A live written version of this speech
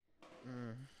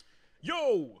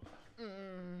Yo!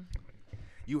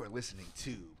 You are listening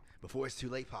to Before It's Too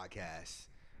Late podcast,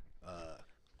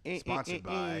 sponsored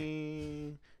by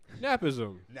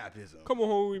Napism. Napism, Come on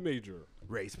home, we major.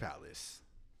 Race Palace.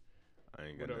 I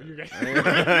ain't What gonna. up, you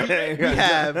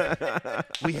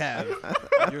guys? We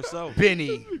have Yourself.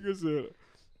 Benny, Nigga said,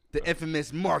 the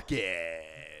infamous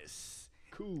Marcus,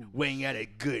 cool. weighing at a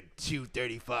good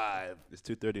 235. It's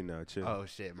 2:30 now. Chill. Oh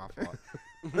shit, my fault.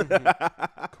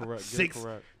 Correct. Six- Get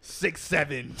correct.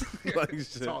 6'7". Like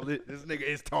shit. This nigga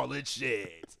is tall as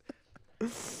shit.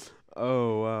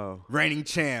 Oh wow. Reigning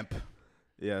champ,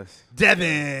 Yes.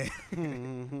 Devin.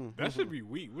 That should be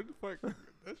weak. What the fuck?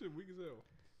 That shit weak as hell.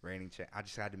 Reigning champ. I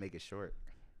just had to make it short.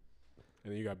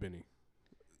 And then you got Benny.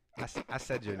 I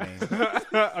said your name.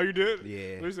 Oh, you did?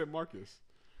 Yeah. They said Marcus.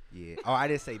 Yeah. Oh, I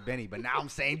didn't say Benny, but now I'm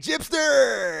saying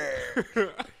Gypster.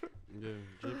 Yeah,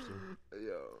 gypsy.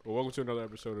 Well, welcome to another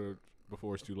episode of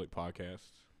Before It's Too Late podcast.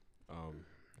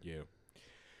 Yeah.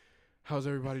 How's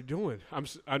everybody doing?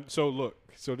 So look.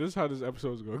 So this is how this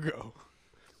episode's gonna go.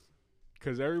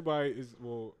 Cause everybody is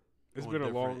it's On been a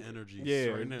different long energies yeah,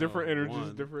 right now. different energies,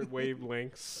 One. different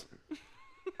wavelengths.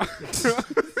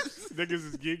 Niggas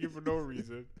is geeking for no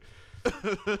reason.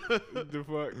 The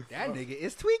fuck. That nigga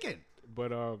is tweaking.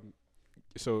 But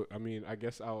so I mean, I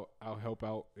guess I'll help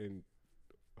out and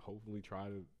hopefully try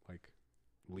to like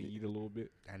lead a little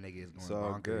bit. That nigga is going It's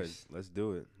all bonkers. good. Let's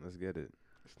do it. Let's get it.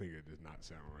 This nigga does not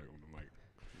sound right on the mic.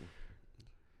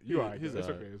 You alright? He's It's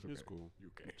alright. okay. It's okay. He's cool. You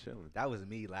okay? Chilling. That was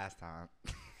me last time.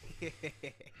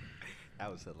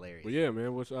 That was hilarious. But yeah,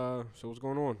 man. What's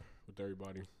going on with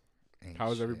everybody? Ain't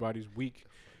How's shit. everybody's week?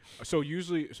 So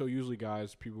usually,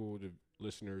 guys, people, the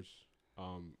listeners,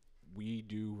 we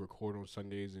do record on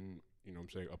Sundays and you know what I'm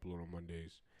saying upload on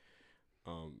Mondays.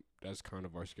 That's kind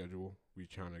of our schedule. We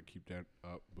trying to keep that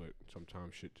up, but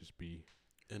sometimes shit just be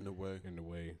In the way. in the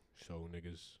way. So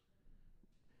niggas,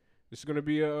 this is gonna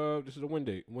be this is a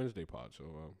Wednesday pod. So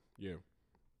yeah,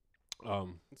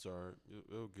 It's alright.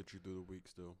 It'll get you through the week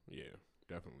still. yeah,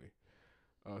 definitely.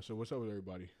 So what's up with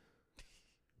everybody?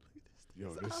 Yo,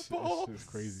 this is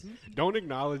crazy. Don't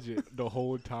acknowledge it the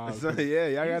whole time. So, yeah,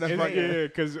 y'all gotta fucking. Yeah,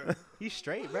 because He's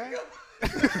straight, bro.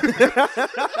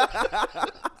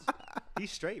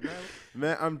 He's straight, bro.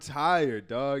 Man, I'm tired,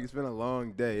 dog. It's been a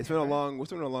long day. It's been a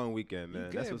long weekend, man.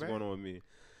 That's good, what's bro. going on with me.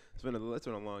 It's been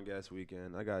a long ass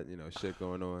weekend. I got shit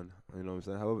going on. You know what I'm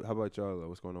saying? How about y'all? Though?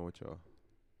 What's going on with y'all?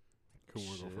 who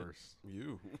wanna go Shit. first?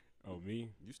 You. Oh, me?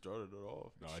 You started it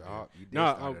off. No, I Shop, you did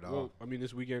No, start it off. well, I mean,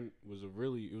 this weekend was a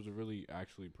really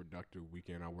actually productive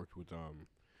weekend. I worked with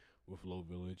Low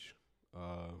Village.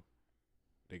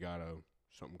 They got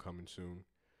something coming soon.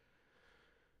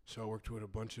 So I worked with a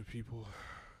bunch of people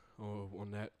on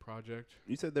that project.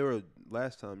 You said they were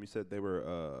last time. You said they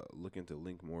were looking to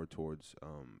link more towards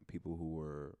people who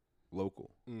were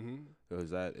local. Mm-hmm. So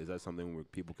is that something where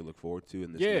people can look forward to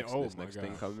in this Yeah, next, oh this my next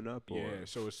thing gosh. coming up? Or? Yeah,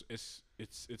 so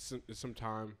it's some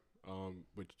time,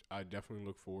 but I definitely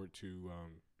look forward to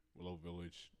Low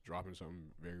Village dropping something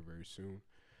very very soon.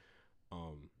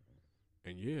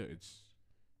 And yeah, it's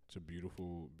a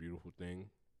beautiful thing.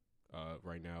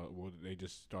 Right now, well, they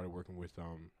just started working with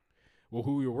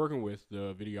who we were working with,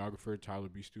 the videographer Tyler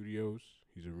B Studios.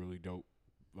 He's a really dope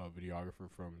videographer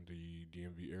from the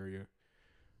DMV area.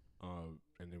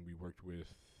 And then we worked with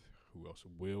who else?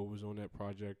 Will was on that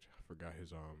project. I forgot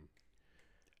his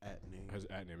At name. his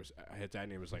ad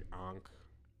name is like Ankh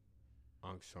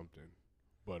something,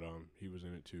 but he was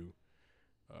in it too.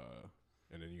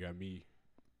 And then you got me.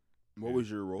 What Yeah,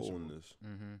 was your role that's in a- this?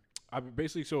 Mm-hmm. I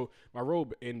basically, so my role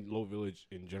in Low Village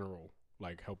in general,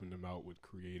 like helping them out with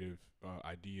creative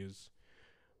ideas,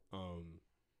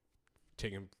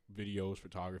 taking videos,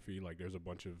 photography. Like there's a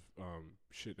bunch of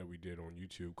shit that we did on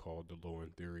YouTube called The Low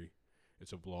End Theory.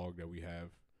 It's a vlog that we have,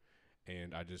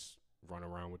 and I just run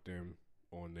around with them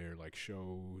on their like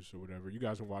shows or whatever. You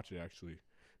guys can watch it actually.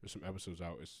 There's some episodes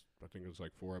out. I think it's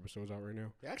like 4 episodes out right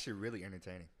now. They're actually really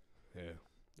entertaining. Yeah,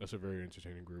 that's a very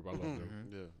entertaining group. I love them.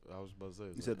 Yeah, I was about to say.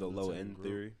 it's You said the like low entertaining end group.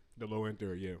 theory. The Low End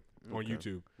Theory, yeah, on Okay.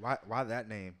 YouTube. Why that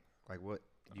name? Like what?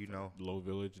 You know? Low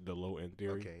Village, The Low End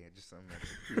Theory. Okay, just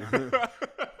something.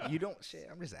 You don't shit.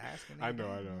 I'm just asking. I know,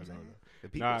 nigga, I you know, what I I'm saying? know. The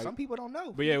people, Nah, some people don't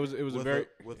know. But yeah, it was a With very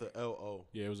with a LO.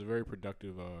 yeah, it was a very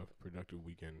productive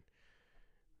weekend.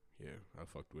 Yeah, I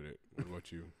fucked with it. What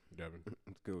about you, Devin?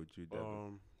 Let's go with you,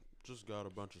 Devin. Just got a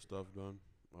bunch of stuff done.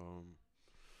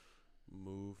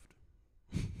 Moved.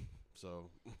 So.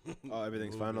 Oh,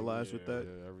 everything's moving, finalized with that?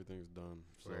 Yeah, everything's done.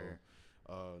 So. Where?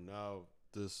 Now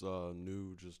this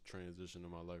new just transition in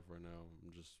my life right now.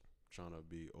 I'm just trying to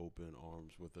be open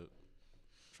arms with it,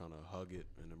 trying to hug it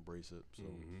and embrace it. So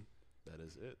Mhm. That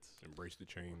is it. Embrace the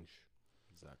change.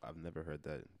 Exactly. I've never heard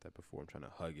that before. I'm trying to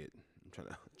hug it. I'm trying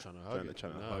to Trying to hug it.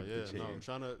 trying to Nah, hug the yeah, change. I'm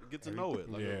trying to get to know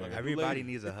it. Like Yeah. like a new Everybody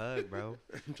lady. needs a hug, bro.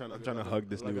 I'm trying to hug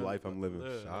this Like new a- life I'm living. Yeah,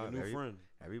 like Shot, a new every- friend.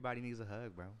 Everybody needs a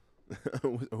hug, bro.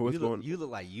 What's going? You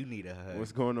look like you need a hug.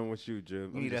 What's going on with you,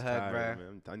 Jim? You need a just hug, tired, bruh.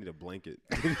 man. I need a blanket.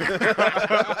 That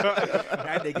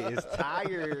nigga is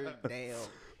tired. Damn.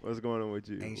 What's going on with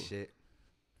you? Ain't shit.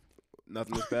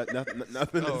 Nothing this past.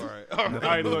 Nothing. All this- right. All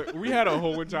right, look, we had a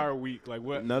whole entire week. Like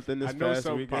what? Nothing this I know past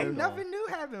some weekend. Ain't Pop- nothing new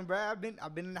happened, bro. I've been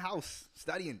in the house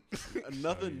studying.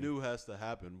 Nothing new has to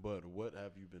happen, but what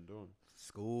have you been doing?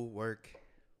 School work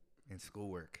and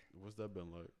schoolwork. What's that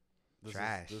been like? This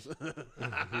Trash. Is,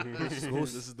 School-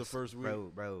 this is the first week.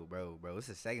 Bro. It's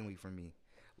the second week for me.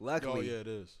 Luckily, Oh yeah, it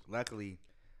is. luckily,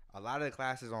 a lot of the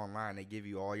classes online, they give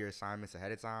you all your assignments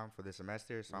ahead of time for the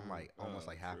semester. So I'm like almost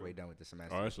like halfway done with the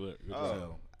semester. Oh, that's lit. Good Oh. job.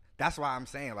 So that's why I'm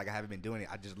saying like I haven't been doing it.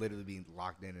 I just literally been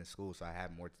locked in school, so I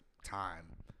have more time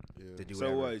Yeah. to do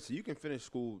So whatever. so you can finish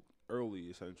school early,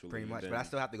 essentially. Pretty and much, then- but I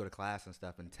still have to go to class and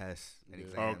stuff and tests and Yeah.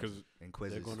 exams Oh, 'cause and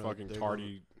quizzes. they're gonna- Fucking they're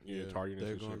tardy, yeah, tardiness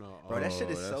they're and shit. gonna. Bro, that shit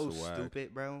Oh, is so that's whack.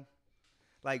 stupid, bro.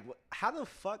 Like, how the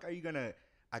fuck are you gonna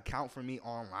account for me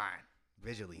online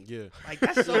visually? Yeah, Like,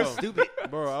 that's so Yo, stupid.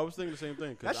 bro. I was thinking the same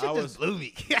thing That because shit I just was blew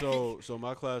me. so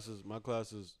my classes.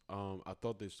 I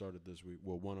thought they started this week.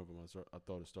 Well, one of them I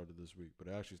thought it started this week, but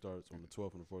it actually starts on the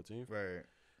 12th and the 14th. Right.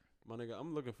 My nigga,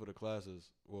 I'm looking for the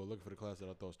classes. Well, looking for the class that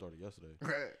I thought started yesterday,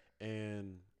 Right.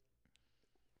 and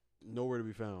nowhere to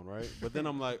be found. Right, but then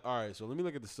I'm like, all right, so let me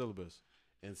look at the syllabus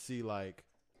and see like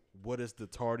what is the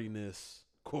tardiness,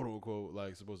 quote unquote,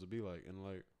 like supposed to be like, and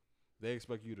like they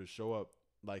expect you to show up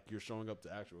like you're showing up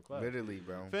to actual class. Literally,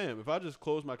 bro. Fam, if I just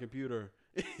close my computer,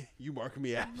 you mark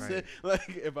me absent. Right.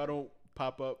 Like if I don't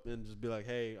pop up and just be like,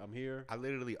 "Hey, I'm here." I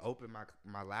literally opened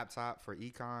my laptop for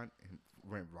econ and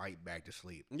went right back to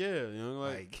sleep. Yeah, you know,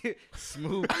 like,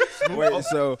 Smooth. Wait,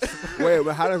 so wait,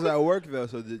 but how does that work though?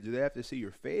 So do they have to see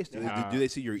your face? Do they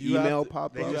see your You have email to-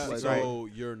 pop they up? just- Like, so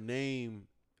your name,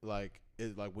 like,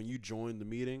 is like when you join the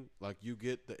meeting, like you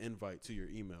get the invite to your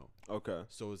email. okay,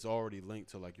 So it's already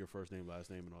linked to like your first name, last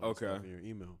name, and all that Okay. stuff in your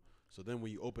email. So then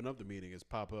when you open up the meeting, it's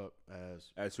pop up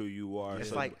as that's who you are. It's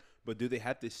So- like- but do they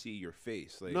have to see your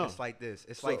face? Like, No. It's like this.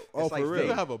 It's So- like oh, it's like for real? you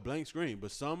fake. have a blank screen, but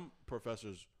some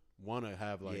professors want to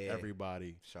have like Yeah.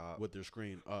 everybody Sharp. with their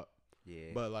screen up.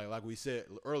 Yeah. But like we said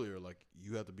earlier, like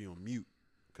you have to be on mute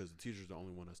because the teacher's the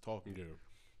only one that's talking. Yeah.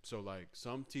 So like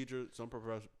some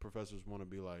professors want to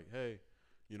be like, hey,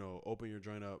 you know, open your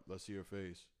joint up, let's see your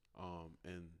face,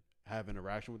 and have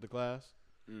interaction with the class.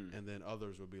 Mm. And then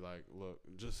others would be like, look,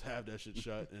 just have that shit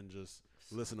shut and just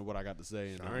listen to what I got to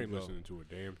say. And I there ain't you go. listening to a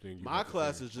damn thing. you My got to say.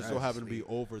 classes just so That's happen to be sweet.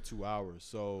 over 2 hours,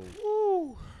 so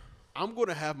I'm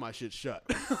gonna have my shit shut.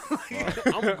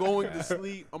 I'm going to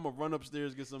sleep. I'm gonna run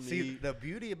upstairs, get something to See, eat. the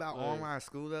beauty about Like- online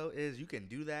school though is you can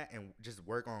do that and just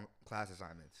work on class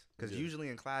assignments. Because Yeah. usually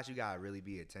in class you gotta really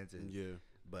be attentive. Yeah,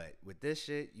 But with this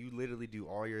shit, you literally do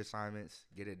all your assignments,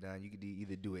 get it done. You could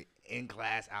either do it in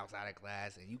class, outside of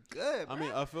class, and you good. I bruh.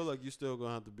 mean, I feel like you still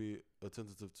gonna have to be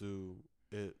attentive to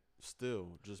it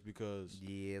still, just because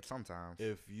yeah, sometimes.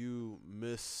 if you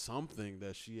miss something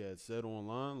that she had said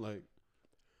online, like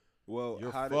well,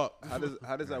 You're how fucked.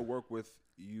 how does that work with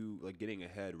you like getting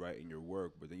ahead right in your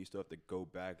work, but then you still have to go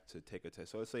back to take a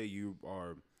test? So let's say you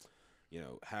are, you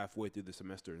know, halfway through the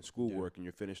semester in schoolwork and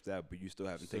you're finished that, but you still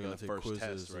haven't Still taken the gotta take first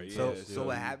quizzes test, right? and So, Yeah, so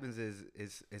what happens is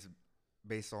it's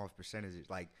based off percentages.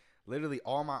 Like literally,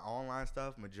 all my online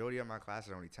stuff, majority of my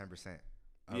classes are only 10%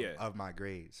 Yeah. of my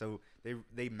grade. So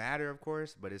they matter, of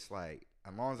course, but it's like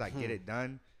as long as I get it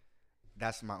done,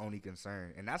 that's my only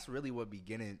concern. And that's really what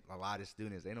beginning a lot of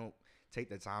students, they don't take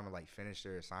the time to like finish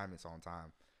their assignments on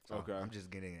time. So Okay. I'm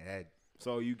just getting ahead.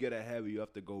 So you get ahead, but you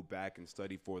have to go back and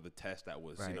study for the test that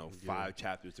was, you Right. know, Yeah. 5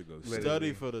 chapters to go. Literally.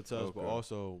 study for the test. But Okay.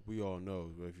 also, we all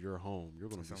know if you're home, you're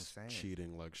gonna That's be what I'm saying.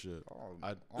 cheating like shit. Oh,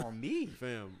 I- on me.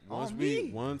 Fam, On once me.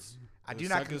 the I do second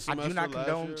not I do semester not last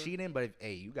condone year- cheating, but if,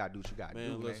 hey, you gotta do what you gotta do. Man,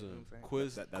 Man, you know listen, what I'm saying?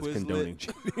 quiz, That's Quizlet, condoning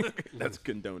cheating. That's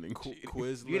condoning cheating.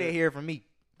 Quizlet You didn't hear it from me.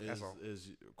 is, That's all.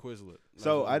 is Quizlet. That's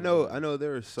So what I it know is.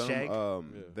 there are some Check. Yeah.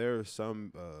 there are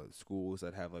some schools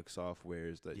that have like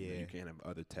softwares that you, know, Yeah. you can't have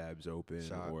other tabs open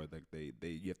Shot. or like they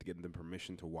you have to get them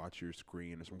permission to watch your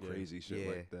screen or some Yeah. crazy shit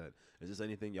Yeah. like that. Is this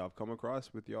anything y'all have come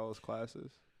across with y'all's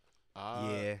classes?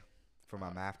 Yeah, for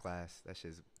my math class, that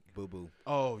shit's boo boo.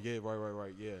 Oh yeah,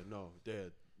 right. Yeah, no,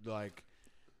 Dad. Like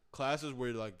classes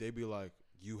where like they be like,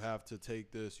 you have to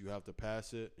take this, you have to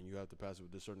pass it, and you have to pass it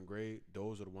with this certain grade.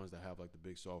 Those are the ones that have like the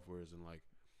big softwares and like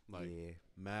Yeah,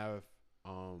 math.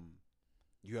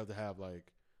 You have to have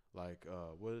like like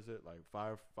what is it, like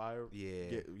fire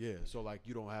Yeah. yeah, so like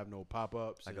you don't have no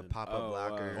pop-ups, Like a and pop-up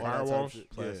blocker, all that type of Firewalls? shit.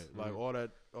 Plus, yeah, like all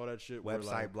that shit where, website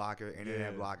like, blocker,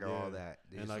 internet blocker, all that.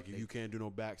 and like you can't do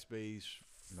no backspace,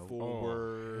 Nope.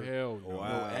 forward, hell no.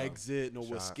 Wow. no exit, no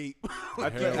Shot. escape. I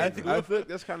Hell feel like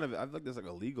that's kind of. I feel like that's like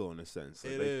illegal in a sense.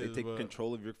 Like It they is, take but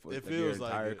control of your, it like your feels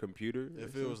like entire it. computer.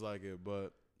 It feels like it,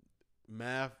 but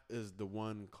math is the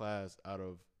one class out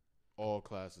of all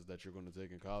classes that you're going to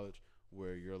take in college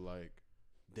where you're like,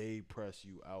 they press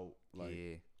you out like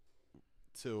yeah.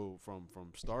 till from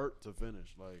start to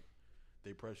finish. Like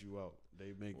they press you out.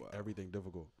 They make Wow. everything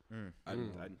difficult. I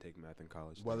didn't take math in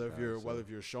college. Whether thank if you're God, whether so. if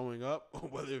you're showing up or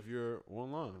whether if you're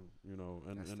online, you know,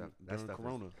 and That stuff- that during stuff is-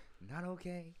 Corona. Not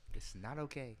okay. It's not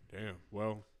okay. Damn.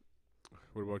 Well,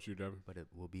 what about you, Devin? But it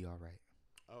will be all right.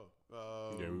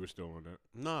 Oh, Yeah, we were still on that.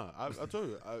 Nah, I told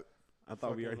you, I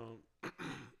thought we fucking, already.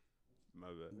 My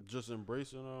bad. just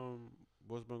embracing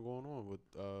what's been going on with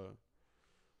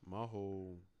my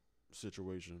whole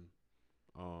situation.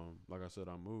 Like I said,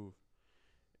 I moved,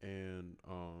 and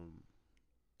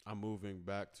I'm moving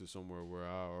back to somewhere where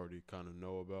I already kind of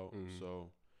know about. Mhm.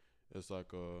 So it's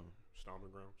like a Stomping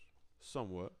grounds.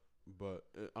 somewhat, but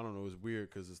I don't know. It's weird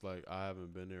because it's like I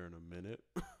haven't been there in a minute.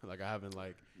 Like I haven't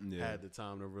like Yeah. had the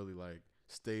time to really like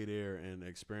stay there and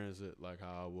experience it like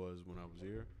how I was when I was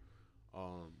here.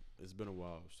 It's been a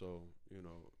while, so you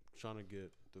know, trying to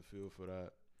get the feel for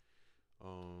that.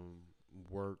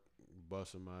 Work,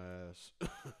 busting my ass.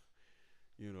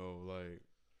 You know, like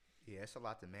Yeah, it's a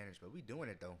lot to manage, but we doing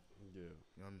it though. yeah. You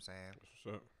know what I'm saying?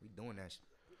 What's up? We doing that.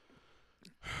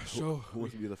 So, Who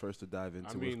wants to be the first to dive into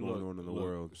I mean, what's going look, on in the look,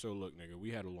 world? So look, nigga, we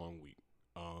had a long week.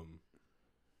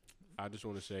 I just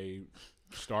want to say,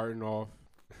 starting off,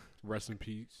 rest in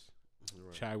peace,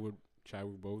 Right.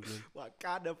 Chadwick Boseman.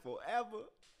 Wakanda forever.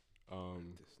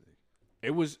 This nigga.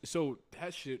 It was so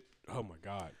that shit. Oh my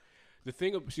god, the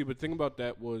thing about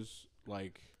that was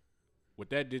like, what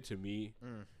that did to me,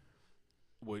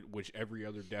 which every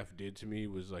other death did to me,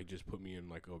 was like just put me in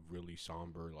like a really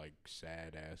somber, like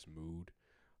sad ass mood.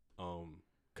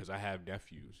 Cause I have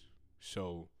nephews,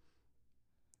 so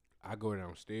I go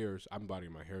downstairs. I'm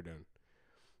bodying my hair done.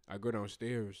 I go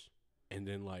downstairs, and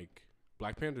then like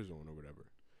Black Panther's on or whatever.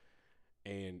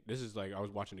 And this is like I was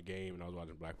watching the game and I was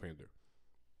watching Black Panther.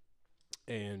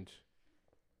 And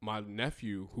my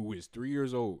nephew, who is 3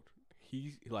 years old,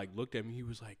 he like looked at me. He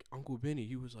was like, Uncle Benny.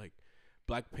 He was like,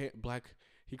 Black.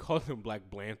 He called him Black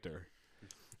Blanter.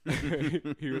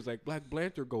 He was like, Black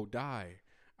Blanter go die.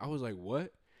 I was like,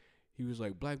 what? He was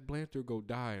like, Black Blanter go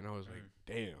die, and I was like,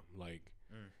 damn, like,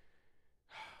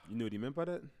 You knew what he meant by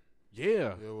that?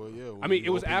 yeah. Yeah, well, yeah. I mean, it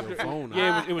was after.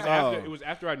 Yeah, it was after. Oh. It was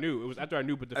after I knew. It was after I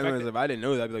knew. But the I fact mean, that if I didn't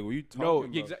know that, I'd be like, "What are you talking no,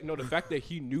 about?" exactly. No, the fact that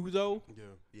he knew though, Yeah.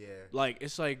 Yeah. like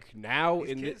it's like now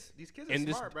These kids are in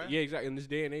this smart, bro. yeah, exactly. In this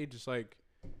day and age, it's like,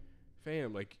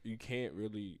 fam, like you can't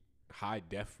really hide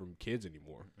death from kids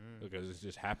anymore because it's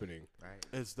just happening. Right.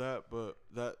 It's that, but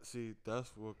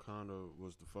that's what kind of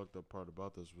was the fucked up part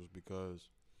about this was because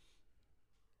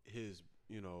his,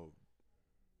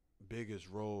 biggest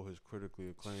role, his critically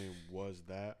acclaimed, was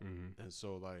that, and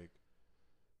so like,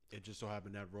 it just so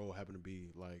happened that role happened to be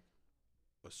like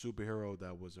a superhero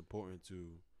that was important to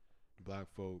Black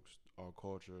folks, our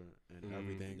culture, and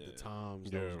everything, the times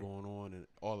that was going on, and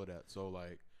all of that. So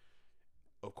like,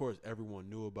 of course, everyone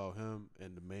knew about him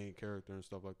and the main character and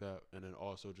stuff like that, and then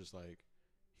also just like,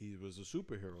 he was a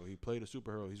superhero. He played a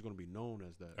superhero. He's going to be known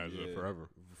as that As Yeah.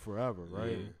 forever.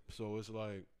 right? Yeah. So it's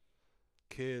like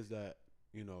kids that,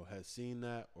 has seen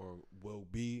that or will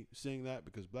be seeing that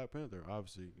because Black Panther,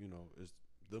 obviously, is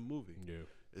the movie. Yeah.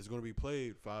 It's going to be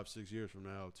played 5-6 years from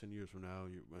now, 10 years from now,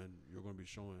 and you're going to be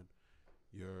showing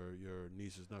your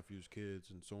nieces, nephews, kids,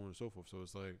 and so on and so forth. So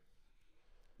it's like,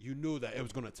 you knew that it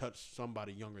was going to touch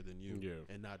somebody younger than you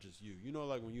and not just you.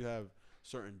 Like when you have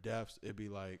certain deaths, it'd be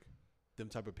like them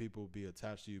type of people be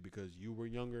attached to you because you were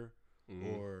younger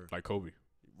or like Kobe.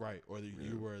 right, or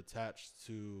you were attached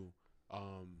to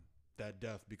that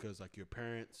death because like your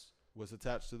parents was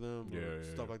attached to them or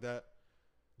stuff like that.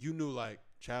 You knew like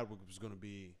Chadwick was going to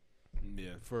be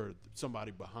for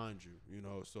somebody behind you,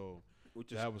 so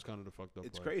that was kind of the fucked up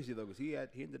It's part. crazy though, because he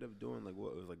ended up doing like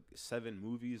what it was like 7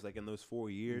 movies like in those 4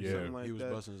 years, Yeah. something like He was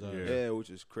that. busting his ass. Yeah, which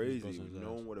is crazy. busting his No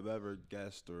ass. one would have ever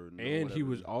guessed or. And he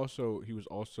was also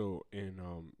in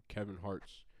Kevin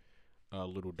Hart's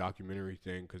little documentary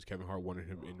thing because Kevin Hart wanted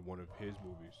him in one of his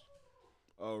movies.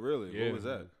 Oh really? Yeah. What was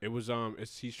that? It was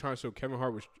he's trying. So Kevin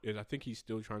Hart I think he's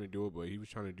still trying to do it, but he was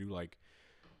trying to do like,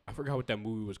 I forgot what that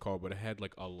movie was called, but it had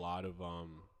like a lot of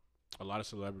a lot of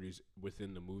celebrities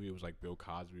within the movie. It was like Bill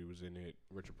Cosby was in it,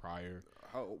 Richard Pryor.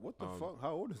 What the fuck?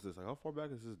 How old is this? Like, how far back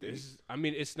is this date? I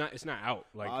mean, it's not out.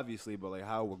 Like, obviously, but like,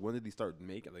 how? When did he start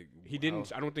making? Like, he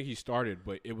didn't. I don't think he started,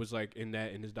 but it was like in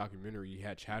his documentary, he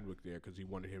had Chadwick there because he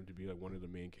wanted him to be like one of the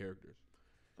main characters.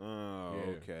 Oh,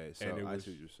 Yeah. okay. So And it I was-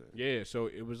 see what you're saying. Yeah, so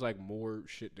it was like more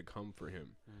shit to come for him.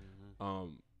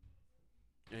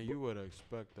 And you would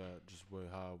expect that just with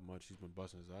how much he's been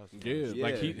busting his ass. for Yeah, the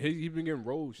like Yeah. he's been getting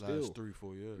roles last still.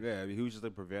 3-4 years. Yeah, I mean, he was just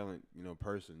a prevalent,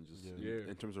 person, just Yeah.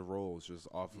 in terms of roles, just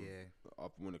off Yeah.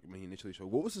 of when he initially showed.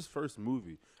 What was his first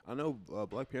movie? I know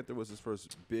Black Panther was his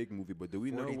first big movie, but do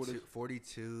we know what?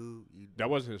 42. That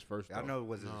wasn't his first. I Though. know it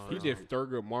wasn't. No, his He first did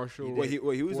Thurgood Marshall. Wait, he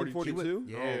was in 42? 42.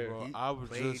 Yeah, No, bro. he I was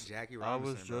played just Jackie I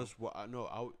was Robinson,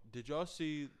 bro. just did y'all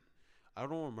see? I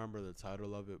don't remember the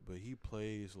title of it, but he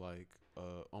plays like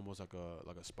almost like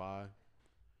a spy,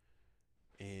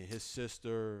 and his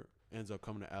sister ends up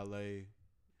coming to L.A.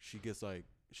 She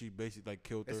basically like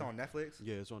killed It's her. on Netflix.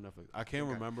 Yeah, it's on Netflix. I can't think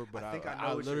I- remember, but I think I know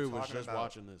I what you're literally was talking just about.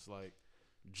 watching this,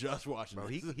 just watching Bro,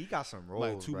 this. he got some roles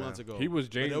like 2 bro. months ago. He was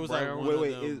But James there was, like, Brown. one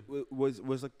Wait, of wait. them-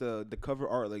 Was like the cover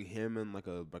art like him in like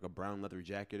a brown leather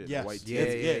jacket and Yes. a white Yeah,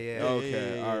 tee? yeah.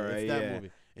 Okay, all right, It's that yeah.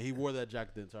 movie, and he wore that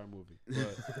jacket the entire movie.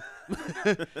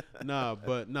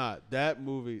 But that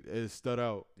movie is stood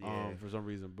out Yeah. for some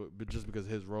reason, but just because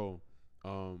of his role.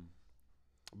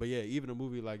 But yeah, even a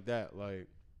movie like that, like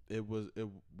it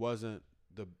wasn't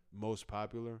the most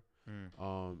popular,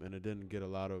 and it didn't get a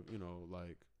lot of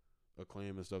like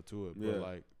acclaim and stuff to it. Yeah. But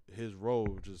like his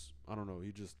role, just I don't know,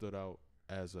 he just stood out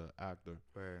as an actor.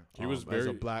 Where He was as a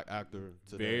very- black actor.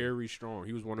 Today. Very strong.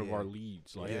 He was one of Yeah. our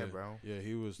leads. Like, yeah, bro. Yeah,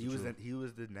 he was. He the was truth. he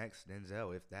was the next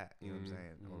Denzel, if that. You know what I'm Mhm,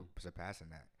 saying, or surpassing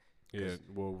that. yeah.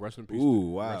 Well, rest in peace. to-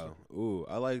 Ooh, rest wow. Ooh,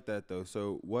 I like that though.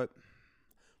 So what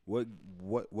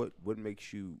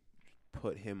makes you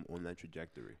put him on that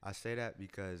trajectory? I say that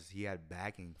because he had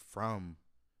backing from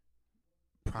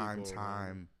prime People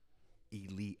time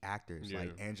elite actors Yeah.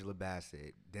 like Angela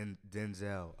Bassett,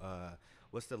 Denzel.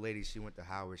 What's the lady? She went to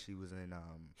Howard. She was in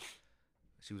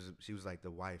she was like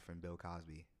the wife in Bill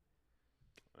Cosby.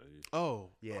 Oh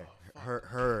Yeah, fuck.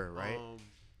 her right.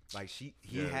 Like he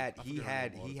Yeah, had I he forget her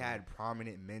had name all he the had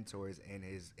prominent mentors in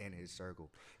his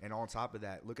circle, and on top of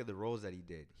that, look at the roles that he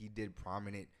did. He did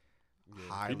prominent,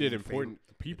 highly He did favored- important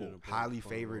people. important highly roles.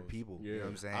 favored people. You know Yeah. what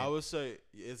I'm saying? I would say it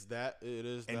is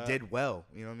and that. did well.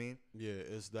 You know what I mean? Yeah,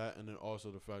 it's that, and then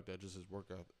also the fact that just his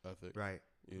work ethic. Right.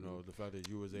 You know, the fact that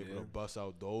you was able Yeah. to bust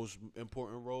out those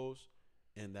important roles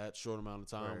in that short amount of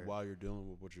time Right. while you're dealing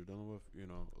with what you're dealing with. You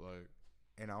know, like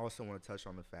And I also want to touch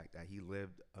on the fact that he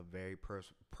lived a very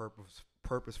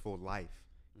purposeful life.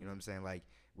 You know what I'm saying? Like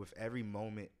with every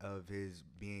moment of his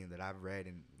being that I've read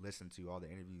and listened to, all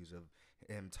the interviews of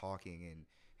him talking and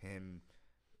him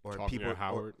or Talking people at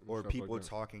Howard and or stuff like people that.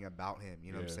 talking about him.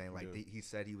 You know what I'm Yeah, saying? Like yeah. he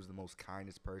said he was the most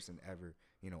kindest person ever.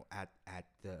 You know, at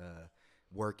the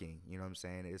working. You know what I'm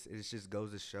saying? It just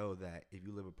goes to show that if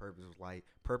you live a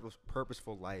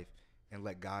purposeful life, and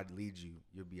let God lead you,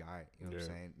 you'll be all right. You know what I'm Yeah.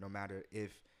 saying? No matter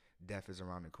if death is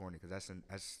around the corner, because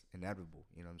that's inevitable.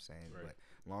 You know what I'm saying? Right. But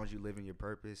as long as you live in your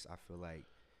purpose, I feel like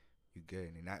you're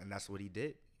good, and that's what he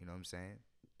did. You know what I'm saying?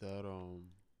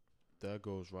 that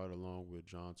goes right along with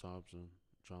John Thompson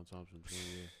Jr.,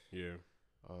 Yeah.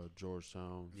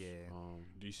 Georgetown. Yeah.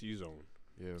 DC zone.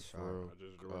 Yeah, Sure. for real. I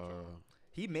just Georgetown.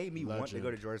 He made me want to go to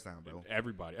Legend. Georgetown, bro.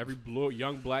 Everybody, every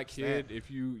young black kid.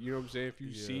 If you know what I'm saying, if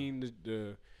you've Yeah. seen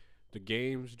the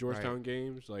games, Georgetown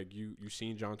games, like you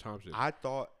seen John Thompson. I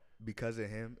thought because of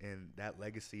him and that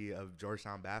legacy of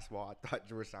Georgetown basketball, I thought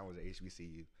Georgetown was a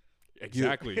HBCU.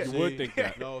 Exactly, you See? would think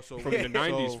that. No, so From the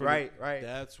 90s, so from right.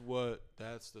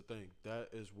 That's the thing. That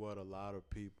is what a lot of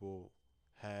people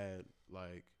had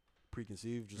like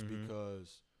preconceived, just Mhm.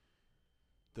 because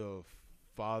the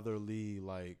fatherly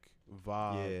like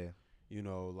vibe. You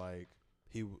know, like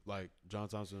like John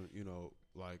Thompson, you know,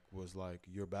 like was like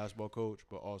your basketball coach,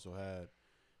 but also had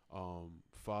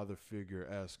father figure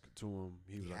esque to him.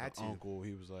 He was He like had an to. uncle.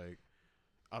 He was like,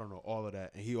 I don't know, all of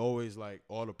that, and he always like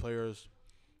all the players.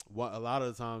 A lot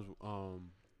of the times,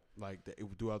 like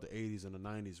throughout the 80s and the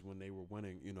 90s when they were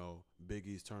winning, you know, Big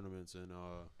East tournaments and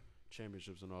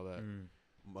championships and all that,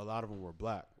 a lot of them were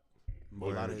black.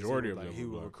 Well, a lot the his- majority of like, them he were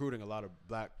was black. recruiting a lot of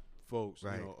black folks,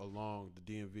 Right. you know, along the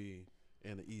DMV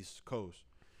and the East Coast.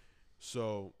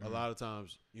 So a lot of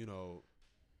times, you know,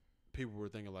 people were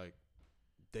thinking like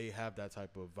they have that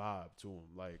type of vibe to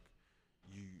them, like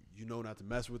you know not to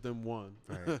mess with them. One,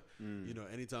 Right. you know,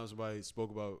 anytime somebody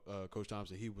spoke about Coach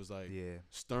Thompson, he was like Yeah.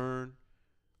 stern,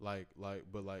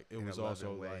 but like it In a was loving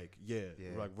also way. like Yeah.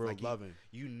 like real Like loving.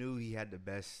 You knew he had the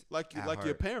best. Like at your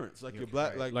heart. parents, like You're your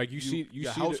black, right. Like you see your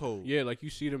the- household. like you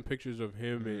see them pictures of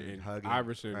him and Hugging,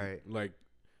 Iverson, right. like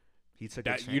He took a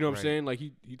that. chance. You know what I'm right. saying? Like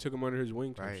he took him under his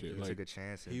wing type Right. shit. He Like took a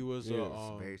chance. And He was Yeah.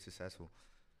 was very successful.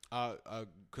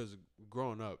 because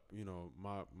growing up, you know,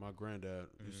 my granddad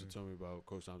used to tell me about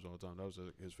Coach Thompson all the time. That was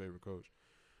his favorite coach.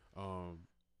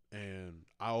 And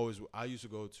I used to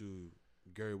go to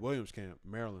Gary Williams camp,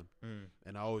 Maryland,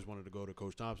 and I always wanted to go to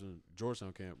Coach Thompson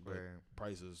Georgetown camp, but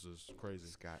prices is crazy.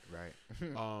 Scott, right?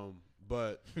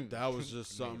 But that was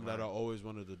just Me something that I mine. always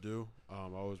wanted to do. I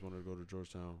always wanted to go to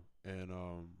Georgetown, and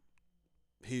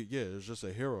it's just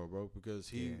a hero, bro, because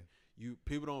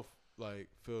people don't like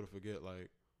fail to forget, like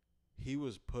he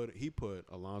put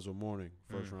Alonzo Mourning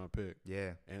first round pick,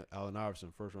 Yeah. and Allen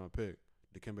Iverson first round pick,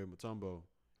 Dikembe Mutombo,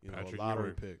 Patrick a lottery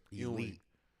Ewing. pick, Elite. Ewing,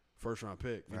 first round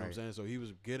pick. You know what I'm Right. saying? So he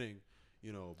was getting,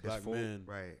 you know, His black full- men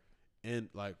Right. and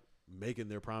like making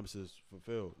their promises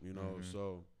fulfilled, you know. Mhm.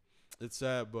 So it's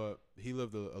sad, but he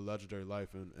lived a legendary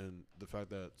life, and the fact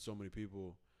that so many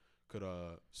people could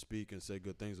speak and say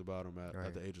good things about him at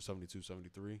Right. the age of 72,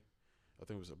 73. I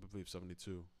think it was, I believe,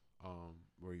 72,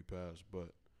 where he passed.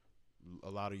 But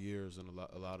a lot of years and a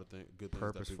lot of good things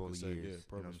Purposeful that people could say. years, Yeah, you know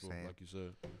what I'm purposeful, saying? like you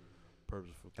said.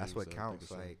 Purposeful. That's things what that they counts.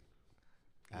 could say.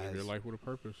 Like live your as life with a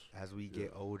purpose. as we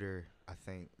get older, I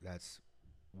think that's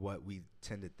what we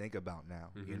tend to think about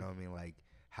now. You Mhm. know what I mean? Like,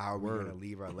 how are we Word. gonna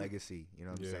leave our legacy? You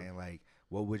know what I'm Yeah. saying? Like,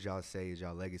 what would y'all say is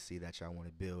y'all legacy that y'all want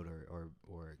to build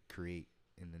or create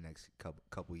in the next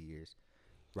couple years?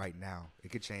 Right now, it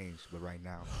could change, but right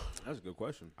now, That's a good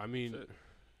question. I mean, Shit.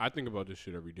 I think about this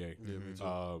shit every day. Yeah, me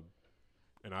too.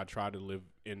 And I try to live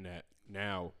in that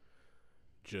now.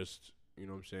 Just, you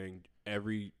know what I'm saying?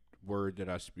 Every word that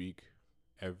I speak,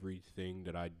 everything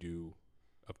that I do,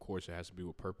 of course, it has to be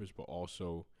with purpose, but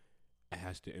also it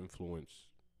has to influence,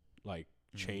 like,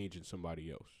 change in somebody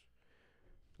else.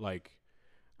 Like,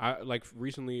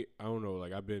 recently, I don't know,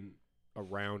 like, I've been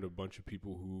around a bunch of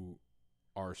people who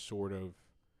are sort of,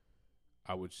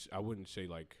 I wouldn't say,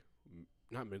 like,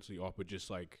 not mentally off, but just,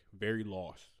 like, very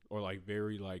lost or, like,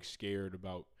 very, like, scared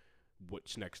about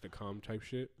what's next to come type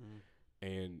shit.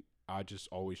 And I just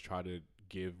always try to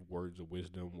give words of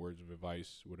wisdom, words of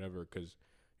advice, whatever, because,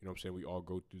 you know what I'm saying, we all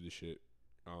go through the shit.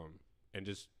 And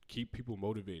just keep people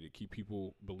motivated, keep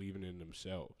people believing in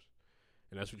themselves.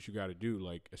 And that's what you got to do.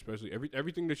 Like, especially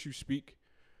everything that you speak,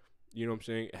 you know what I'm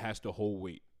saying, it has to hold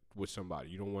weight with somebody.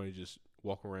 You don't want to just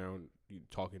walk around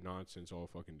talking nonsense all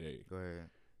fucking day. go ahead.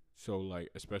 So, like,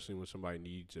 especially when somebody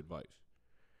needs advice.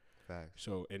 Facts.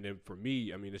 So, and then for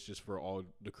me, I mean, it's just for all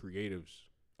the creatives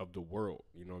of the world.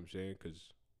 You know what I'm saying? Because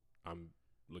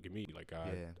look at me. Like,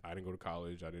 I didn't go to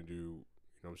college. I didn't do, you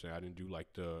know what I'm saying? I didn't do, like,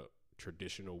 the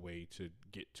traditional way to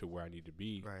get to where I need to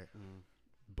be. Right.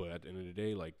 But at the end of the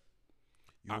day, like,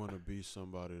 You want to be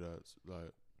somebody that's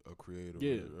like a creative,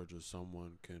 Yeah. or just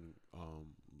someone can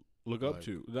look up Like-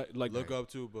 to. Like look up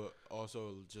to, but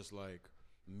also just like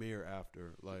mirror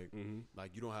after. Like, Mm-hmm.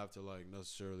 like you don't have to like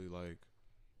necessarily like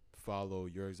follow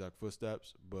your exact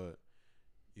footsteps, but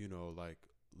you know, like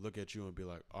look at you and be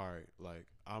like, all right, like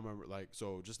I remember, like,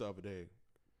 so just the other day,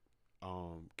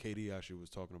 KD actually was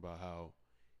talking about how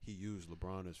he used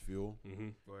LeBron as fuel Mm-hmm.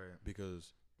 Word.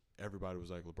 because everybody was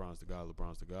like, LeBron's the guy,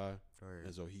 LeBron's the guy, Word.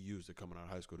 and so he used it coming out of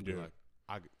high school to Yeah. be like,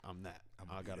 I'm that,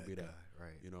 I gotta be that. guy.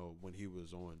 Right. You know, when he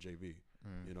was on JV,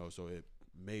 Mm. you know, so it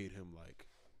made him like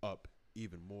up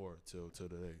even more till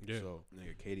today. Yeah. So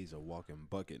Nigga, Katie's a walking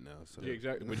bucket now. So Yeah,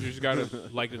 exactly. But you just gotta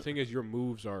like the thing is your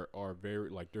moves are very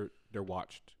like they're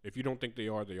watched. If you don't think they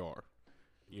are, they are.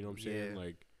 You know what I'm saying? Yeah.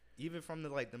 Like Even from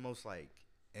the most like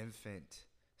infant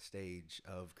stage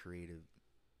of creative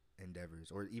endeavors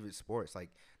or even sports,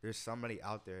 like there's somebody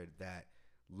out there that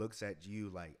looks at you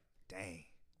like, dang,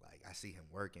 like I see him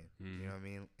working. You know what I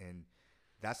mean? And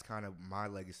that's kind of my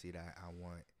legacy that I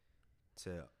want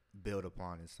to build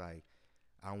upon. It's like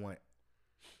I want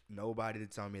nobody to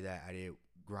tell me that I didn't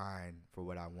grind for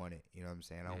what I wanted. You know what I'm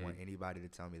saying? I don't want anybody to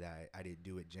tell me that I didn't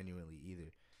do it genuinely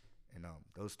either. And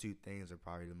those two things are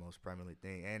probably the most prevalent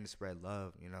thing, and to spread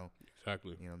love. You know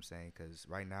exactly. what I'm saying? Because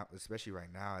right now, especially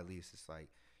right now, at least, it's like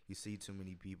you see too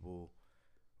many people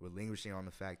relinquishing on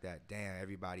the fact that damn,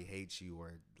 everybody hates you,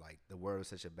 or like the world is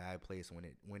such a bad place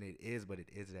when it is, but it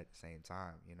isn't at the same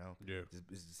time. You know, Yeah.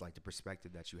 it's just like the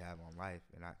perspective that you have on life,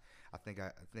 and I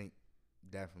think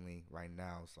definitely right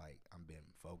now it's like I'm been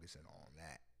focusing on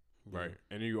that. Right.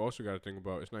 And then you also got to think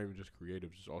about it's not even just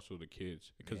creatives, it's also the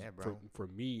kids. Because Yeah, bro. for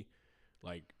me,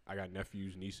 like I got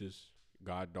nephews, nieces,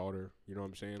 goddaughter, you know what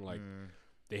I'm saying? Like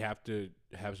they have to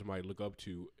have somebody to look up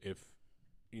to if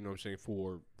you know what I'm saying,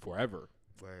 for forever.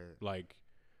 Where Like,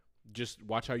 just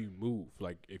watch how you move.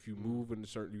 Like, if you move in a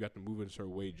certain, you got to move in a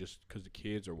certain way just because the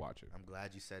kids are watching. I'm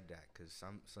glad you said that, because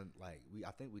some like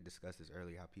I think we discussed this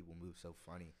earlier, how people move so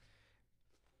funny.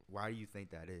 Why do you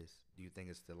think that is? Do you think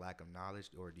it's the lack of knowledge,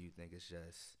 or do you think it's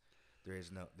just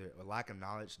a lack of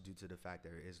knowledge due to the fact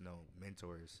there is no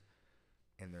mentors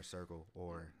in their circle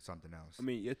or something else? I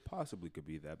mean, it possibly could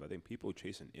be that, but I think people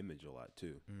chase an image a lot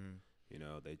too. Mm-hmm. You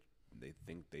know, they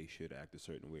think they should act a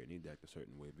certain way or need to act a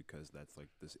certain way because that's like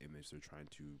this image they're trying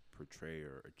to portray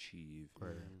or achieve,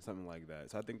 Right. something like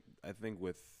that. So I think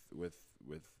with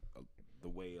the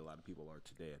way a lot of people are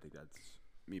today, I think that's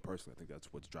me personally. I think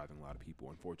that's what's driving a lot of people,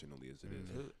 unfortunately, as it is.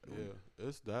 Yeah,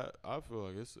 it's that. I feel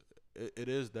like it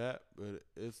is that, but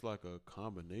it's like a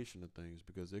combination of things,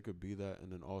 because it could be that,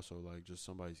 and then also like just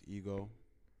somebody's ego,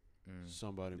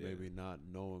 somebody Yeah. maybe not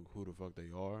knowing who the fuck they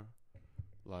are,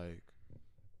 like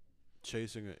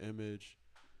chasing an image,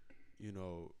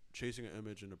 chasing an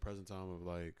image in the present time of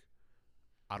like,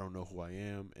 I don't know who I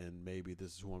am, and maybe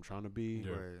this is who I'm trying to be.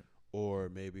 Yeah. Right. Or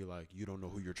maybe like you don't know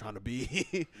who you're trying to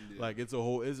be. Like it's a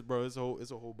whole bunch So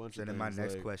of then things. my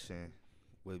next like, question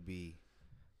would be,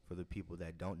 for the people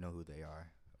that don't know who they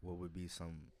are, what would be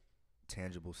some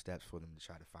tangible steps for them to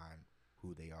try to find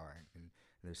who they are and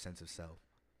their sense of self?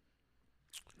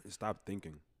 Stop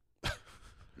thinking.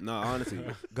 No, honestly,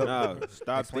 Go- no.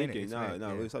 Stop explain it, thinking. explain it,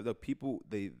 No. yeah. It's like the people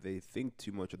they think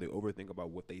too much, or they overthink about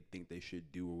what they think they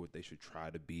should do or what they should try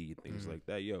to be, and things like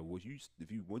that. Yo,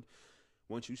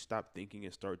 once you stop thinking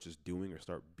and start just doing or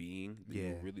start being, then you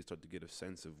Yeah. really start to get a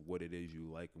sense of what it is you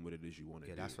like and what it is you want to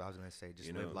Yeah, do. that's what I was gonna say. Just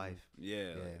You live know? life.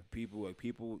 Yeah, Yeah. like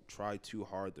people try too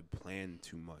hard to plan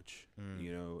too much,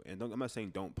 you know. And I'm not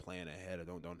saying don't plan ahead or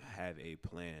don't have a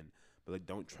plan, but like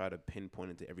don't try to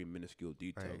pinpoint into every minuscule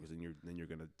detail, Right. because then you're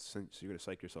gonna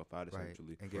psych yourself out Right.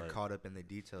 essentially. And get Right. caught up in the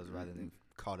details rather than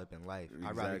caught up in life.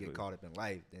 I'd rather get Exactly. caught up in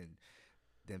life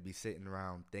than be sitting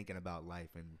around thinking about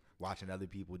life and watching other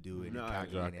people do it and No,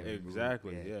 calculating every move.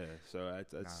 exactly, Yeah. yeah. So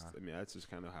that's Nah. I mean that's just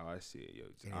kind of how I see it, yo.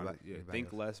 It's Anybody think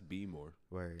else? less, be more.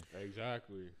 Word.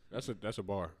 Exactly. That's a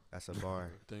bar. That's a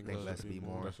bar. Think Think less, less, be be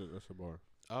more. more. That's a bar.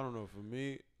 I don't know. For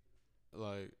me,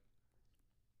 like,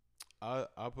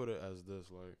 I put it as this.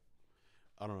 Like,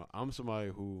 I don't know. I'm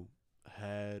somebody who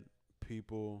had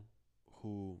people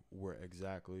who were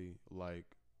exactly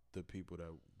like the people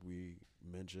that we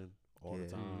mention all the Yeah.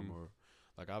 time, Mhm. or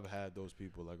like I've had those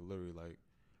people like literally like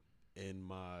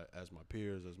as my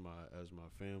peers, as my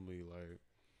family, like,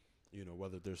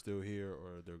 whether they're still here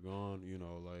or they're gone,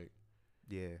 like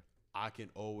Yeah. I can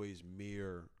always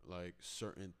mirror like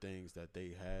certain things that they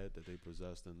had, that they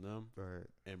possessed in them, Right.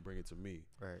 and bring it to me.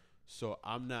 Right. So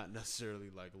I'm not necessarily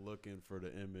like looking for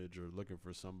the image or looking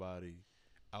for somebody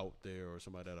out there or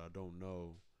somebody that I don't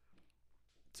know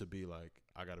to be like,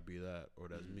 I gotta be that, or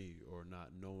that's me, or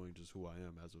not knowing just who I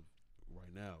am as of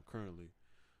right now, currently.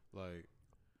 Like,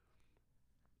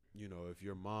 if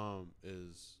your mom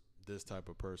is this type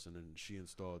of person and she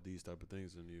installed these type of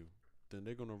things in you, then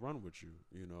they're gonna run with you.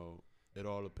 It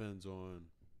all depends on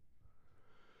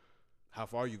how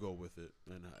far you go with it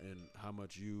and how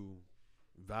much you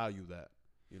value that.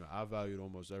 I valued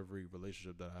almost every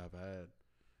relationship that I've had,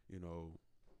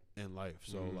 in life.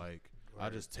 So Mhm. like I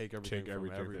just take everything from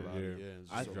everything, everybody. yeah. And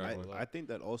just I, so Exactly. I think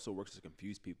that also works to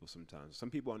confuse people sometimes. Some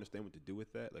people understand what to do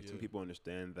with that. Like some Yeah. people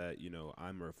understand that,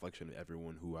 I'm a reflection of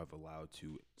everyone who I've allowed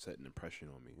to set an impression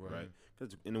on me, Right. right?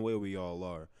 Because in a way we all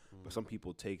are. Mhm. But some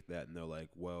people take that and they're like,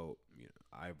 well,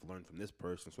 I've learned from this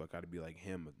person, so I got to be like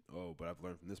him. Oh, but I've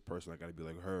learned from this person, I got to be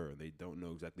like her. And they don't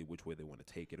know exactly which way they want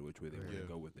to take it or which way they want to Yeah.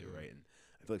 go with it, Yeah. right? And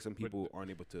I feel like some people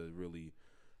aren't able to really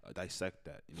dissect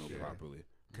that, Yeah. properly.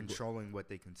 Controlling what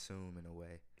they consume in a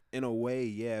way. In a way,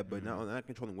 yeah, but Mhm. not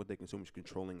controlling what they consume, just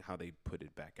controlling how they put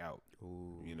it back out.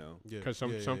 Ooh. Yeah. Because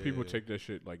some Yeah, people yeah. take that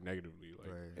shit like negatively. Like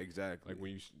Right. Exactly. like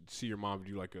when you see your mom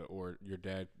do like or your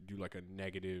dad do like a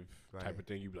negative type Right. of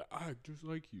thing, you be like, I just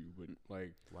like you, but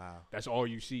like Wow. that's all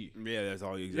you see. Yeah, that's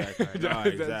all. Exactly. That- No,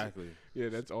 that's- exactly. Yeah,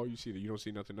 that's all you see. That you don't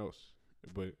see nothing else.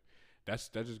 But that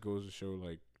just goes to show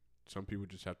like some people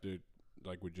just have to,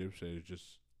 like what Jim says,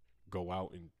 just go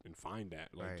out and find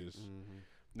that. Like Right. just Mhm.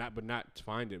 not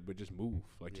find it, but just move.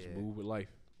 Like just Yeah. move with life.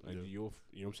 Like Yeah. you know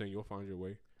what I'm saying, you'll find your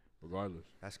way regardless.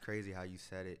 That's crazy how you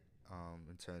said it.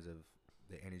 In terms of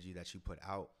the energy that you put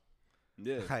out.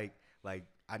 Yeah. Like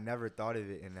I never thought of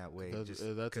it in that way. That's, Just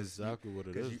that's 'cause you- exactly what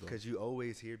it is. though. Because you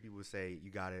always hear people say you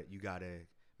gotta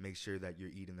make sure that you're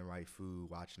eating the right food,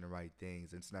 watching the right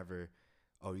things. It's never,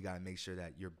 oh, you gotta make sure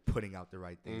that you're putting out the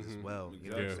right things as Mhm. well. You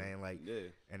know what I'm Yeah. saying? Like, Yeah.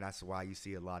 and that's why you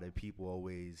see a lot of people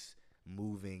always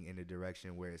moving in a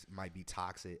direction where it might be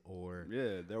toxic or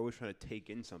Yeah, they're always trying to take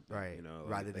in something, right, you know,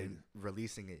 rather than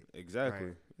releasing it. exactly.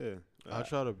 Right. Yeah, I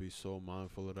try to be so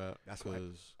mindful of that. That's why-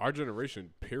 because Our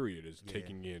generation, period, is Yeah.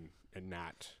 taking in and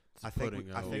not. I think putting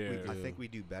we, I out- think we, I Yeah. think we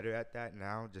do better at that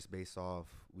now, just based off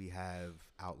we have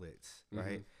outlets,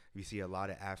 right? You see a lot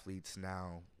of athletes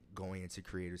now going into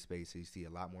creative spaces. You see a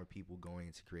lot more people going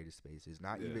into creative spaces.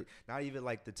 Not Yeah. even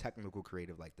like the technical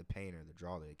creative, like the painter, the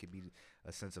drawer. It could be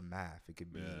a sense of math. It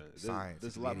could be science.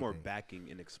 There's it a could lot be more anything. backing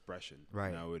and expression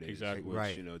Right. nowadays, Exactly. which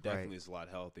Right, you know right. definitely is a lot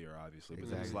healthier, obviously, but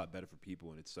it's Exactly. a lot better for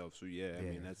people in itself. So yeah, I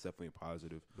Yeah. mean that's definitely a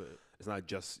positive. but It's not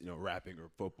just rapping or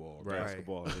football, or Right.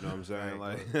 basketball. You know what I'm saying?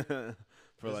 Right. Like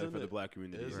for Isn't the it- black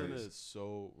community, isn't right? it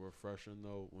so refreshing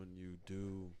though when you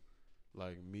do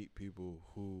like meet people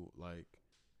who like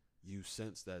you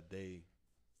sense that they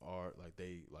are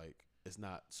like it's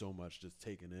not so much just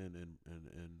taking in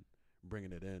and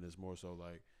bringing it in. It's more so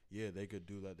like, yeah, they could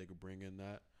do that, they could bring in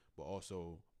that, but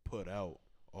also put out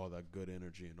all that good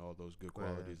energy and all those good Right.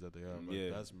 qualities that they have. Like, Yeah.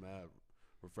 that's mad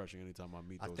refreshing anytime I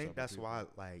meet I those think type that's of people. why,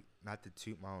 like, not to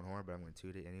toot my own horn, but I'm gonna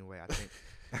toot it anyway. I think,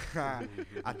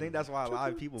 I think that's why a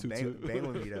lot of people Toot, bang, toot. bang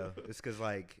with me though. It's because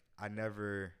like I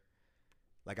never,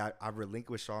 like I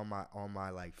relinquished all my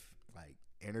like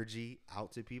energy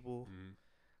out to people,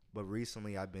 but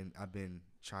recently I've been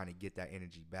trying to get that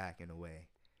energy back in a way.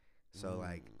 So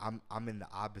like I'm in the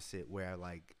opposite where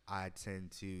like I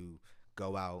tend to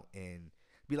go out and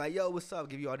be like, yo, what's up?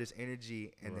 Give you all this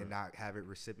energy and then not have it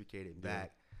reciprocated Yeah.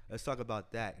 back. Let's talk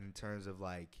about that in terms of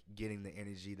like getting the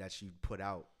energy that you put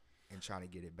out and trying to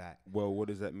get it back. Well, what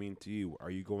does that mean to you? Are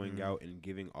you going Mm. out and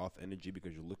giving off energy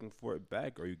because you're looking for it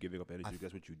back, or are you giving up energy because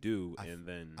that's what you do? And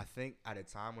then I think at a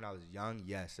time when I was young,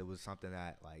 yes, it was something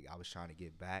that like I was trying to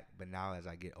get back. But now as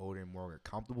I get older and more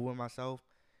comfortable with myself,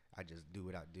 I just do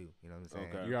what I do. You know what I'm saying?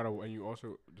 Okay. You gotta, and you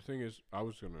also, the thing is, I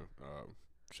was gonna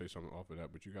say something off of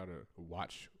that, but you gotta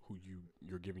watch who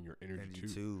you're giving your energy Energy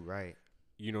to. too, right?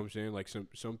 You know what I'm saying? Like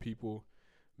some people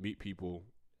meet people,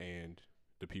 and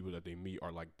the people that they meet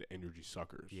are like the energy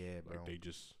suckers. Yeah, like bro. they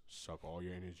just suck all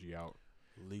your energy out.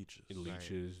 Leeches. It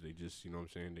leeches. They just, you know what I'm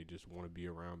saying? They just want to be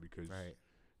around because Right.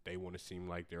 they want to seem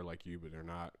like they're like you, but they're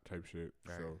not. Type shit.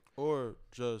 Right. So Or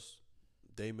just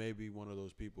they may be one of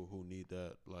those people who need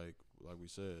that, like we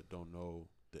said, don't know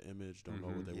the image, don't know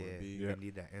what they want Yeah, to be, Yeah. they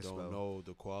need that inspo. don't know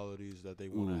the qualities that they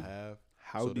want Ooh. to have.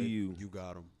 how so do that you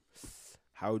got them?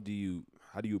 how do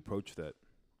you approach that?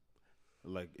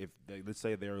 Like if let's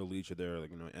say they're a leech or they're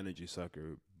like energy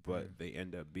sucker, but Mhm. they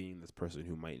end up being this person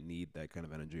who might need that kind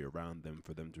of energy around them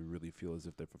for them to really feel as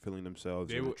if they're fulfilling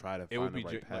themselves. They and will- try to it will find the be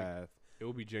right like, path. it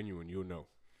will be genuine. You'll know.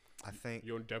 I think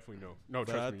You'll definitely know. No,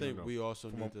 But trust I me, think you'll know. we also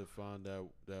From need to find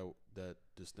that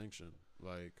distinction.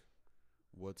 Like,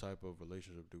 what type of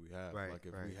relationship do we have? Right, Like,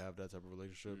 if we right. have that type of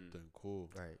relationship, Mm. then cool.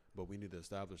 right. But we need to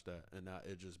establish that, and not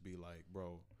it just be like,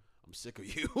 bro, I'm sick of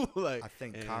you. Like, I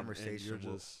think and conversation you're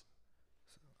will- just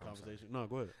I'm sorry. conversation. No,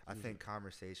 go ahead. I think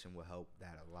conversation will help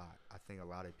that a lot. I think a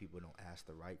lot of people don't ask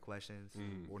the right questions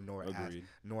Mm. or Agreed.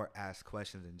 nor ask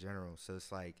questions in general. So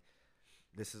it's like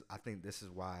I think this is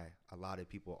why a lot of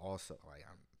people also like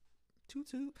I'm toot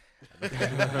toot. I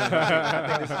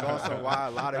think this is also why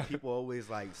a lot of people always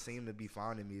like seem to be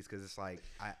fond of me is because it's like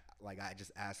I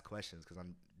just ask questions because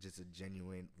I'm just a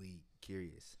genuinely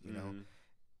curious, you know. Mhm.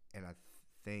 And I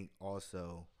think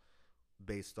also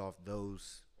based off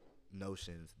those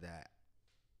notions that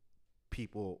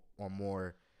people are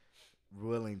more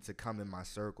willing to come in my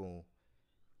circle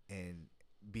and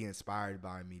be inspired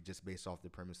by me just based off the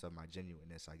premise of my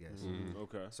genuineness, I guess. Mhm.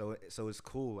 Okay. So it's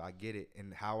cool. I get it.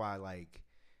 And how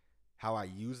I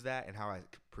use that and how I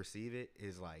perceive it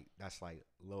is like, that's like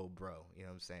little bro, you know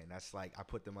what I'm saying? That's like, I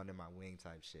put them under my wing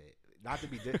type shit. Not to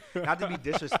be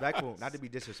disrespectful, but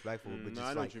No, just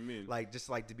I know like, what you mean. just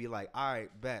like to be like, all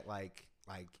right, bet, like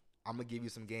I'm gonna give you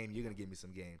some game, you're gonna give me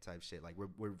some game type shit. Like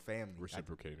we're family.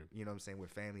 Reciprocating. You know what I'm saying? We're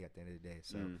family at the end of the day.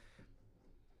 So Mm.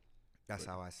 that's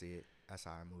how I see it. That's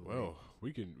how I move. Well,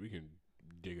 we can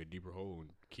dig a deeper hole and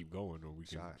keep going, or we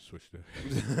can Shot. switch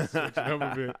it up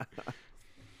a bit.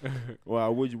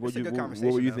 Well, what It's a good were you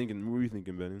conversation, thinking? What were you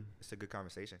thinking, Benny? It's a good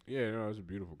conversation. Yeah, no, it was a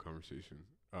beautiful conversation.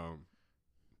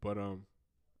 But I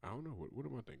don't know what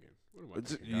am I thinking? What am I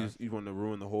thinking? guys? You want to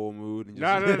ruin the whole mood? And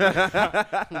No, just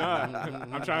no.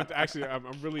 I'm trying to actually. I'm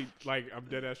really like I'm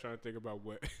dead ass trying to think about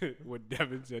what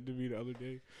Devin said to me the other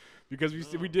day, because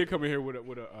we did come in here with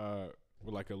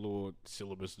like a little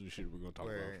syllabus of shit we're gonna talk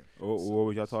Where what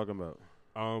were y'all talking about?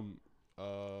 about.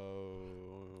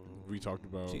 We Mm, talked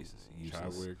about Jesus,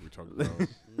 useless. Chadwick. We talked about.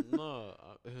 No,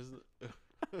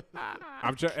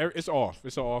 I'm. It's off.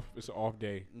 It's an off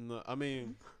day. no. I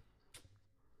mean,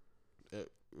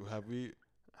 have we?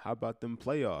 How about them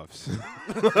playoffs? This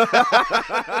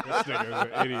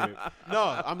nigga's an idiot.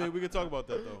 No, I mean we can talk about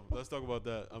that though. Let's talk about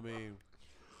that. I mean,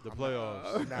 the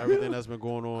playoffs, I'm not- everything that's been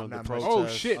going on, I'm the not protests. much- Oh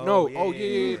shit! Oh, No. yeah, Oh yeah, yeah,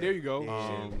 yeah. yeah. There you go.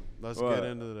 Yeah. Let's What? get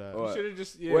into that. What? Should have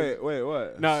just Wait,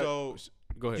 what? Nah, So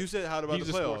go ahead. you said how about He's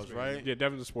the a playoffs, sportsman. right? Yeah,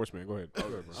 Devin's a sportsman. Go ahead. Go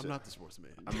ahead, bro. I'm not the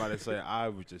sportsman. I'm about to say I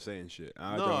was just saying shit.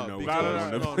 I no, don't know.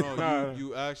 because Nah, nah, nah. no,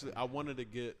 you actually. I wanted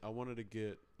to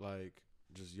get like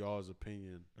just y'all's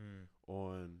opinion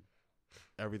on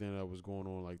everything that was going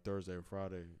on like Thursday and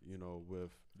Friday. You know, with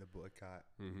The boycott.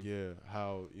 Mhm. yeah,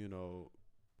 how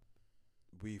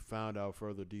we found out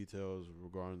further details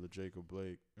regarding the Jacob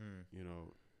Blake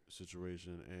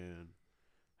situation and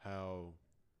how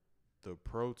the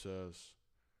protests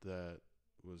that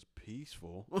was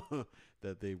peaceful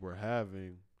that they were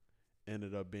having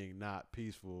ended up being not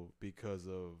peaceful because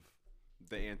of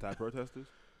The anti-protesters.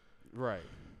 right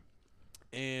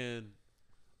and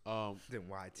Then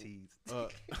YTs.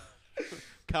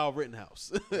 Kyle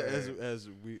Rittenhouse as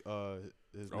we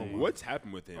his Oh, name. What's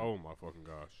happened with him? Oh my fucking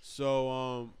gosh.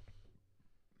 So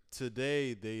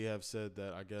today they have said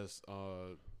that I guess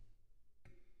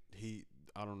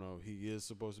I don't know, he is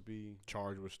supposed to be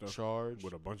Charged with stuff. charged.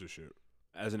 With a bunch of shit.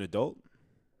 As an adult?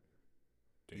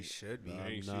 He should be. Nah,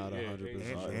 Ain't I'm not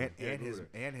shit. 100%.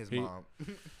 And his He- mom.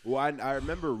 Well, I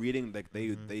remember reading like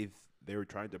they were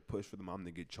trying to push for the mom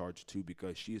to get charged too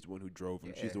because she's the one who drove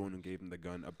him. She's the Yeah. one who gave him the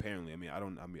gun. Apparently, I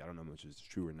don't know how much is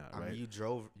true or not, I right? mean, you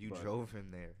drove But-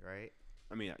 him there, right?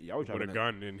 I mean, y'all was With a driving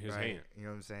gun in his right. hand. You know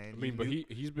what I'm saying? I mean, You but knew-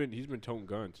 he's been toting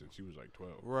guns since he was like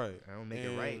 12. Right. I don't make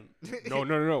it right.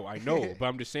 No. I know, but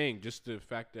I'm just saying, just the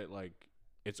fact that like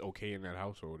it's okay in that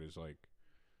household is like.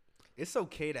 It's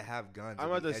okay to have guns. I'm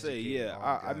and about be to say, educated yeah.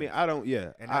 on I mean, guns. I don't,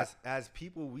 yeah. And I, as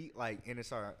people, we like, and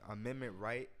it's our amendment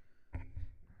right.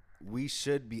 We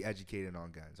should be educated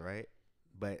on guns, right?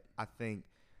 But I think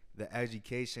the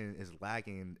education is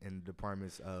lacking in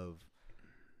departments of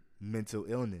mental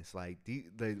illness, like the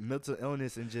mental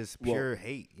illness and just Well, pure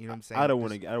hate. You know what I'm saying? I don't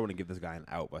want to give this guy an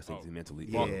out by saying Oh, he's mentally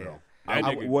Yeah. ill. no. I,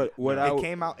 That nigga- what no. I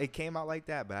It came out like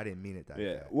that, but I didn't mean it that.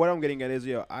 Yeah, way. what I'm getting at is,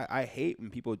 I hate when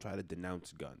people try to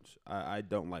denounce guns. I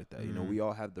don't like that. You know, Mhm. we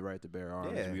all have the right to bear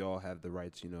arms. Yeah. We all have the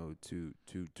rights, to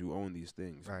own these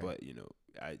things. Right. But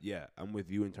I'm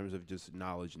with you in terms of just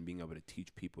knowledge and being able to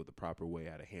teach people the proper way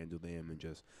how to handle them and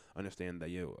just understand that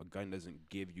a gun doesn't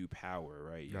give you power,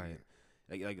 right? Right.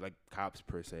 Like cops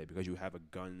per se, because you have a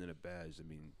gun and a badge. I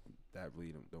mean, that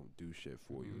really don't do shit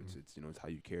for you. It's it's how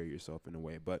you carry yourself in a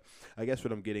way. But I guess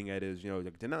what I'm getting at is,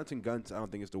 like denouncing guns, I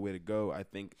don't think is the way to go. I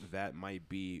think that might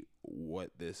be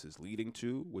what this is leading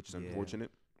to, which is Yeah.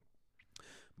 unfortunate.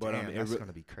 But Damn, that's it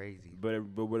gonna be crazy. but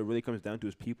what it really comes down to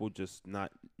is people just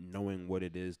not knowing what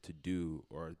it is to do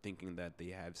or thinking that they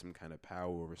have some kind of power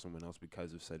over someone else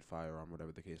because of said firearm,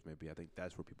 whatever the case may be. I think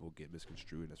that's where people get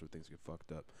misconstrued. That's where things get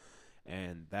fucked up.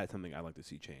 And that's something I like to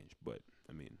see change. But,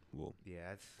 I mean, we'll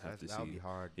Yeah, have to that'll see. be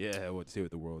hard. we'll see what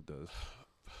the world does.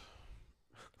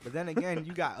 But then again,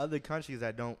 you got other countries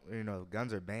that don't,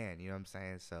 guns are banned. You know what I'm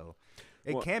saying? So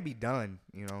it Well- can be done.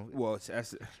 You know. Well,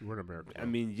 that's We're in America. I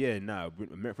mean, yeah,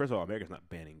 first of all, America's not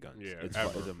banning guns. Yeah, it's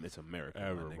ever. it's America. my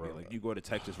Ever, nigga. bro. Like you go to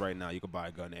Texas right now, you can buy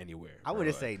a gun anywhere. I bro.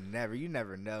 wouldn't Like, say never. You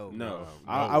never know. no.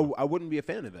 No. I wouldn't be a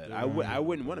fan of that. I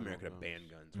wouldn't want No, America to no. ban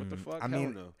guns. What the Mm. fuck? I Hell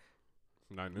mean, no.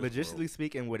 Not in this Logistically world.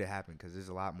 speaking, would it happen? Because there's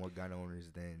a lot more gun owners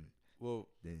than Well,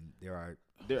 there are.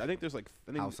 I think there's like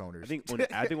House owners.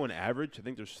 I think on average, I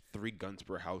think there's 3 guns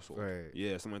per household. Right.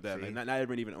 Yeah, something like that. See? Like not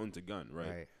everyone even owns a gun, right?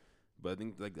 Right. But I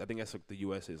think that's like the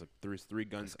U.S. is like there's 3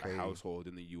 guns That's a crazy. household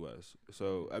in the U.S.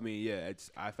 So I mean, yeah,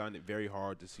 I found it very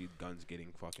hard to see guns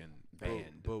getting fucking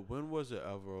banned. but when was it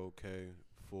ever okay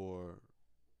for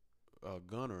a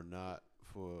gun or not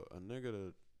for a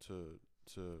nigga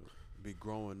to be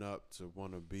growing up to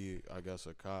want to be, I guess,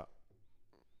 a cop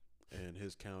in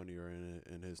his county or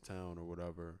in his town or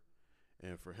whatever,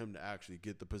 and for him to actually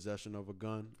get the possession of a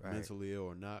gun, Right. mentally ill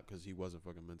or not, because he wasn't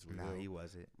fucking mentally Nah, ill, he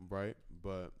wasn't. right?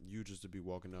 But you just to be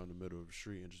walking down the middle of the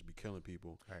street and just be killing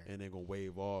people, Right. and they're gonna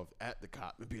wave off at the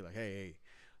cop and be like, hey,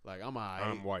 like I'm alright.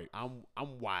 I'm white. I'm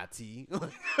YT.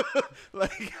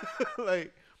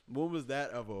 like when was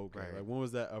that ever okay? Right. Like when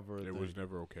was that ever a It thing? was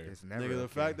never okay. It's never. Nigga, the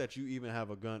okay. fact that you even have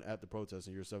a gun at the protest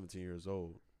and you're 17 years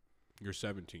old, You're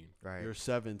 17. right, you're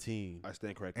 17. I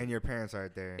stand corrected. and your parents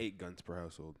aren't there. 8 guns per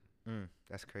household.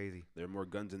 That's crazy. There are more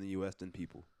guns in the U.S. than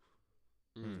people.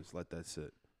 Just let that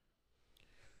sit.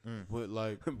 What,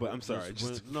 like, But I'm sorry, just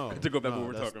just no, to go back to no, what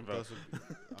we're that's- talking about. that's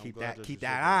a- I'm Keep glad that. you Keep said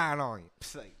that eye on you.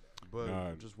 Psst, like, But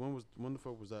Nah. just when the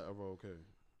fuck was that ever okay?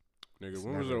 Nigga, It's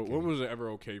when was never it? When okay. was it ever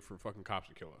okay for fucking cops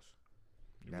to kill us?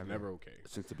 It was never okay.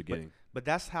 since the beginning. But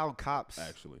that's how cops.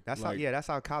 Actually, That's Like- how. That's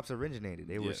how cops originated.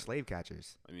 They were Yeah. slave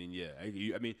catchers. I mean, yeah.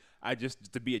 I mean, I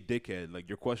just to be a dickhead. Like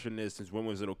your question is, since when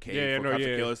was it okay Yeah, for no, cops to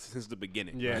yeah. kill us? Since the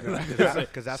beginning. Yeah, right? no,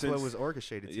 Because that's what Since- was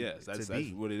orchestrated. To, Yes, that's to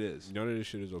be. what it is. None of this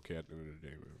shit is okay at the end of the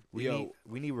day, man.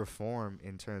 We need reform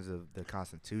in terms of the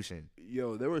Constitution.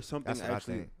 Yo, there was something That's what I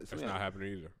actually. think. That's something not I-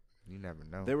 happening either. You never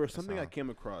know. There was That's something I all. came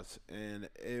across, and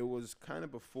it was kind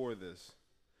of before this.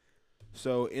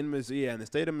 So in Missouri, in the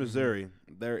state of Missouri,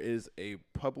 there is a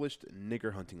published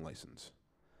nigger hunting license,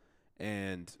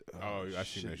 and Oh, I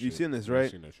seen that shit. You seen this, I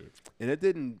right? seen that shit. And it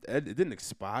didn't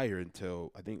expire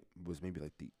until I think it was maybe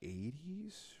like the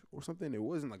 80s or something. It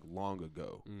wasn't like long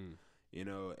ago, you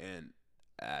know. And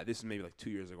this is maybe like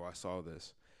 2 years ago. I saw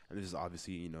this, and this is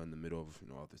obviously in the middle of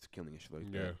all this killing and shit like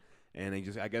Yeah. that. And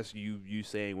I guess you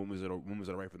saying when was it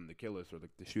alright for them to kill us or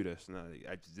like to shoot us? No,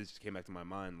 this just came back to my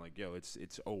mind like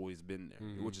it's always been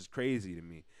there, which is crazy to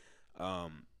me.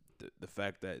 The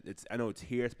fact that I know it's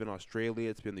here, it's been Australia,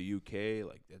 it's been the UK,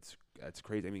 like that's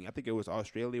crazy. I mean, I think it was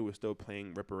Australia was still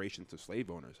paying reparations to slave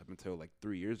owners up until like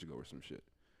 3 years ago or some shit.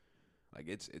 Like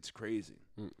it's crazy.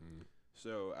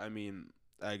 So I mean,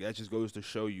 that just goes to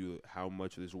show you how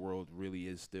much of this world really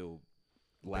is still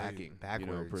lacking,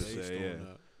 backwards. per Based se. on Yeah.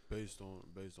 that, based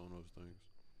on those things.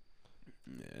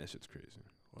 Yeah, that shit's crazy.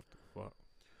 What the fuck?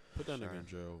 Put that Sure. nigga in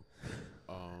jail.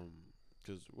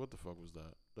 Cause what the fuck was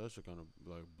that? That shit kind of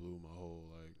like blew my whole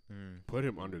like Put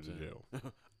him under the Damn. jail.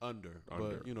 under.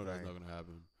 Under. But you know that's Right. not gonna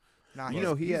happen. Nah, You he's,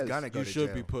 know, he he's has- gonna go You to should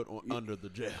jail. be put on under the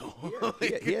jail.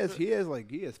 he has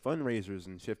fundraisers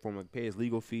and shit for him, like pay his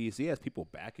legal fees. He has people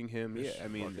backing him. Yeah, I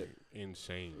mean, Fucking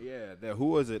insane. yeah. Who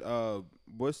was it?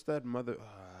 What's that mother?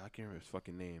 I can't remember his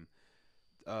fucking name.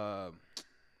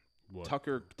 What?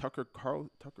 Tucker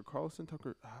Carlson.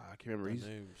 I can't remember. That He's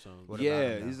name sounds. What about yeah.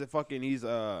 him now? He's a fucking.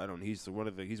 I don't know. He's one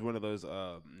of those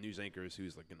news anchors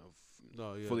who's like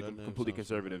No, yeah, fully that name completely sounds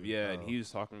conservative. familiar. Yeah, and Oh. he was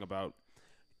talking about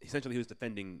essentially he was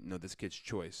defending this kid's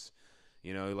choice.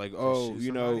 Like oh shoot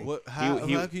you know somebody? What? How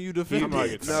can you defend I'm about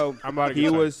to it? get no, I'm about to he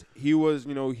get was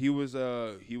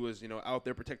out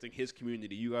there protecting his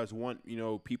community. You guys want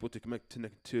people to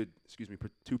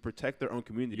to protect their own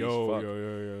communities.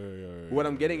 Yo. What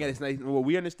I'm getting at is well,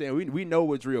 we understand. We know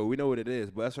what's real. We know what it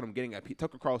is. But that's what I'm getting at.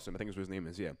 Tucker Carlson, I think is what his name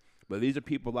is. Yeah. But these are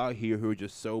people out here who are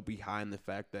just so behind the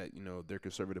fact that their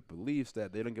conservative beliefs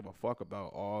that they don't give a fuck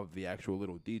about all of the actual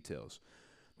little details.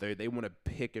 They want to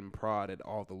pick and prod at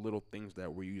all the little things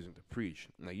that we're using to preach.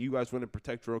 Like you guys want to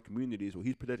protect your own communities. Well,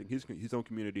 he's protecting his own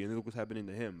community, and look what's happening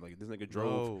to him. Like this nigga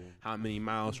drove No. how many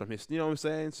miles from his. You know what I'm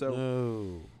saying? So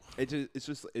No. it's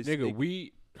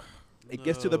Nigga, it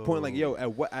gets to the point like yo,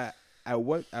 at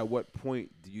what point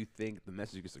do you think the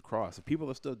message gets across? If people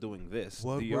are still doing this,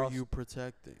 What do were y'all, you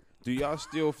protecting? do y'all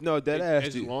still no dead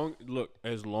ass?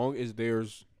 as long as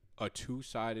there's a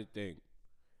two-sided thing,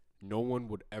 no one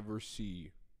would ever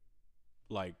see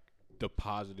like the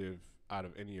positive out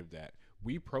of any of that.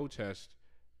 We protest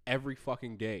every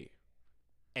fucking day,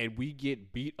 and we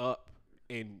get beat up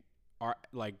and are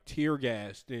like tear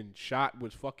gassed and shot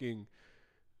with fucking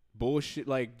bullshit,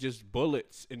 like just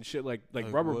bullets and shit, like Like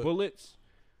rubber what? bullets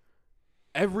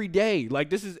every day. Like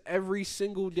this is every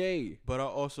single day. But I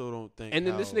also don't think. And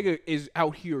then this how- nigga is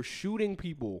out here shooting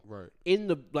people Right. in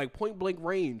the like point blank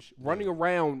range, running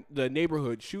around the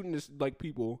neighborhood, shooting this like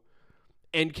people,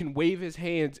 and can wave his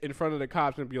hands in front of the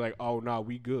cops and be like, "Oh no,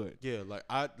 we good." Yeah,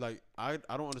 I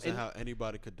don't understand And- how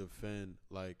anybody could defend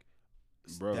like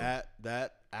Bro.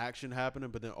 that action happening,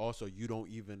 but then also you don't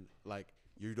even like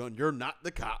you're not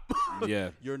the cop.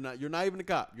 Yeah. you're not even the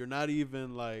cop. You're not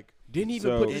even like Didn't even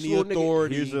So- put this Any little nigga.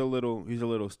 authority- Here's a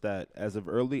little stat. As of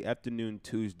early afternoon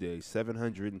Tuesday,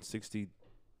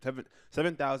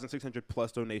 7,600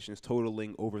 plus donations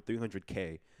totaling over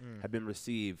 300K have been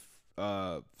received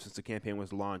since the campaign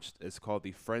was launched. It's called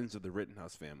the Friends of the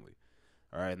Rittenhouse Family.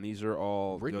 All right, and these are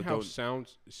all Rittenhouse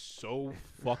sounds so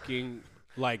fucking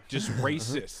like just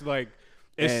racist. Like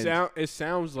And- it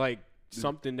sounds like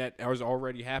something that has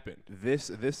already happened. This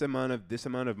amount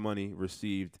of money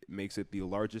received makes it the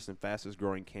largest and fastest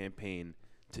growing campaign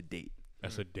to date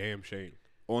That's a damn shame.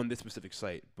 on this specific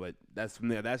site. But that's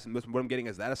what I'm getting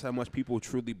is that is how much people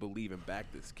truly believe and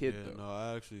back this kid. yeah, though. no,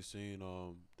 I actually seen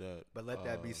that. But let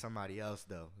that be somebody else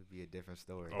though. It'd be a different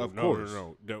story. Oh, Of no, course.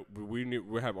 no. We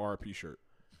have RP shirt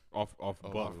off Oh,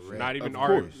 buff. right. Not even Of R.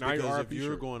 course. Not even Because if RP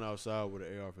you're shirt. going outside with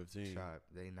an AR-15, Shot,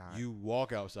 they not. you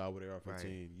walk outside with an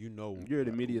AR-15, you know You're an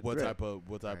immediate what threat. type of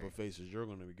Right. faces you're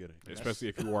going to be getting. Especially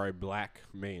if you are a black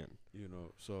man. You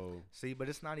know, so See, but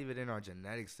it's not even in our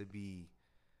genetics to be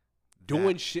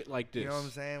doing shit like this. You know what I'm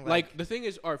saying? Like the thing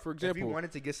is, all right, for if example, we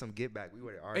wanted to get some get back, we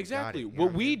would have already exactly got it, you know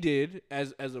what I we mean? did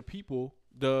as a people,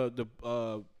 the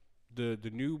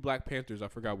new Black Panthers, I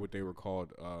forgot what they were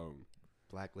called,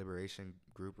 Black Liberation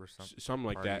Group or something. something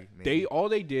like Party, that.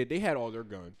 maybe. They had all their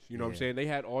guns. You know what I'm Yeah. saying? They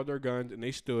had all their guns and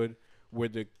they stood where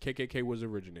the KKK was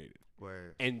originated,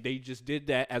 Where and they just did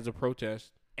that as a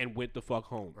protest and went the fuck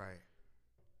home. right,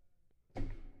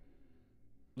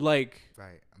 Like,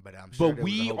 right. But I'm sure. but there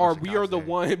was a we whole are bunch of we are cops the there.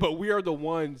 one. But we are the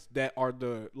ones that are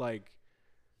the like,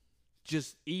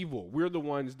 just evil. We're the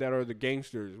ones that are the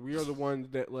gangsters. We are the ones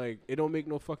that like it don't make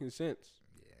no fucking sense.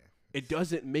 Yeah. It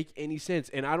doesn't make any sense,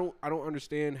 and I don't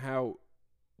understand how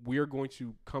we're going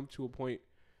to come to a point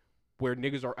where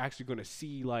niggas are actually going to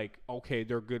see like, okay,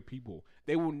 they're good people.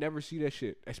 They will never see that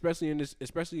shit, especially in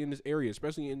this area,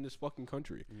 especially in this fucking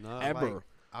country. Nah, Ever.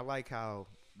 I like how,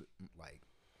 like,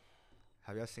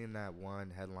 have y'all seen that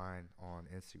one headline on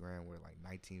Instagram where like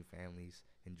 19 families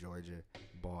in Georgia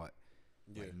bought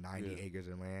like 90 acres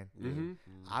of land? Mm-hmm.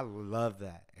 I love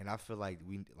that, and I feel like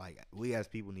we as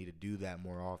people need to do that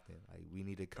more often. Like we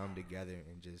need to come together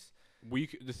and just The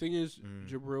thing is, Mm.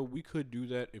 Jabril, we could do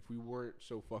that if we weren't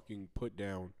so fucking put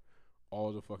down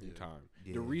all the fucking time.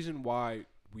 Yeah. The reason why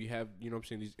we have, you know what I'm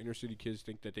saying, these inner city kids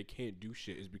think that they can't do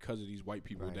shit is because of these white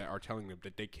people Right. that are telling them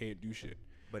that they can't do shit.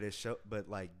 But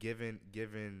like given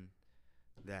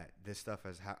that this stuff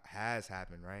has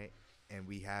happened, right? And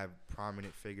we have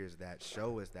prominent figures that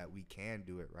show us that we can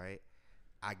do it, right?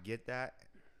 I get that,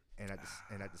 and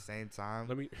at the same time,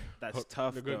 Let me That's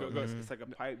tough. Go, go, though. go. It's like a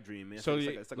pipe dream. Man. So, it's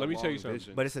yeah, like, it's like let a me tell you long something.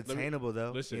 vision. but it's me- attainable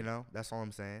though. listen. You know, that's all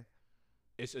I'm saying.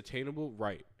 it's attainable,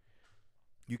 right?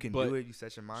 You can But- do it. You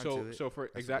set your mind So to it. so for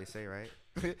That's exact what they say,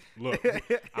 right? look,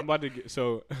 I'm about to get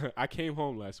so I came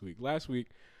home last week. Last week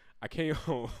I came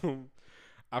home.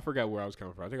 I forgot where I was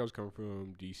coming from. I think I was coming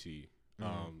from DC.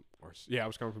 Mhm. I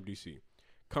was coming from DC.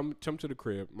 Come to the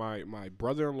crib. My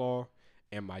brother-in-law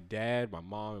and my dad, my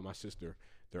mom and my sister,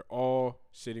 they're all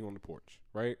sitting on the porch,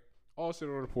 right? All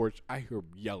sitting on the porch. I hear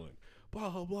yelling,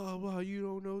 blah blah blah. You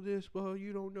don't know this, blah.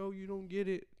 You don't know. You don't get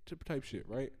it. Type shit,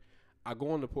 right? I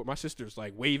go on the porch. My sister's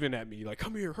like waving at me, like,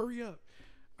 "Come here, hurry up."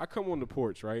 I come on the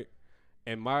porch, right?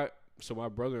 And my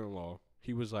brother-in-law,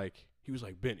 he was like,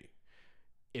 Benny,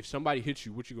 if somebody hits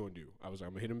you, what you gonna do? I was like,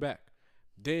 I'm gonna hit him back.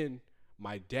 Then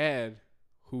my dad,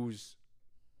 who's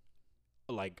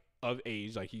like of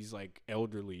age, like he's like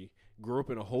elderly, grew up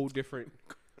in a whole different.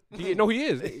 He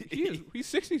is. He is. He's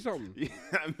 60 something. Yeah,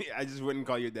 I mean, I just wouldn't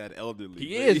call your dad elderly.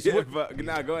 He but is. Yeah, What- but,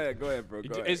 nah, go ahead, bro.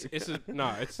 Go ahead. It's he's.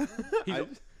 I-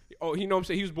 Oh, you know what I'm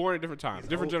saying? He was born at a different time,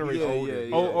 different old- generation. yeah, Old yeah.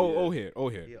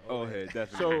 head. Yeah, Oh, hey,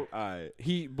 definitely. So- all right.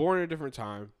 He born at a different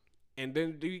time, and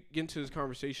then they get into this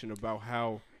conversation about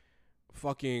how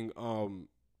fucking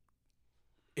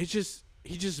he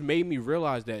just made me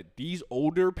realize that these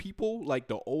older people, like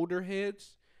the older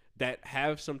heads that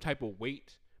have some type of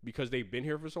weight because they've been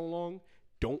here for so long,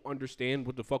 don't understand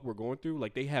what the fuck we're going through.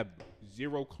 Like they have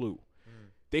zero clue.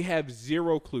 They have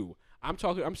zero clue. I'm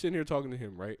sitting here talking to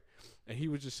him, right? And he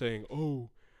was just saying, oh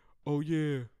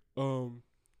yeah,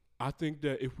 I think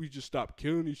that if we just stop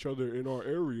killing each other in our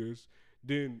areas,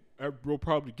 then we'll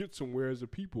probably get somewhere as a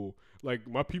people. Like,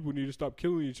 my people need to stop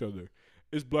killing each other.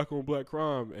 It's black on black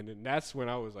crime. And then that's when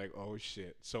I was like, oh,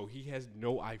 shit. So he has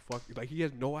no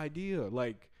idea.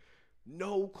 Like,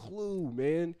 no clue,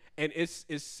 man. And it's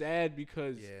sad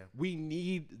because Yeah. we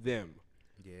need them.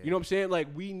 Yeah. You know what I'm saying? Like,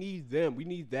 we need them. We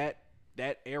need that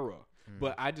era.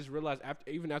 But I just realized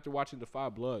after watching The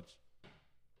Five Bloods,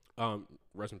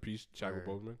 rest in peace, Chadwick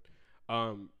Boseman.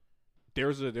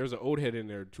 There's an old head in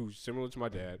there too, similar to my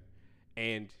dad,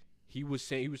 and he was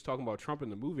talking about Trump in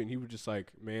the movie, and he was just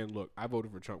like, man, look, I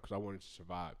voted for Trump because I wanted to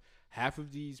survive. Half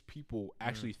of these people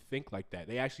actually think like that.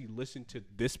 They actually listen to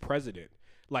this president,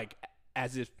 like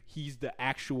as if he's the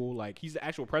actual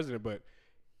president, but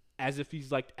as if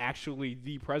he's like actually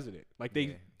the president. Like they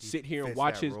Yeah, he sit here and fits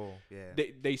watch that his role. Yeah.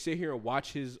 they sit here and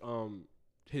watch his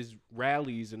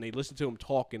rallies, and they listen to him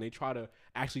talk, and they try to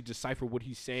actually decipher what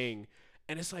he's saying.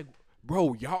 And it's like,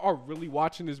 bro, y'all are really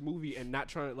watching this movie and not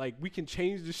trying to, like, we can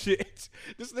change the shit.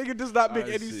 This nigga does not make I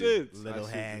any see. sense. Little I see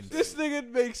what hand. you're This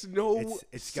nigga makes no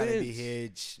It's sense. gotta be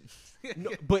Hitch.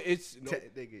 No, but it's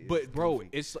Nigga, but it's bro, goofy.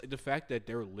 it's like the fact that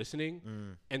they're listening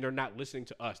and they're not listening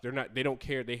to us. They don't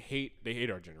care. They hate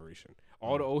our generation.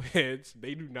 All the old heads,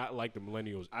 they do not like the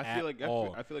millennials I feel like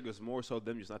all. I feel like it's more so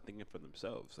them just not thinking for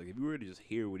themselves. Like if you were to just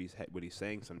hear what he's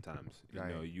saying, sometimes you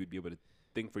Right. know you'd be able to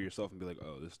think for yourself and be like,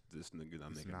 oh, this nigga not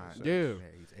It's making not. no sense. Yeah.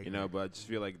 He's You know, ignorant. but I just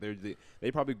feel like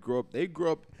they probably grew up. They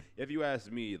grew up. If you ask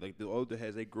me, like the older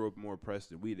heads, they grew up more oppressed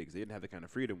than we did because they didn't have the kind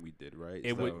of freedom we did, right?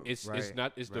 It So- would. It's Right,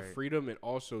 not. It's the right. freedom and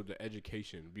also the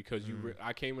education because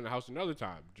I came in the house another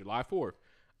time, July 4th.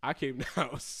 I came in the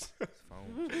house. His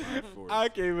phone. July 4th. I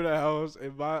came in the house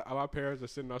and my parents are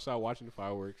sitting outside watching the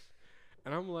fireworks,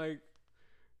 and I'm like,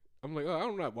 oh,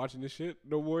 I'm not watching this shit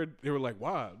no more. They were like,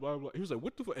 why? Blah, blah. He was like,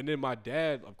 what the fuck? And then my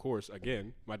dad, of course,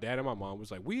 again, my dad and my mom was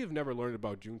like, we have never learned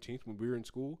about Juneteenth when we were in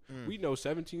school. We know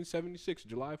 1776,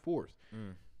 July 4th.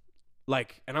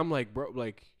 Like, and I'm like, bro,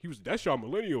 like, that's y'all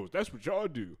millennials. That's what y'all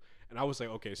do. And I was like,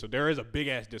 okay, so there is a big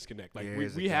ass disconnect. Like, There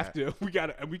is a we have gap. to, we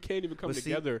gotta, and we can't even come But see-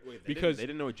 together Wait, because they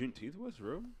didn't know what Juneteenth was,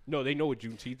 bro. no, they know what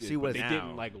Juneteenth is, See, but what they now-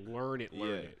 didn't like learn it.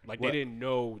 Yeah. Like What- they didn't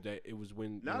know that it was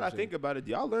when. Now that I think about it,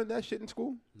 y'all learn that shit in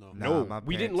school? No. Nah, no, my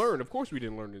we didn't parents- learn. Of course, we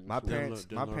didn't learn it. In My school. parents,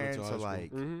 Didn't my learn parents until are high like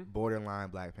school. borderline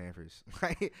Black Panthers.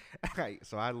 Like,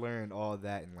 so I learned all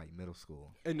that in like middle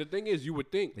school. And the thing is, you would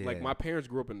think like Yeah. my parents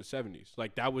grew up in the 70s.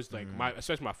 Like that was like my,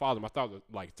 especially my father. My father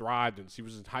like thrived and he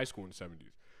was in high school in the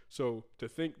 70s. So to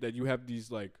think that you have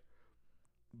these like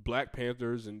Black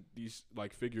Panthers and these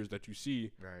like figures that you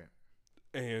see Right.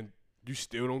 and you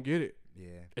still don't get it. Yeah.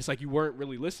 It's like you weren't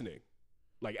really listening,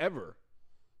 like ever.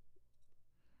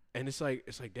 And it's like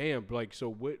damn, like so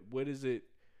what is it?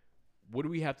 What do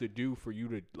we have to do for you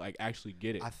to like actually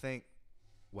get it? I think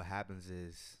what happens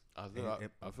is, I feel, And-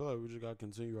 I feel like we just gotta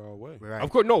continue our way. right. Of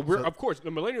course, no. So- Of course, the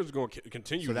millennials are going to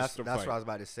continue. So this that's what I fight. was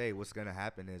about to say. What's gonna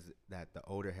happen is that the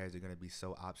older heads are gonna be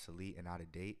so obsolete and out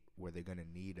of date where they're gonna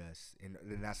need us, and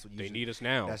that's what They usually, need us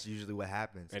now, That's usually what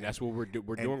happens, and that's what we're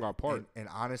and- doing our part. And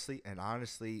honestly,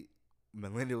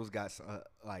 millennials got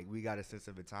like we got a sense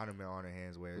of entitlement on our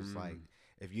hands where it's like,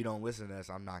 if you don't listen to us,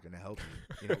 I'm not gonna help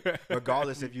you. You know,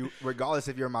 regardless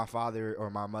if you're my father or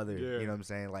my mother. Yeah. You know what I'm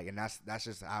saying? Like, and that's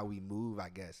just how we move. I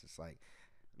guess it's like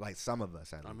some of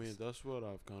us at I least. mean, that's what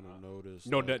I've kind of noticed.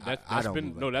 No, like, I that's don't been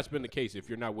move no, like that's that, been the but- case. If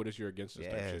you're not with us, you're against us.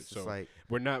 yeah, type shit. it's So just like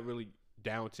we're not really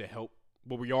down to help,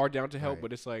 but we are down to help. Right.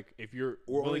 But it's like if you're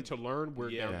We're willing only- to learn, we're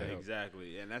yeah, down to help.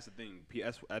 exactly. And that's the thing.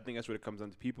 I think that's what it comes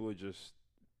down to.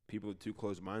 People are too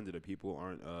close-minded, or people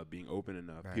aren't being open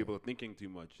enough. Right. People are thinking too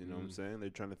much. You know what I'm saying? They're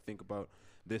trying to think about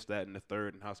this, that, and the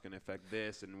third, and how it's going to affect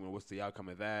this, and what's the outcome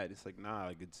of that. It's like, nah.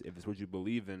 Like, if it's what you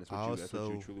believe in, that's what you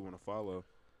Also- truly want to follow.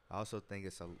 I also think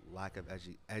it's a lack of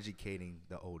educating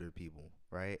the older people,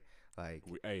 right? Like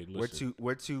Hey, we're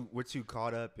listen. too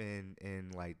caught up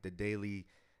in like the daily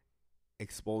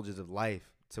expulsions of life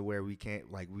to where we can't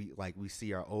we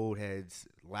see our old heads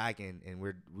lacking, and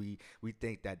we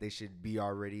think that they should be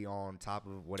already on top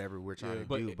of whatever we're trying Yeah. to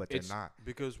But do, but they're it's- not.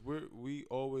 because we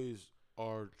always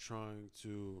are trying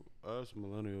to, us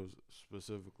millennials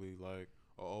specifically, like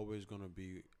are always gonna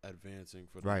be advancing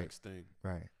for the Right. next thing.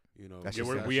 Right. You know, That's Yeah,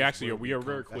 just- we actually are. where We are come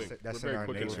very from. quick. That's we're in very our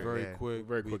quick in nature. that. We're very yeah. quick.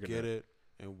 Very we quick in get that. it,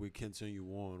 and we continue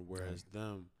on. Whereas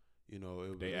them, you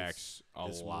know, They it's- ask a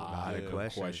it's lot yeah. of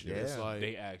questions, questions. yeah. It's like,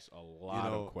 They ask a you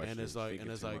lot know, of questions. and it's like,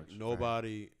 thinking too much.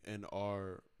 nobody in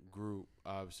our group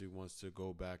obviously wants to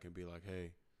go back and be like,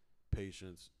 hey,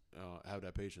 patience, have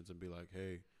that patience and be like,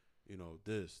 hey, you know,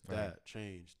 this, Right. that,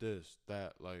 change, this,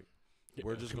 that, like. Yeah,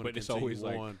 We're just going but to it's continue always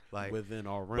like- on like- within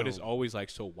our realm. but it's always like,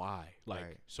 so why? Like,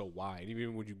 Right. so why? And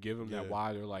even when you give them that Yeah.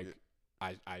 why, they're like,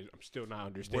 Yeah. I'm still not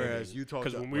understanding. Whereas you talk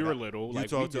because to- when we what were I- little, you like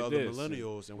talk we to did other this, and-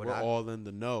 millennials, and what we're I- all in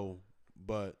the know,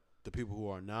 but the people who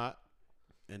are not,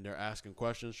 and they're asking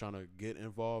questions, trying to get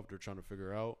involved or trying to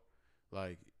figure out,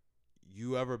 like,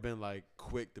 you ever been like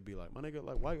quick to be like, my nigga,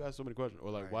 like, why you ask so many questions,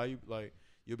 or like, Right. why you like,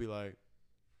 you'll be like,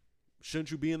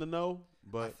 shouldn't you be in the know?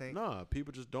 But think- nah,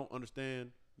 people just don't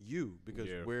understand you because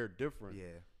Yeah. we're different. Yeah.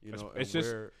 You It's- know, it's and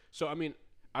just- we're- So I mean,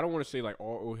 I don't want to say like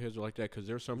all old heads are like that because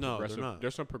there's some No, they're progressive. not.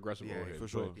 There's some progressive Yeah, old heads for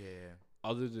sure. but Yeah.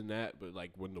 other than that, but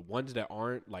like when the ones that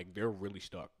aren't, like they're really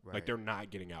stuck. Right. Like they're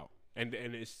not getting out, and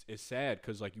it's sad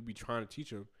because like you be trying to teach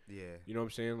them. Yeah. You know what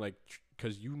I'm saying? Like,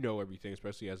 because you know everything,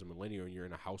 especially as a millennial, and you're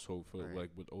in a household full Right. like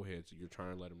with old heads, so you're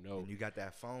trying to let them know. And you got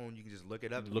that phone, you can just look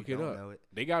it up. if Look you it don't up. Know it.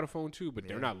 They got a phone too, but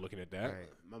they're Yeah. not looking at that. Right.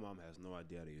 My mom has no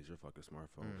idea how to use your fucking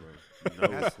smartphone, Mm. bro. No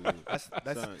That's- clue. that's-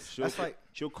 Son, that's like-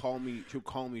 she'll call me. She'll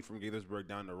call me from Gaithersburg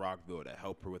down to Rockville to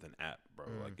help her with an app, bro.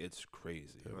 Mm. Like it's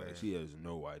crazy. Yeah. Like she has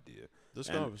no idea. this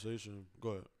And- conversation. Go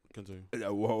ahead, continue.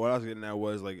 What I was getting at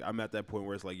was like I'm at that point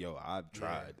where it's like, yo, I've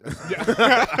tried. It's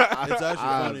actually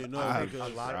funny, no, I've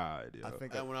because tried. Yo. I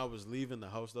think and when I was leaving the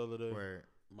house the other day, where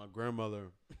my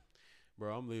grandmother,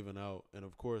 bro, I'm leaving out, and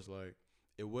of course, like,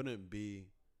 it wouldn't be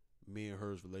me and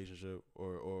her's relationship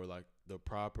or like the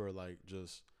proper like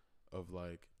just of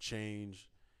like change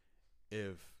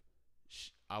if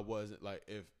I wasn't like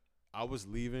if I was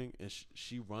leaving, and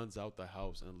she runs out the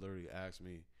house and literally asks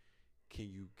me,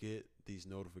 "Can you get these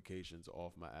notifications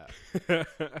off my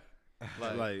app?"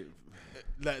 Like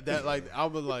Like I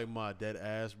was like my dead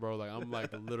ass, bro. Like I'm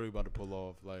like literally about to pull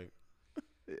off. Like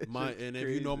and if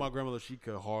you know my grandmother, she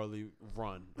could hardly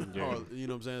run. You know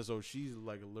what I'm saying? So she's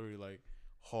like literally like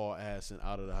haul ass and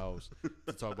out of the house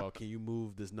to talk about, can you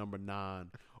move this number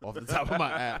 9 off the top of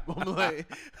my app? I'm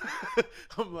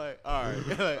like, all right.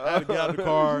 Like, I had to get out of the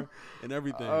car and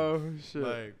everything. Oh shit!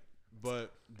 Like,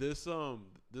 but this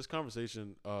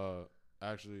conversation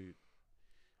actually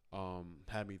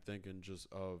had me thinking just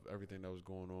of everything that was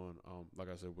going on. Like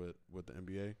I said, with the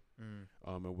NBA,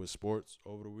 and with sports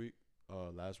over the week,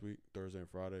 last week, Thursday and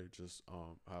Friday, just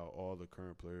how all the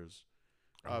current players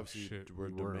obviously were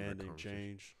demanding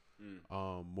change,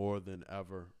 more than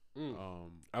ever.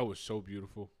 That was so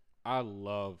beautiful. I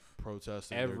love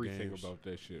protesting everything about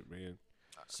that shit, man.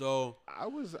 So I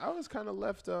was kind of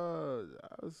left.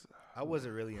 I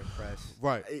wasn't really impressed.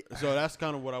 Right. So that's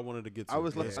kind of what I wanted to get to. I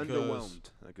was left Just 'cause- underwhelmed.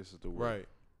 I guess is the word. Right.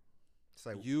 It's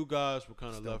like You guys were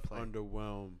kind of Still left playing.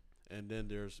 underwhelmed, and then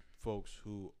there's folks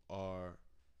who are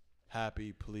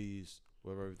happy, pleased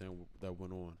with everything that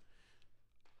went on.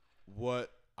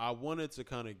 What I wanted to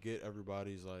kind of get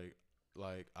everybody's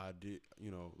like idea,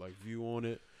 like view on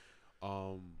it,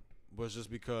 was just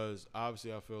because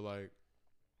obviously I feel like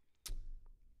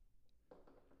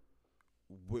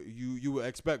you would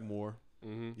expect more.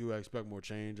 Mm-hmm. You would expect more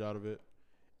change out of it,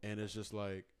 and it's just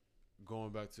like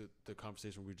going back to the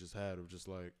conversation we just had of just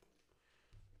like,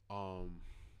 I'm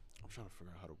trying to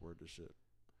figure out how to word this shit.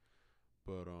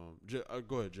 But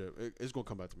go ahead, Jeff. It's gonna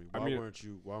come back to me. Why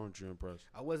weren't you impressed?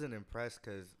 I wasn't impressed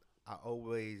because I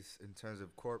always, in terms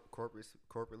of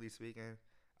corporately speaking,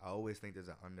 I always think there's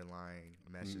an underlying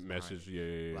message. behind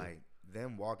it. Yeah. Like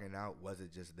them walking out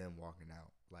wasn't just them walking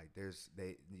out. Like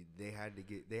they had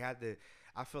to.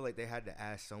 I feel like they had to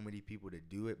ask so many people to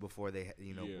do it before they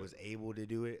was able to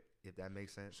do it. If that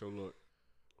makes sense. So look,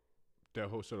 the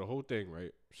whole thing,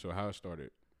 right? So how it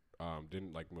started,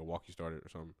 didn't like Milwaukee started or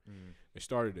something. They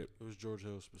started it. It was George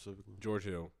Hill specifically. George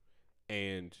Hill,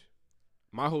 and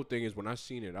my whole thing is when I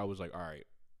seen it, I was like, all right,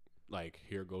 like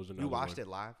here goes another. You watched one. it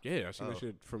live? Yeah, I seen that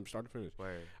shit from start to finish.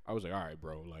 Word. I was like, all right,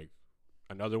 bro, like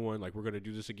another one. Like we're gonna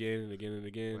do this again and again and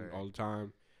again Word. all the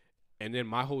time. And then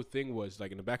my whole thing was like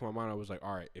in the back of my mind, I was like,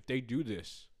 all right, if they do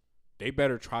this, they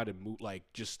better try to move, like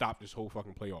just stop this whole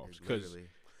fucking playoffs because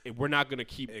we're not gonna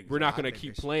keep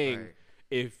playing right.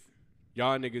 if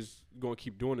y'all niggas gonna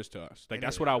keep doing this to us. Like And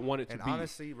that's it- what I want it to And be.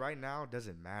 honestly, right now it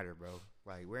doesn't matter, bro.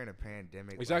 Like we're in a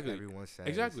pandemic. Exactly. Like everyone says.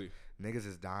 Exactly. Niggas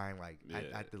is dying. Like Yeah.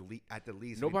 at the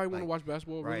least. Nobody want want to watch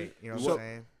basketball, really. Right. You know So- what I'm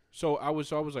saying? So I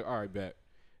was like, all right, bet.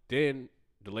 Then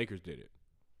the Lakers did it,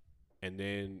 and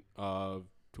then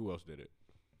who else did it?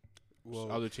 Well,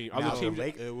 Other teams. Now, Other teams.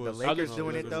 it the was- Lakers no,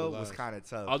 doing it it was though the was last. kind of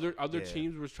tough. Other Yeah.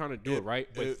 teams was trying to do it right,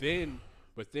 but it-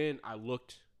 then I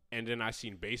looked, and then I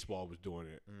seen baseball was doing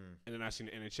it, and then I seen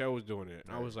the NHL was doing it,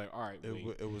 and I was like, all right,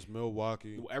 wait. It was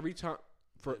Milwaukee. Every time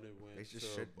for and it went They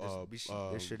just to, should.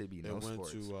 There shouldn't be no it went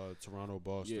sports. to Toronto,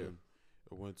 Boston.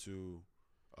 It went to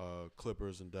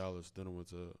Clippers and Dallas. Then it went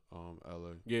to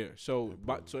LA. yeah, so Yeah,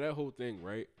 but so that whole thing,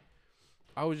 right?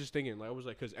 I was just thinking, like, I was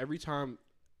like, because every time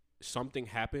something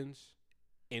happens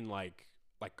in like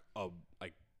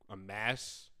a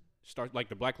mass start, like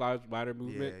the Black Lives Matter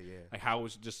movement, Yeah. like how it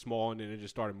was just small and then it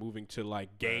just started moving to like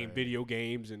Right. video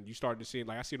games, and you started to see it.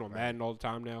 Like I see it on Right. Madden all the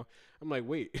time now. I'm like,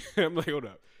 wait, I'm like, hold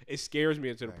up. It scares me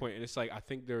to the Right. point, and it's like I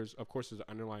think there's an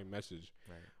underlying message.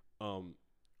 Right.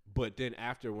 But then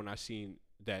after when I seen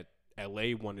that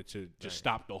LA wanted to just Right.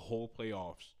 stop the whole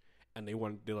playoffs, and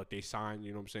they signed,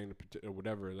 you know what I'm saying, or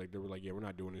whatever. Like they were like, yeah, we're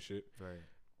not doing this shit. Right.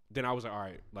 Then I was like, all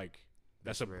right, like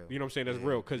that's real. you know what I'm saying, that's Yeah,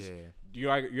 real, because yeah. you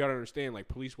gotta understand, like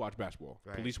police watch basketball,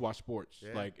 Right. police watch sports.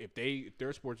 Yeah. Like if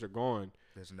their sports are gone,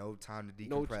 There's no time to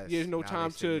no, decompress. there's no Now they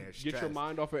time sitting to there get your stressed.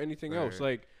 mind off of anything else.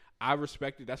 Right. Like I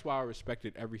respected. That's why I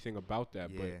respected everything about that.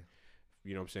 Yeah. But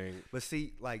you know what I'm saying. But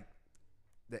see, like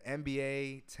the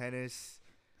NBA, tennis,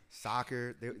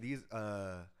 soccer, these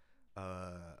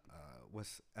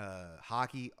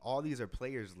hockey, all these are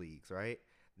players leagues, right?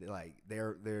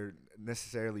 They're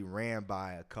necessarily ran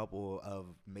by a couple of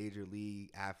major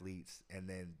league athletes, and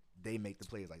then they make the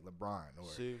plays like LeBron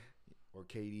See, or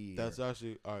KD. that's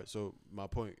actually all right. So my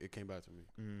point, it came back to me.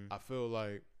 I feel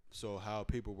like how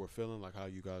people were feeling, like how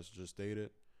you guys just stated,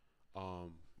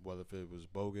 whether if it was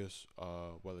bogus,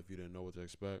 whether if you didn't know what to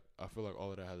expect. I feel like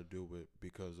all of that had to do with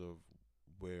because of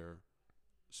where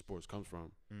sports comes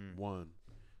from. One,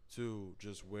 two,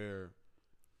 just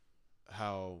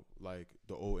how like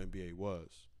the old NBA was.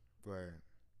 right.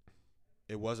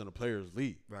 it wasn't a players'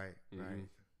 league. Right. Right.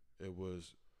 It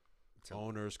was So-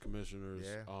 owners, commissioners,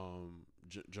 Yeah.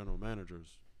 general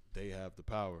managers. They have the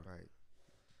power. Right.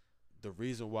 The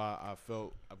reason why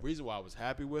I was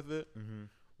happy with it Mm-hmm.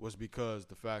 was because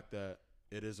the fact that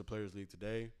it is a players' league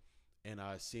today, and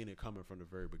I seen it coming from the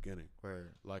very beginning.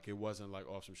 Where Like it wasn't like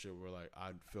off some shit where like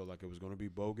I feel like it was gonna be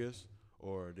bogus,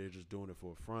 or they're just doing it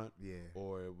for a front, yeah.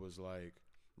 or it was like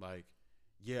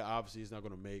yeah, obviously it's not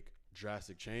gonna make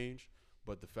drastic change,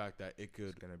 but the fact that it It's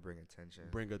could gonna bring attention.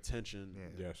 bring attention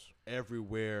Yeah. Yes.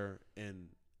 everywhere in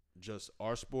just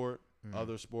our sport, Mhm.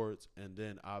 other sports, and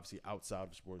then obviously outside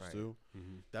of sports Right. too.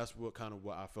 Mm-hmm. That's what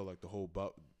I felt like the whole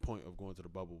point of going to the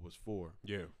bubble was for.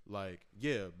 Yeah. Like,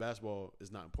 yeah, basketball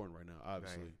is not important right now,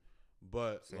 obviously, Right.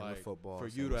 but Same with like football, for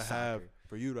same you with to have soccer,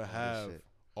 this have shit.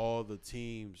 all the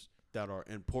teams that are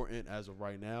important as of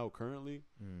right now currently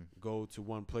Mm. go to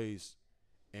one place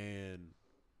and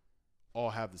all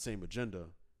have the same agenda.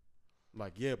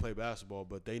 Like, yeah, play basketball,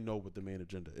 but they know what the main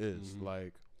agenda is. Mhm.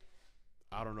 Like,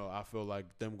 I don't know. I feel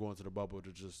like them going to the bubble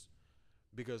to just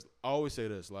because I always say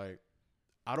this, like,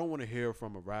 I don't want to hear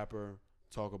from a rapper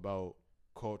talk about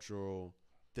cultural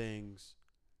things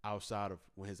outside of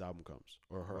when his album comes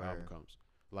or her album Right. comes.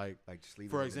 Like, Like just leave.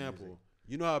 for it to the example, music.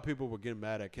 you know how people were getting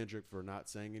mad at Kendrick for not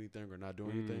saying anything or not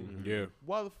doing anything? Mhm. Yeah.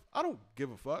 Well, I don't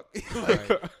give a fuck. Right.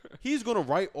 Like, he's gonna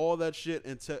write all that shit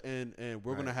and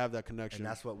we're gonna Right. have that connection. And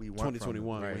that's what we want. from him.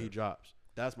 2021 when Right. he drops.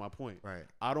 That's my point. Right.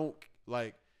 I don't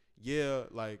like. Yeah,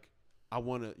 like I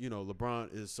want to.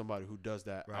 LeBron is somebody who does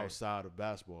that Right. outside of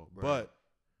basketball, Right. but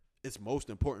it's most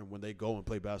important when they go and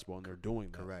play basketball and they're doing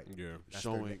that. Correct. Yeah. That's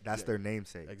Showing their, that's yeah, their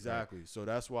namesake. right? exactly. So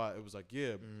that's why it was like,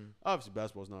 yeah, Mhm. obviously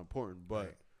basketball is not important,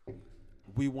 but Right.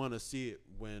 we want to see it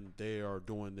when they are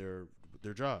doing their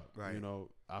job. Right.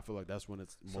 I feel like that's when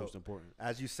it's So- most important.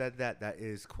 As you said that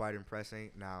is quite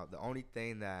impressing. Now, the only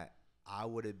thing that I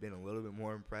would have been a little bit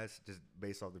more impressed, just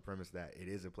based off the premise that it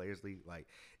is a players' league, like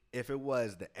if it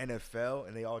was the NFL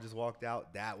and they all just walked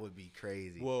out, that would be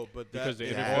crazy. Well, but Because that the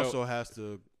it NFL also has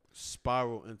to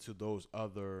spiral into those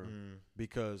other Mm.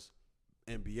 because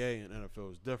NBA and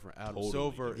NFL is different. Adam Totally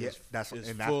Silver different. Yeah, that's- is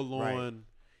and that's full right. on.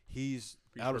 He's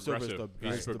He's Adam Silver is the, progressive.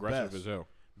 is He's the progressive best as hell.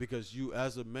 because you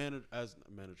as a manager,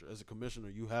 as a commissioner,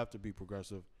 you have to be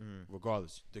progressive Mm.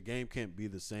 regardless. The game can't be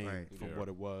the same Right. from Yeah. what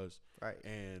it was, Right.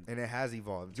 and And it has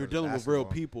evolved. in you're terms of dealing with real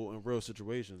basketball. people in real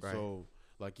situations. Right. So,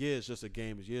 like, yeah, it's just a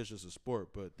game. Yeah, it's just a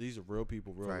sport. But these are real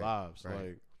people, real Right. lives. Right.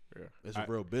 Like, Yeah. it's a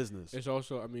real business. It's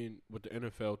also, I mean, with the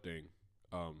NFL thing,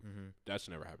 Mhm. that's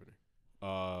never happening.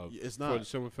 It's For not. the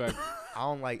simple fact, I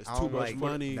don't like. It's I too don't much like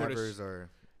money. Nevers or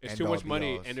it's end too all much be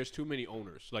money, alls. and there's too many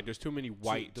owners. Like, there's too many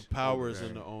white. The power is owners.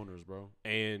 in the owners, bro.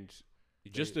 And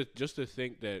just to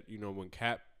think that when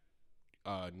Cap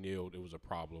kneeled, it was a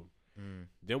problem. Mm.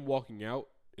 Them walking out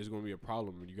is going to be a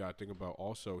problem. And you got to think about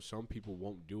also some people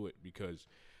won't do it because.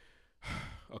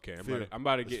 Okay, Fear. I'm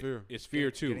about to It's get. fear. It's fear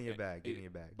too. Get in your bag. Get in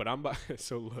your bag. But I'm about.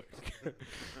 So look,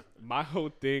 my whole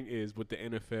thing is with the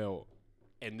NFL,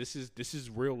 and this is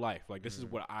real life. Like this is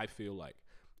what I feel like.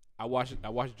 I watched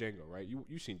Django, right?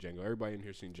 You seen Django? Everybody in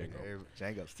here seen Django.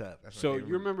 Django's tough. That's my So favorite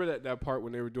you remember that part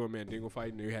when they were doing Mandingo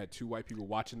fight and they had two white people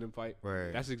watching them fight?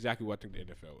 Right. That's exactly what I think the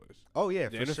NFL is. Oh yeah,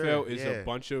 The for NFL sure. is yeah. a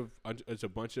bunch of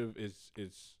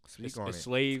Speak it's on a it.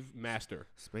 slave master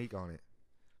Speak on it.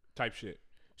 type shit.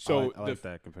 So I like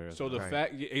that comparison. so the Right.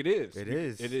 fact it is It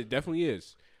is. it definitely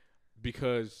is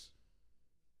because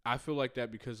I feel like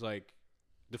that because like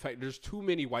the fact there's too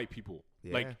many white people.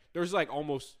 Yeah. Like there's like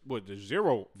almost there's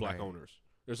zero black Right. owners.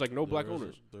 There's like no black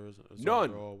owners. There isn't. It's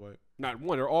None. They're all white. Not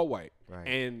one. They're all white, Right.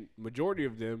 and majority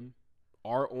of them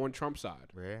are on Trump's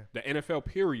side. Yeah. The NFL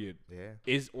period Yeah.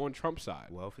 is on Trump's side.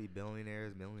 Wealthy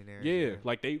billionaires, millionaires. Yeah,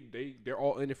 like they're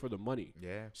all in it for the money.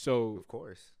 Yeah. So Of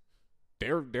course.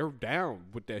 they're down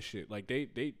with that shit. Like they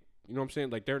you know what I'm saying?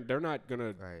 Like they're not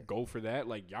gonna Right. go for that.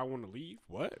 Like y'all want to leave?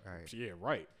 What? Right. Yeah,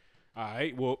 right. All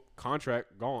right. Well,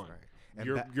 contract gone. Right. And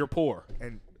You're poor.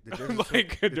 and the difference, Like, between,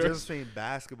 the there's- difference between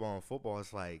basketball and football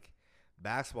is like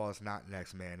basketball is not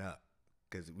next man up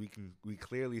because we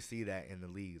clearly see that in the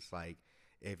leagues. Like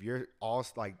if you're all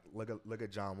like look at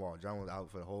John Wall. John was out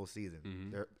for the whole season.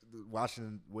 Mhm. The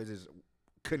Washington Wizards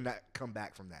could not come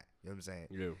back from that. You know what I'm saying?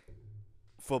 Yeah.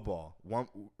 Football,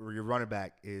 or your running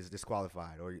back is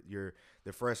disqualified, or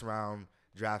the first round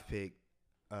draft pick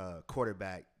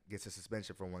quarterback gets a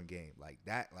suspension for one game. Like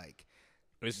that,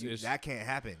 It's that can't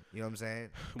happen. You know what I'm saying?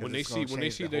 'Cause when they it's gonna see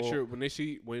change the that whole- you're when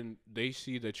they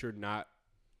see that you're not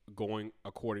going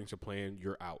according to plan,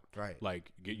 you're out. right.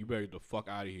 Like you better get the fuck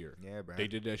out of here. Yeah, bro. They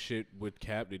did that shit with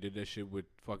Cap. They did that shit with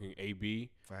fucking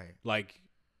AB. Right. Like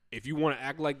if you want to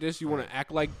act like this, you want to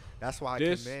act like That's why I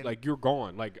this, commend. like you're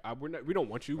gone. Like we don't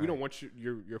want you. We Right. don't want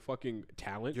your fucking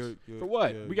talents. You're- For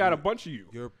what? yeah, We got a you're- bunch of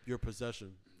you. your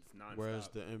possession. It's Whereas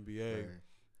nonstop. the NBA,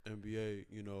 Right.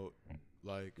 you know,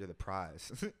 like You're the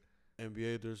prize.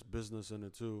 NBA, there's business in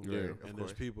it too. Yeah, of and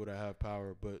there's course. people that have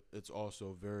power, but it's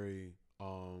also very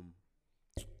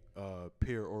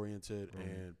peer oriented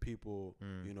and people,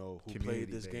 you know, who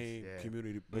played this Community-based, game, yeah.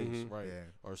 community based, Mhm. right, Yeah.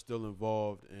 are still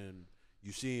involved. And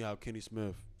you see how Kenny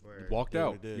Smith Word. Walked did what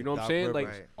out. he did. You know what I'm Doc saying? Rivers, Like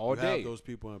Right. all you day. have those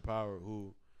people in power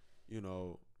who, you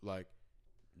know, like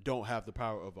don't have the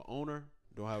power of an owner,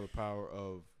 don't have the power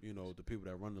of, you know, the people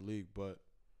that run the league, but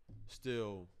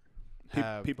still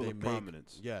have people they of make-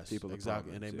 prominence. Yes, People of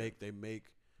exactly, and prominence, they make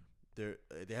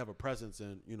they have a presence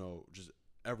in, you know, just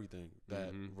everything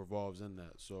that Mhm. revolves in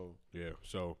that. So Yeah.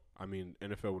 So I mean,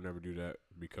 NFL would never do that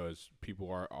because people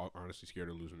are honestly scared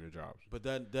of losing their jobs. but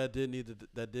that did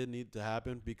need to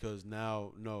happen, because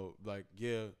now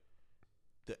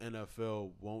the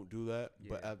NFL won't do that,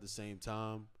 but Yeah. at the same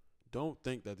time, don't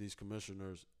think that these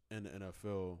commissioners in the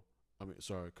NFL,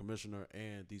 commissioner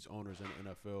and these owners in the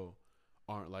NFL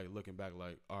aren't like looking back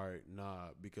like, all right, nah,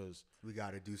 because We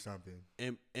got to do something.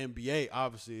 NBA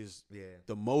obviously is Yeah.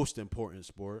 the most important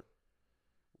sport.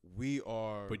 We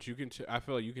are, But you can. I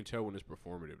feel like you can tell when it's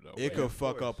performative though. it Like, could of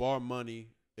fuck course. up our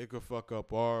money. It could fuck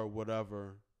up our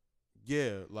whatever.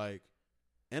 Yeah, like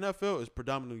NFL is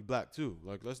predominantly black too.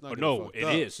 Like, let's not. Oh, get no, fucked it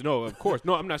up. is. No, of course.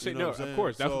 No, I'm not saying know no. what I'm Of saying?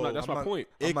 course, that's So, not, that's my among- point.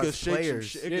 It could amongst shake some players.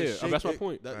 shit. It Yeah, could shake that's my it-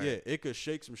 point. that- Right. Yeah, it could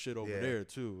shake some shit over Yeah. there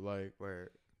too. Like, Where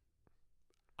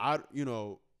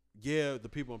the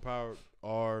people in power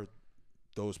are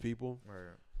those people,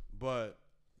 but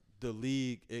the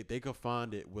league, they could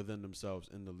find it within themselves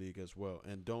in the league as well.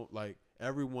 And don't like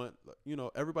everyone,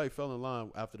 everybody fell in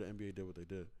line after the NBA did what they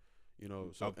did.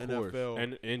 So Of course. NFL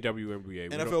And WNBA.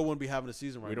 NFL wouldn't be having a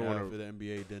season right don't now wanna- if the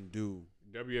NBA didn't do.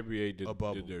 WNBA did, a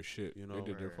bubble, did their shit. you know? They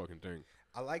did their Right. fucking thing.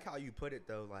 I like how you put it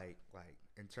though, like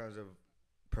in terms of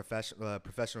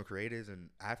professional creators and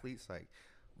athletes. Like,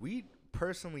 we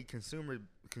personally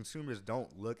consumers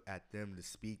don't look at them to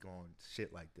speak on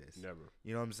shit like this. Never.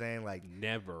 You know what I'm saying? Like,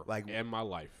 Never. Like, in my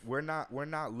life. we're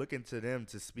not looking to them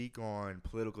to speak on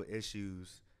political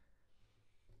issues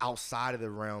outside of the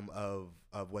realm of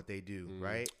what they do, Mhm.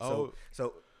 right? Oh.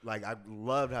 So like, I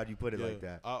loved how you put it like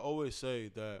that. I always say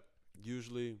that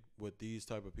usually with these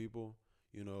type of people,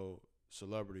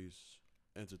 celebrities,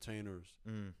 entertainers,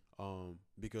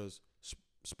 because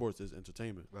sports is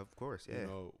entertainment. Of course, yeah.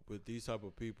 With these type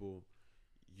of people,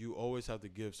 you always have to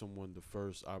give someone the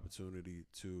first opportunity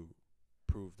to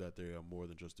prove that they are more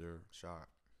than just their Shot.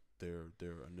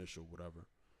 initial whatever.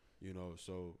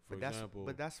 So for But example,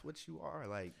 that's what you are.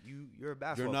 Like, you're a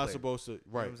basketball you're not player. supposed to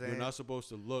what I'm You're saying? not supposed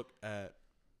to look at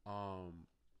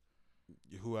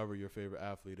whoever your favorite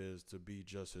athlete is to be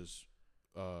just his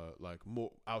like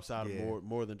more outside Yeah. of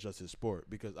more than just his sport,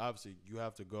 because obviously you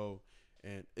have to go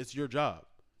and it's your job.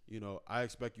 I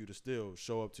expect you to still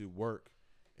show up to work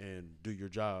and do your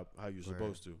job how you're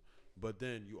supposed to. But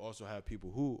then you also have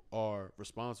people who are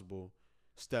responsible,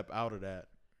 step out of that,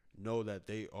 know that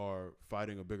they are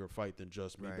fighting a bigger fight than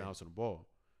just me Right. bouncing the ball.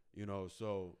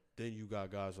 So then you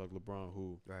got guys like LeBron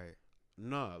who, Right.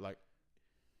 like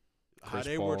how Chris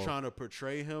they were Paul. trying to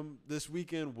portray him this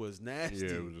weekend was nasty.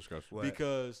 Yeah, it was disgusting. What?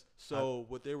 Because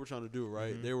what they were trying to do,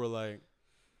 right? Mhm. They were like,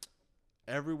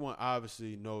 everyone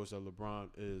obviously knows that LeBron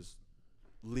is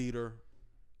leader,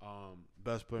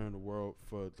 best player in the world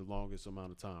for the longest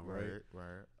amount of time, right?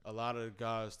 Right. A lot of the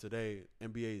guys today,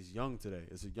 NBA is young today.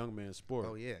 It's a young man's sport.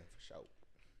 Oh yeah, for sure.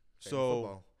 So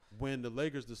Football. when the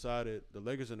Lakers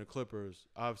and the Clippers,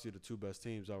 obviously the two best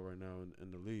teams out right now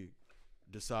in the league,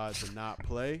 decide to not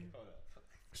play. No.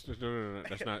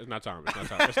 That's not. It's not time. It's not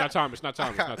time. It's not time. It's not time.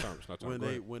 It's not time. It's not time. when Go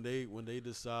they ahead. when they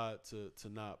decide to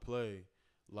not play,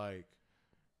 like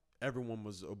everyone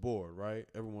was aboard, right?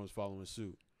 Everyone was following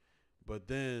suit. But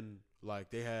then like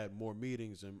they had more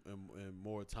meetings and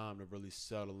more time to really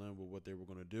settle in with what they were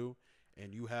gonna do.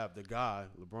 And you have the guy,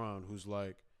 LeBron, who's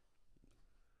like,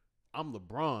 I'm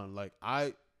LeBron. Like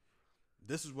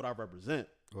this is what I represent.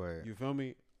 Right. You feel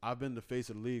me? I've been the face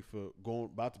of the league for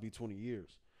about to be 20 years.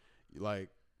 Like,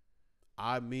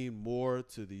 I mean more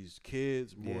to these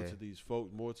kids, more Yeah. to these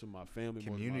folks, more to my family,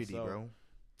 Community, more to bro. myself,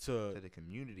 To to the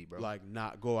community, bro. like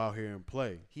not go out here and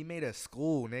play. he made a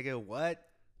school, nigga. What?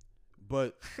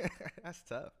 But That's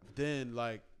tough. then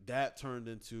like that turned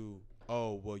into,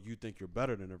 oh well, you think you're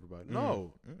better than everybody.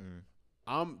 No,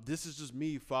 this is just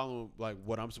me following like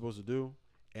what I'm supposed to do,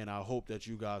 and I hope that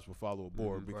you guys will follow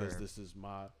aboard because Right. this is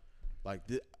my Like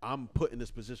I'm put in this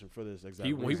position for this exact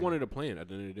He reason. wanted a plan at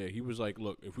the end of the day. He was like,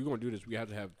 look, if we're going to do this, we have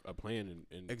to have a plan.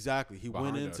 And Exactly. He went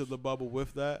behind into us. the bubble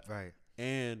with that. Right.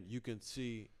 And you can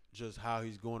see just how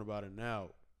he's going about it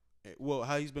now. Well,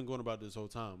 how he's been going about this whole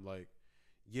time. Like,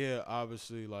 yeah,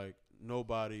 obviously, like,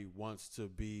 nobody wants to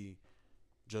be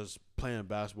just playing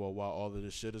basketball while all of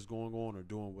this shit is going on or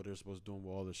doing what they're supposed to do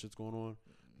while all this shit's going on.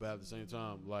 But at the same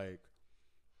time, like,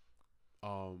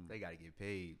 They gotta get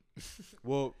paid.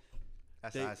 well,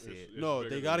 That's they- how I see it. It's no, bigger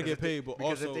they than got to that. get paid, but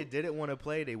Because also, if they didn't want to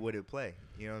play, they wouldn't play.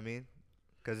 You know what I mean?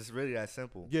 Because it's really that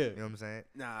simple. Yeah. You know what I'm saying?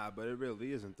 Nah, but it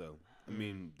really isn't though. I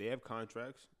mean, they have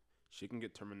contracts. Shit can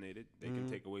get terminated. They can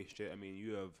take away shit. I mean,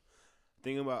 you have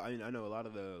thinking about. I mean, I know a lot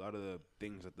of the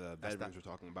things that the That's veterans were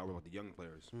talking about were about the young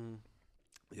players. Mhm.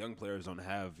 The young players don't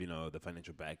have the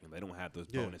financial backing. They don't have those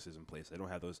Yeah. bonuses in place. They don't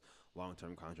have those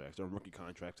long-term contracts. They're rookie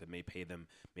contracts that may pay them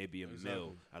maybe a mil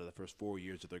Exactly. out of the first 4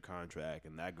 years of their contract,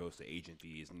 and that goes to agent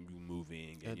fees and you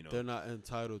moving and and they're not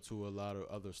entitled to a lot of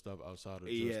other stuff outside of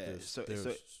just Yeah, their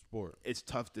so sport. it's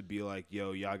tough to be like,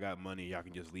 yo, y'all got money, y'all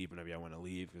can just leave whenever y'all want to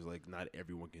leave, because like not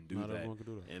everyone can do Not that. everyone can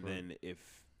do that. And right. then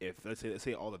if let's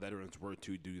say all the veterans were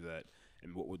to do that,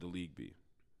 and what would the league be?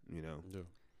 You know. Yeah.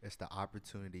 It's the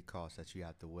opportunity cost that you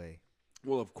have to weigh.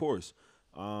 Well, of course.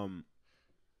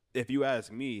 If you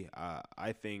ask me,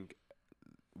 I think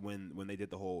when they did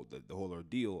the whole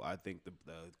ordeal, I think the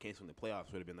canceling the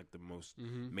playoffs would have been like the most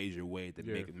major way to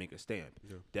Yeah. make a stand.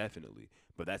 Yeah. Definitely.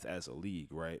 But that's as a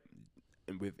league, right?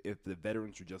 And if the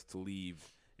veterans were just to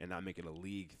leave and not make it a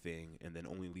league thing, and then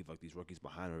only leave like these rookies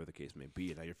behind, whatever the case may be,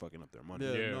 and now you're fucking up their money.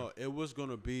 Yeah, Yeah. no, it was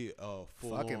gonna be a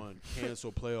Fucking- full-on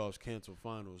cancel playoffs, cancel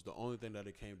finals. The only thing that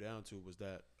it came down to was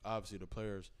that obviously the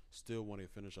players still want to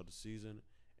finish out the season,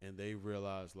 and they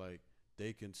realized like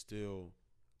they can still,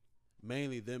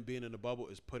 mainly them being in the bubble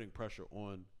is putting pressure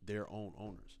on their own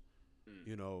owners,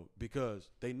 you know,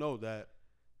 because they know that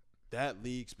that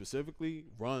league specifically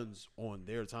runs on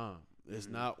their time. It's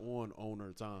not on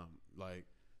owner time. Like,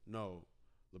 no,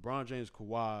 LeBron James,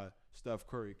 Kawhi, Steph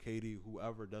Curry, KD,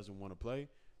 whoever doesn't want to play,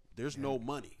 there's no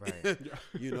money. Right.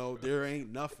 You know, there ain't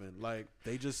nothing. Like,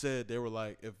 they just said, they were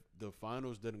like, if the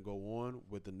finals didn't go on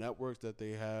with the networks that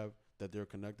they have, that they're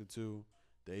connected to,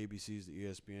 the ABCs, the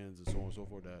ESPNs, and so on and so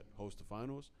forth that host the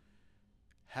finals,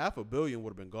 $500 million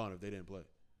would have been gone if they didn't play.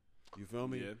 You feel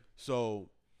me? Yeah. So,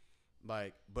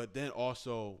 like, but then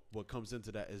also what comes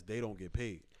into that is they don't get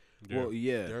paid. Well,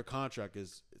 yeah. Their contract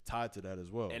is tied to that as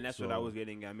well. And that's what I was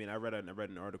getting. I mean, I read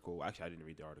an article. Actually, I didn't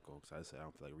read the article because I said I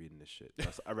don't feel like reading this shit.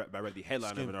 I read the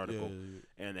headline of an article,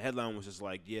 and the headline was just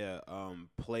like,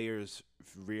 players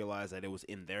realized that it was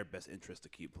in their best interest to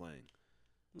keep playing.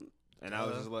 And I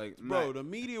was just like, Bro, "Nah." the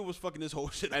media was fucking this whole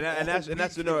shit. and all that's week.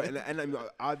 I mean,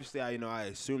 obviously I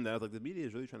assumed that I was like the media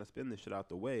is really trying to spin this shit out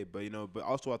the way, but but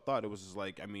also I thought it was just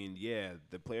like, I mean, yeah,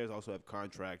 the players also have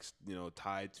contracts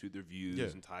tied to their views Yeah.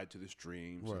 and tied to the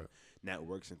streams Right. and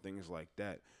networks and things like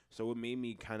that. So what made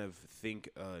me kind of think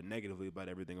negatively about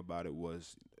everything about it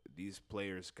was these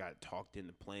players got talked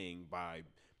into playing by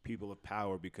people of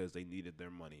power because they needed their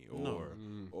money, or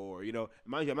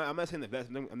mind you, I'm not saying the vets.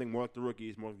 I think more like the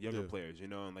rookies, more younger Yeah. players,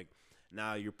 and like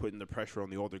now you're putting the pressure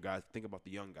on the older guys. Think about the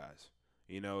young guys,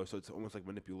 so it's almost like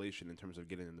manipulation in terms of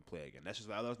getting them to play again. That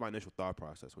was my initial thought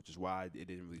process, which is why it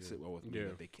didn't really sit well with me Yeah.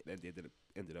 that they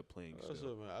ended up playing. That's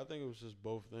still. it, man. I think it was just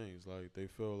both things. Like, they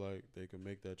feel like they can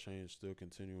make that change still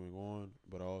continuing on,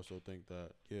 but I also think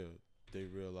that, they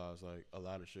realize like a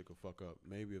lot of shit could fuck up.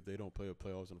 Maybe if they don't play a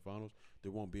playoffs in the finals, they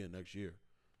won't be in next year.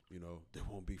 There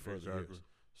won't be further Exactly. years.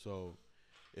 So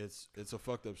it's a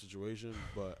fucked up situation,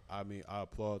 but I mean, I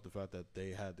applaud the fact that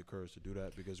they had the courage to do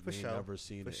that because For we ain't sure. never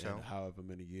seen For it sure. in however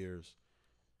many years.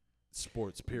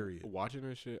 Sports, period. Watching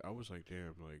that shit, I was like,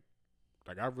 damn,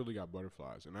 like I really got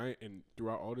butterflies, and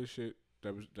throughout all this shit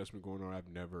that's been going on, I've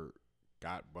never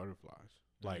got butterflies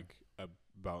like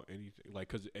about anything, like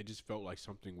because it just felt like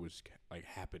something was like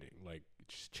happening, like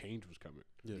just change was coming.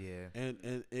 Yeah.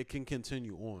 And it can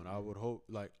continue on. I would hope,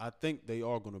 like, I think they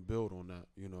are going to build on that,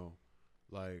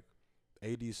 like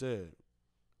AD said,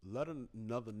 let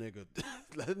another nigga,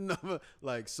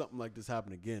 like something like this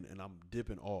happen again, and I'm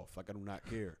dipping off. Like, I do not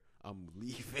care. I'm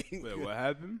leaving. Wait, what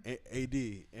happened? AD,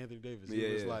 Anthony Davis,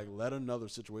 he was like, let another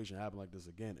situation happen like this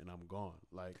again, and I'm gone.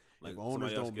 Like Like if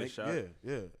owners somebody else don't get make, shot?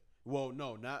 yeah. Well,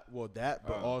 no, not that,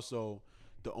 but also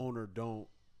the owner don't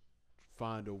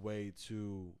find a way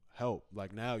to help.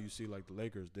 Like now, you see, like the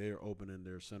Lakers, they're opening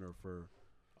their center for,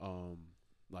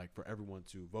 like for everyone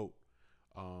to vote,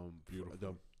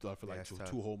 Beautiful. for like that's tough.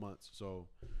 two whole months. So,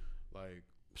 like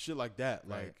shit like that.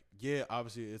 Right. Like, yeah,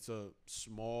 obviously it's a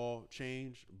small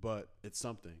change, but it's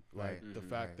something. Like Right. the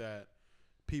fact that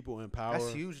people in power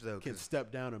That's huge though, can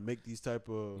step down and make these type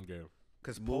of Yeah.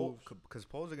 because moves.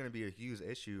 polls are gonna be a huge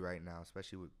issue right now,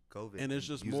 especially with COVID. and it's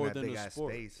just using more that than a big-ass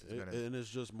sport. space is gonna- And it's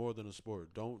just more than a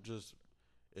sport. Don't just.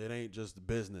 It ain't just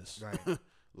business. Right.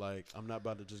 Like I'm not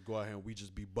about to just go out here and we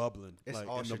just be bubbling It's like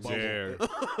all in the strategic.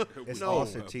 bubble. It's No, all we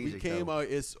strategic. came though. out.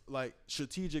 It's like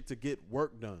strategic to get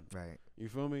work done. Right. You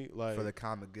feel me? Like For the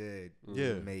common good.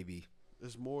 Yeah. Maybe.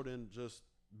 it's more than just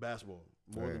basketball.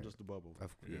 More than Right. just the bubble.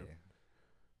 Yeah.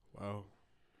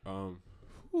 Wow.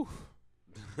 Whew.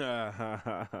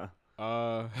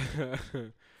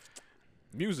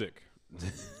 Music.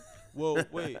 Well,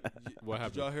 wait. What Did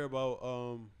happened? y'all hear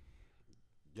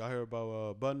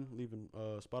about Button leaving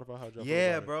Spotify? How'd y'all feel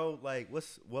Yeah, about it? bro. Like,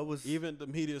 what was? Even the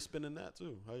media spinning that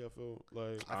too. How y'all feel?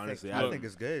 Like Honestly, I look, think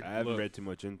it's good. I haven't Look. read too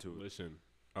much into it. Listen.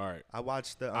 All right. I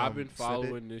watched the. I've been snippet.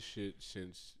 following this shit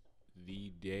since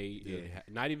the day Yeah.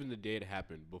 not even the day it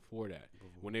happened. Before that,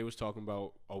 when they was talking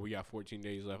about, oh, we got 14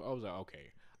 days left. I was like,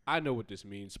 okay, I know what this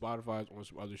means. Spotify's on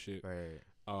some other shit. Right.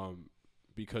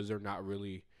 Because they're not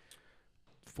really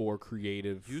for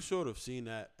creative. you sort of seen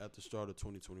that at the start of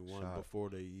 2021 Shot. before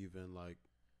they even like.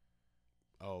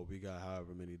 Oh, we got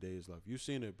however many days left. You've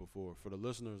seen it before. For the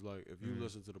listeners, like if you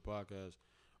listen to the podcast,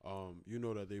 you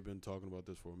know that they've been talking about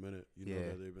this for a minute. You know Yeah.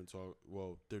 that they've been talking.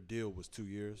 Well, their deal was 2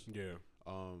 years. Yeah.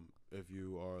 If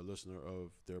you are a listener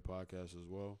of their podcast as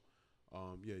well,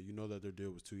 yeah, you know that their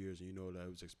deal was 2 years, and you know that it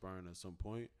was expiring at some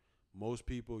point. Most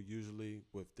people usually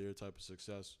with their type of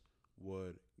success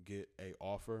would get a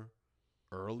offer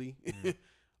early, And they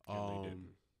didn't.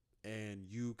 and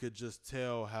you could just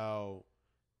tell how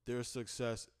their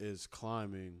success is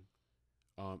climbing,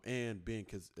 and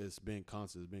it's being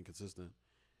constant, it's being consistent,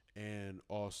 and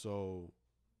also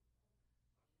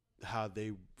how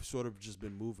they sort of just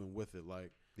been moving with it,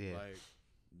 like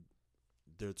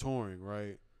they're touring,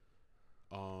 right?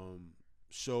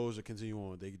 Shows that continue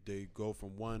on. They go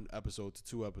from one episode to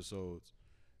 2 episodes.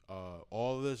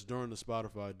 All of this during the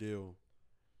Spotify deal.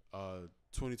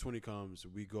 2020 comes,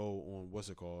 we go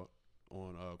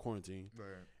on quarantine,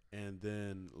 Right. and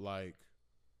then like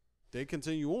they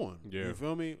continue on. Yeah. You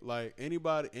feel me? Like any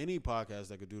podcast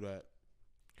that could do that.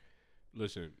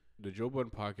 Listen, the Joe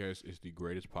Budden podcast is the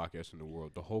greatest podcast in the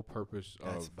world. The whole purpose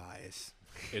That's of bias.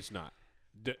 it's not.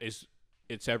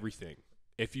 It's everything.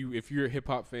 If you're a hip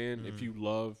hop fan, if you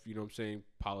love, you know what I'm saying,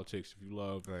 politics, if you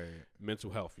love Right.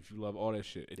 mental health, if you love all that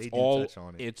shit, They do touch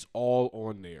on it. It's all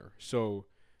on there. So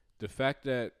the fact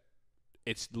that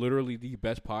it's literally the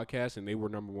best podcast and they were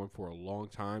number 1 for a long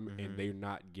time and they're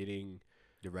not getting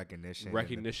The recognition.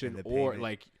 and the or payment.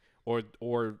 like or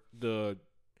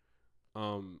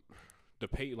the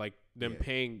pay, like them Yeah.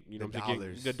 paying, you know The what I'm saying,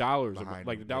 dollars the dollars behind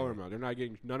like them, the dollar yeah. amount. They're not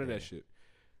getting none of that Yeah. shit.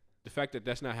 The fact that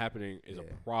that's not happening is Yeah.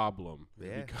 a problem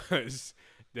Yeah. because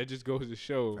that just goes to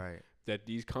show Right. that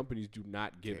these companies do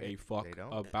not give They- a fuck they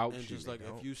don't. about And you. just like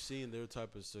don't. if you've seen their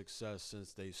type of success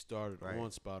since they started Right.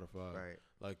 on Spotify, Right.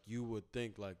 like you would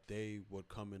think like they would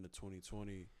come into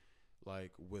 2020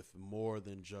 like with more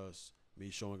than just me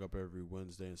showing up every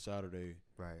Wednesday and Saturday,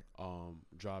 Right.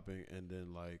 dropping, and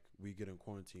then like we get in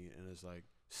quarantine and it's like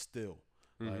still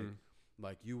Mhm.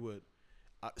 like you would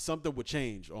something would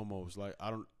change almost, like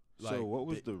I don't like So what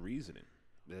was they- the reasoning?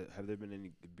 Have there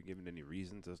been given any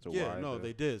reasons as to yeah, why? no,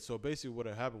 they did. So basically, what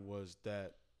had happened was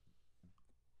that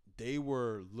they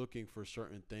were looking for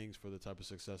certain things for the type of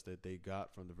success that they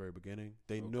got from the very beginning.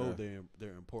 They know Okay.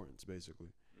 their importance basically,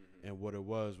 and what it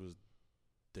was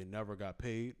they never got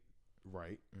paid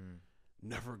right,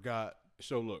 never got.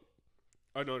 So look,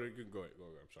 oh no, you can go ahead. Go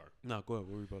ahead. I'm sorry. No, go ahead.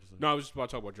 What were you about to say? No, I was just about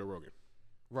to talk about Joe Rogan.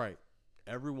 Right.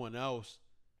 Everyone else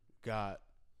got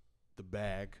the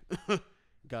bag,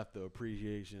 got the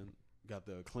appreciation, got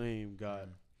the acclaim, got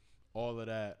all of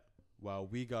that, while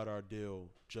we got our deal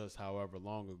just however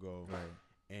long ago,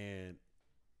 Right. and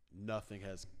nothing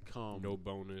has come. No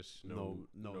bonus, no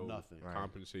nothing. Right.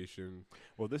 compensation.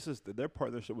 Well, this is their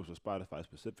partnership was with Spotify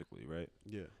specifically, right?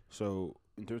 Yeah. So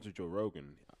in terms of Joe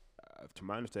Rogan, to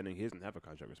my understanding, he doesn't have a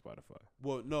contract with Spotify.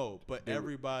 Well, no, but They were-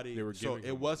 everybody. they were so giving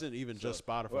it him wasn't even just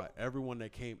Spotify. well- Everyone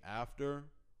that came after,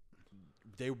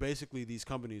 they basically these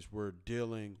companies were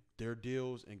dealing their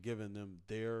deals and giving them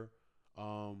their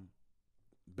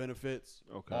benefits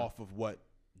Okay. off of what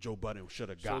Joe Budden should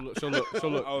have got. So look.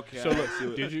 Okay, So I look. see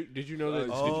what- Did you know that?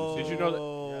 Oh, Did you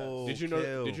know that? Did you know?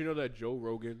 kill. Did you know that Joe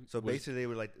Rogan? So was- basically, they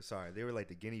were like, they were like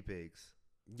the guinea pigs.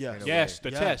 Yes. in a yes, way.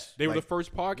 the Yes. test. They were the Like-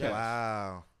 first podcast.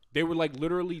 Wow. They were like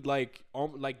literally like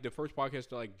the first podcast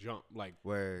to like jump like.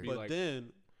 Where Be But like-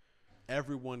 then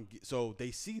everyone, so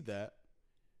they see that,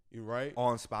 you right?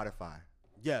 on Spotify.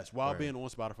 Yes, while Right. being on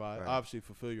Spotify, Right. obviously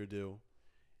fulfill your deal,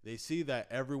 they see that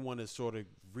everyone is sort of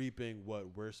reaping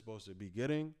what we're supposed to be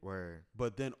getting, Word.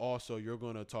 but then also you're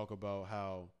gonna talk about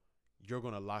how you're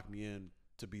gonna lock me in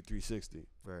to be 360.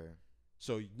 Word.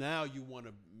 So now you want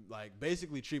to like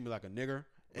basically treat me like a nigger,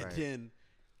 and Right. then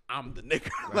I'm the nigger.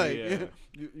 Right. like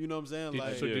Yeah. you know what I'm saying? Did,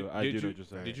 Like so did, I did do know you what you're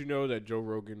saying. did you know that Joe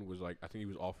Rogan was like, I think he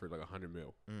was offered like 100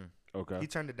 mil. Okay. He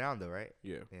turned it down though, right?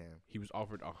 Yeah, Yeah. he was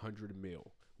offered 100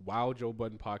 mil while Joe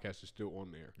Budden podcast is still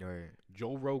on there. Word.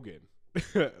 Joe Rogan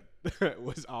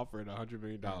was offered $100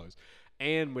 million,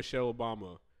 and Michelle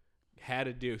Obama had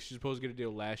a deal. She was supposed to get a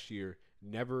deal last year,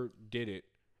 never did it,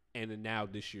 and then now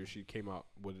this year she came out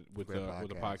with Great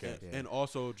a podcast. Yeah. and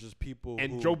also just people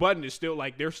And who, Joe Budden is still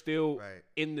like, they're still Right.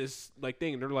 in this like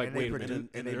thing, and they're like, And wait a they minute,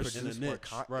 and they there's produce in a more niche,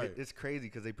 content. right. It's crazy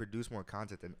because they produce more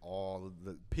content than all of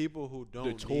the. people who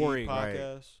don't touring, need right.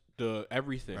 podcasts. the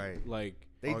everything, Right. like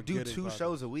They Are do getting 2 podcasts.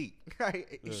 shows a week.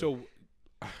 Right. Yeah. so.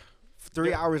 3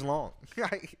 Yeah. hours long.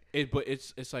 Right. But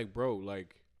it's like, bro,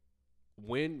 like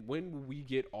when will we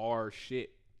get our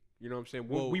shit? You know what I'm saying?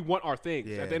 When Well, we want our things.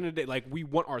 yeah. At the end of the day, like we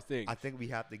want our things. I think we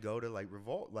have to go to like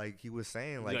revolt, like he was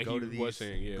saying, like Like go he to was these,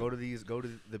 saying, yeah. go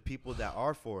to the people that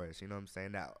are for us. You know what I'm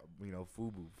saying? That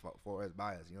FUBU for us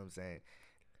by us. You know what I'm saying?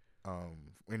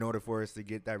 In order for us to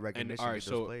get that recognition, all right, get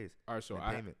so those plays. All right, so and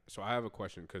I payment. have a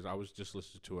question because I was just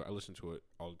listening to it. I listen to it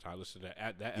all the time. I listen to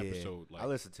that Yeah, episode I like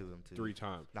listen to him too. 3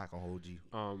 times. Not gonna hold you.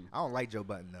 I I don't like Joe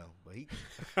Budden though, but he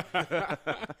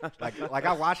like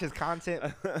I watch his content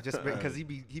just because he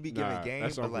be giving game,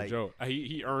 that's but Uncle like Joe.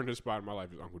 He earned his spot in my life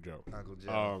as Uncle Joe. Uncle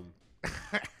Joe,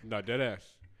 No, dead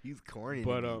ass. he's corny.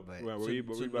 but, to me, uh, but well, what you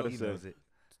he about to say? knows it.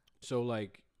 So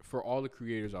like for all the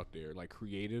creators out there, like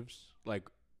creatives, like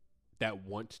that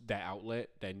want that outlet,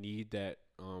 that need that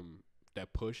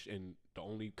that push, and the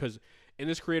only because in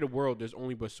this creative world, there's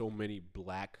only but so many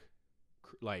black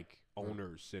like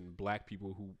owners and black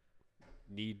people who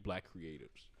need black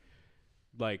creatives.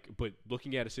 Like, but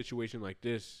looking at a situation like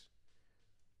this,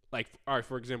 like, all right,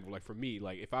 for example, like for me,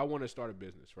 like if I want to start a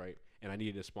business, right, and I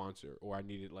needed a sponsor or I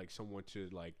needed like someone to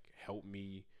like help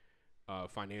me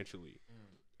financially,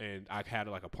 and I had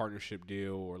like a partnership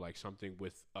deal or like something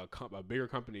with a bigger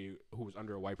company who was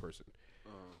under a white person,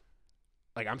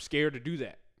 like I'm scared to do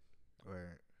that.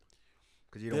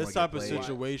 Because you don't This wanna type get of played.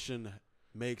 situation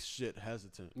makes shit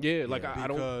hesitant. Yeah, like Yeah. I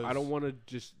don't want to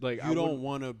just like You don't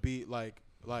want to be like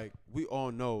we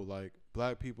all know, like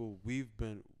black people, we've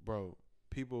been, bro,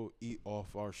 people eat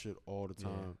off our shit all the Yeah.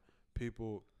 time.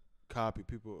 People copy,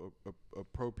 people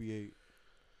appropriate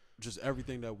just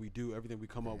everything that we do, everything we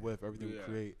come up Yeah. with, everything we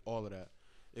create, all of that.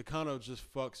 It kind of just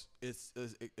fucks, it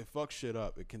fucks shit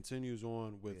up. It continues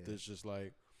on with this just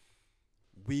like,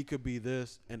 we could be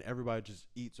this and everybody just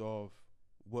eats off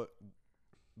what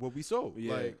we sold.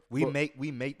 Yeah. Like, we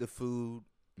make the food,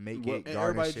 make Well, it and garden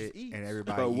everybody shit, just eats. and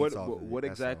everybody But eats off of it. what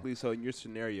That's all. exactly? So in your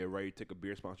scenario, right, you take a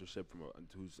beer sponsorship from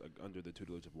who's like, under the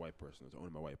tutelage of a white person, it's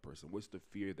owned by a white person. What's the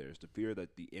fear there? Is the fear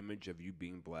that the image of you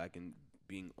being black and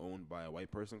being owned by a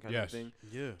white person kind of Yes. thing?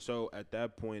 yeah. So at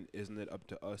that point, isn't it up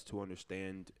to us to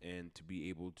understand and to be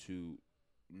able to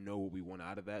know what we want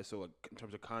out of that? So like in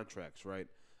terms of contracts, right?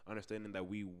 Understanding that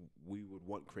we would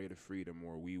want creative freedom,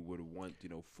 or we would want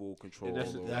full control.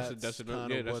 that's over that's kind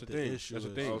yeah, of that's what the the thing. issue That's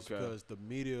is. the thing. Okay. Because the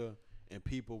media and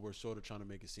people were sort of trying to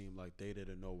make it seem like they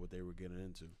didn't know what they were getting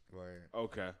into. Right.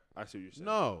 Okay, I see what you're saying.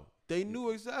 No, they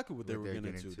knew exactly what they What were they're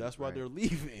getting getting into. into, That's why right. they're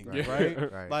leaving, Right.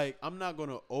 right? Right. Like I'm not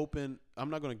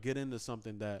gonna get into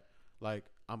something that like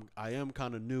I am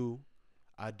kind of new.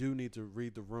 I do need to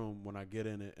read the room when I get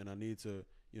in it, and I need to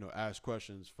ask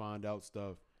questions, find out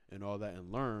stuff, and all that,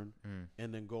 and learn,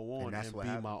 and then go on that's and what be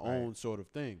happened, my right. own sort of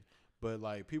thing. But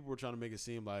like people were trying to make it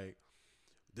seem like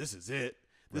this is it.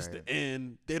 This is Right. the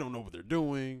end. They don't know what they're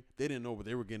doing. They didn't know what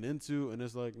they were getting into, and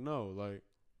it's like no, like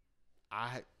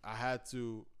I had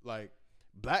to like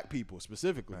black people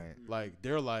specifically, Right. like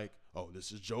they're like, oh,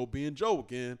 this is Joe being Joe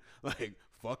again, like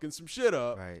fucking some shit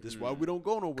up. Right. This is why we don't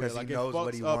go nowhere. 'Cause he Like it knows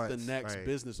what fucks he up wants, the next right.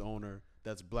 business owner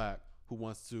that's black who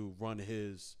wants to run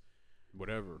his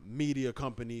Whatever. media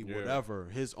company, Yeah. whatever,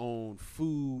 his own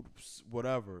food,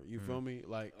 whatever. You feel me?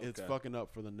 Like it's Okay. fucking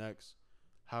up for the next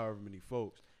however many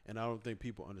folks, and I don't think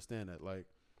people understand that. Like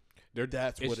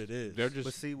that's it's- what it is. They're just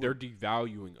But see, they're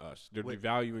devaluing us. They're What-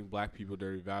 devaluing black people.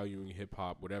 They're devaluing hip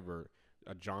hop, whatever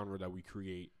a genre that we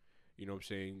create. You know what I'm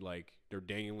saying? Like they're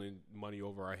dangling money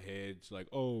over our heads. Like,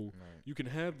 oh, Right. you can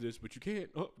have this, but you can't.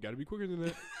 Oh, got to be quicker than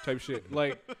that. Type shit.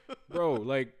 Like, bro,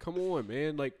 like, come on,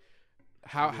 man. Like,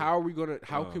 how are we gonna?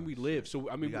 How can we live? So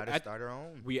I We mean, gotta start our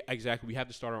own. we have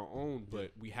to start our own,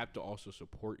 but we have to also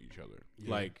support each other.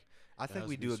 Yeah. Like, I think has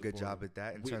we to be do a good supported. job at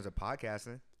that in We- terms of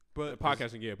podcasting. But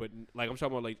podcasting, yeah, but like I'm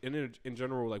talking about like in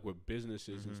general, like with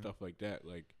businesses and stuff like that,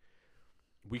 like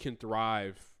we can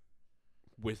thrive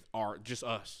with just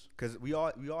us. Because we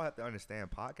all have to understand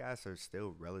podcasts are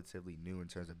still relatively new in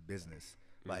terms of business.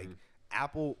 Like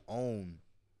Apple owned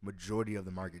majority of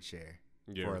the market share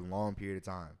for a long period of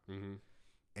time.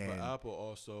 But Apple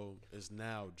also is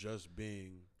now just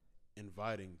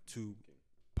inviting to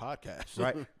podcasts.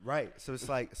 Right. So it's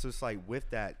like with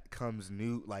that comes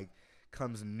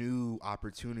new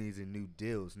opportunities and new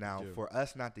deals. Now, for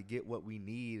us not to get what we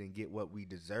need and get what we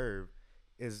deserve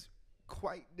is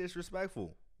quite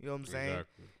disrespectful. You know what I'm saying?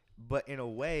 Exactly. But in a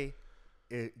way,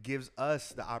 it gives us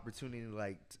the opportunity,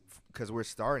 like, because we're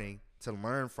starting to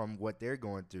learn from what they're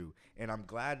going through. And I'm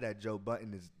glad that Joe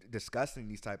Budden is discussing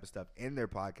these type of stuff in their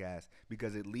podcast,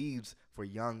 because it leaves for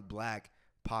young black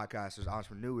podcasters,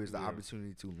 entrepreneurs, the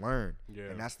opportunity to learn.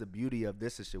 And that's the beauty of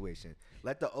this situation.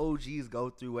 Let the OGs go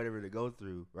through whatever they go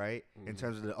through, right? In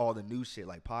terms of all the new shit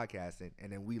like podcasting,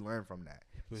 and then we learn from that.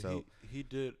 But so he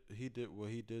did what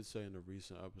he did say in a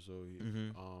recent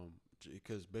episode.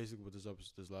 Because basically what this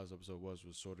last episode was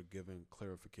sort of giving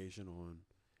clarification on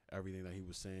everything that he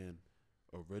was saying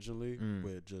originally,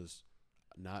 with just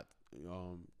not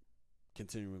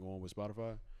continuing on with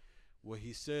Spotify. What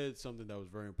he said, something that was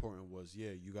very important, was,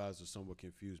 you guys are somewhat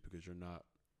confused because you're not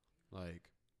like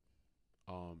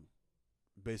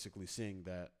basically seeing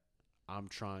that I'm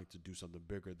trying to do something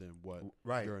bigger than what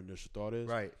your initial thought is.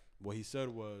 Right. What he said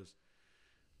was,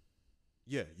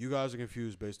 you guys are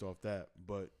confused based off that,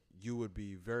 but you would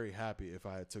be very happy if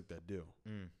I had took that deal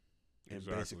and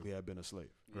basically had been a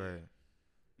slave. Right.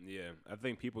 Yeah, I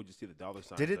think people just see the dollar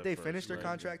sign. Didn't they finish their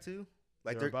contract too?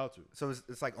 Like they're about to. So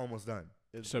it's like almost done.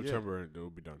 September it will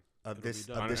be done. Of this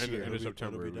year. End of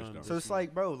September it was done. So it's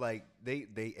like, bro, like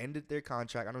they ended their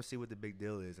contract. I don't see what the big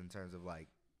deal is in terms of like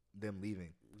them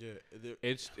leaving. Yeah,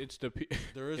 it's the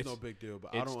there is no big deal,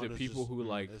 but it's I don't. The people who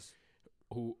like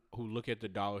who look at the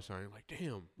dollar sign like,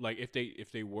 damn, like if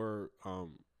they were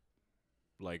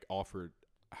like offered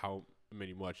how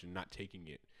many much and not taking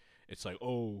it. It's like,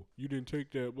 oh, you didn't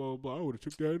take that, blah, blah, I would have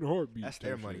took that in a heartbeat. That's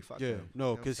their money. Fuck them.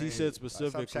 No, because he said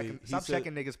specifically. Stop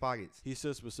checking niggas' pockets. He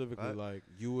said specifically, like,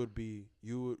 you would be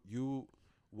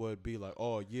like,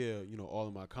 oh, yeah, all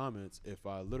of my comments if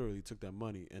I literally took that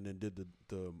money and then did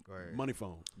the money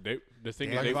phone. The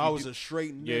thing like if I was a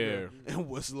straight nigga and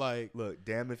was like, look,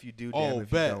 damn if you do, damn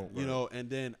if you don't. And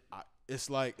then it's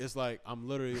like I'm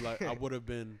literally like, I would have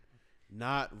been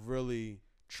not really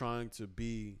trying to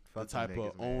be the type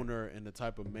of owner and the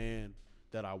type of man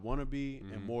that I want to be,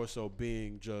 and more so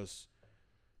being just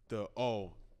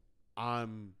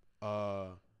I'm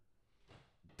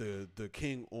the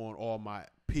king on all my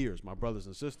peers, my brothers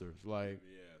and sisters. Like,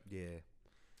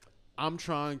 I'm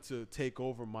trying to take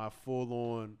over my full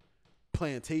on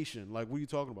plantation. Like, what are you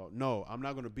talking about? No, I'm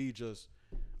not gonna be just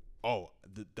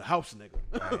the house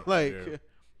nigga. Like.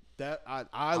 That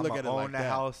I look at it like that. Own the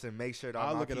house and make sure that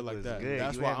I look at it like that. Good.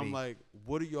 That's why I'm like,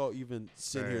 what are y'all even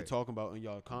sitting here talking about in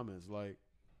y'all comments? Like,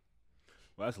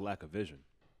 well, that's lack of vision,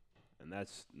 and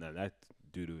that's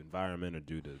due to environment or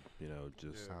due to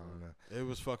just. I don't know. It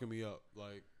was fucking me up.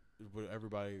 Like what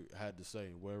everybody had to say,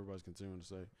 what everybody's continuing to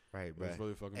say. Right, bro. It was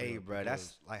really fucking me up. Hey, bro,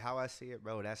 that's like how I see it,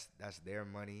 bro. That's their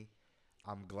money.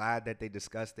 I'm glad that they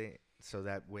discussed it so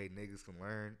that way niggas can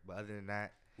learn. But other than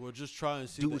that. Well, just try and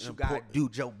see. Do what you gotta do,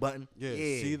 Joe Budden.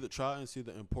 Yeah, try and see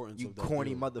the importance you of that. You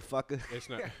corny deal. motherfucker. It's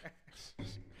not.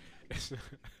 It's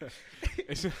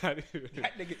not even.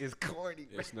 That nigga is corny.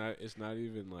 It's not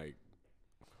even like.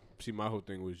 See, my whole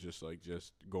thing was just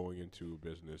going into a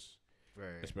business,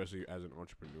 especially as an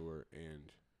entrepreneur,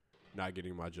 and not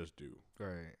getting my just due.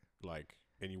 Right. Like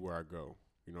anywhere I go,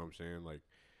 you know what I'm saying? Like,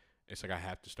 it's like I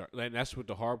have to start. And that's what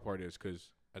the hard part is,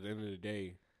 because at the end of the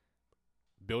day.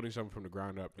 Building something from the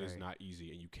ground up is not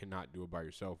easy, and you cannot do it by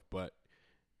yourself. But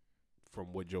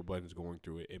from what Joe Budden's going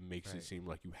through, it makes it seem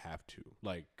like you have to,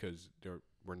 like, because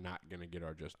we're not gonna get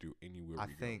our just due anywhere. I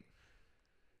think,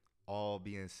 all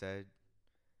being said,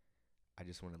 I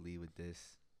just want to leave with this,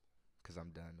 because I'm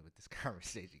done with this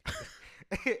conversation.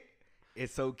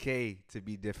 It's okay to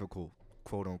be difficult,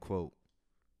 quote unquote.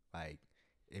 Like,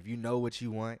 if you know what you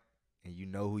want and you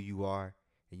know who you are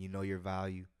and you know your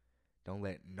value. Don't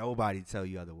let nobody tell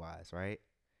you otherwise, right?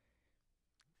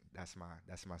 That's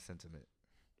my sentiment.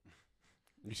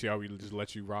 You see how we just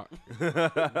let you rock? It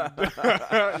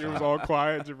was all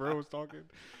quiet. Jabril was talking.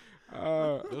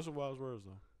 Those are wise words,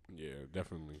 though. Yeah,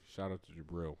 definitely. Shout out to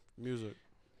Jabril. Music.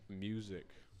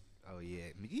 Oh yeah,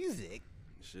 music.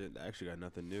 Shit, I actually got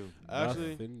nothing new.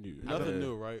 Actually, nothing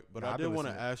new, right? But I did want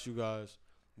to ask you guys.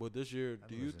 Well, this year,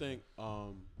 do you think?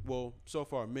 Well, so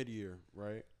far mid-year,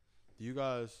 right? do you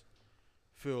guys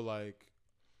feel like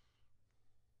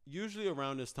usually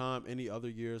around this time, any other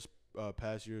years,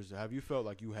 past years, have you felt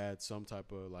like you had some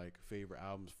type of like favorite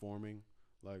albums forming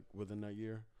like within that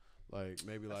year? Like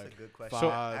maybe That's like a good question. 5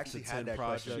 I to actually 10 had that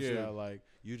projects question. Yeah. that like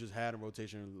you just had in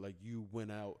rotation, like you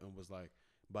went out and was like,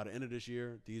 by the end of this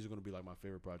year, these are gonna be like my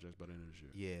favorite projects by the end of this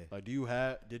year. Yeah. Like,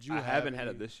 did you I have haven't had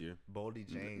any- it this year. Boldy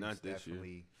James. not this year.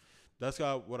 definitely. That's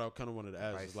what I kind of wanted to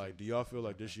ask. Is Pricey. like, do y'all feel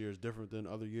like this year is different than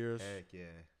other years? Heck yeah.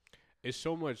 It's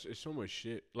so much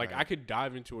shit. Like Right. I could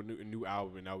dive into a new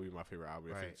album and that would be my favorite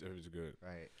album Right. if it's good.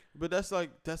 Right. But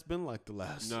that's been like the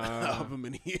last Nah. however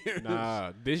many years.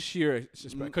 Nah, this year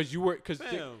because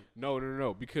Damn.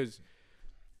 no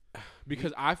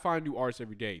because I find new artists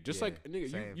every day. Just Yeah, like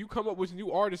nigga, same. you come up with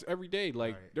new artists every day.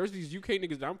 Like Right. there's these UK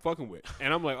niggas that I'm fucking with,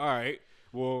 and I'm like, all right,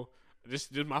 well, this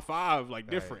is my 5 like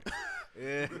Right. different.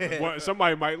 Yeah. What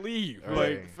somebody might leave.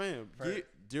 Right. Like Fam, Right.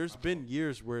 there's been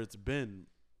years where it's been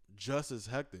just as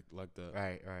hectic like that.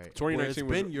 Right. Where 2019 it's was,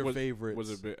 been your was, favorites.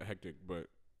 was a bit hectic, but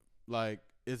Like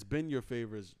it's been your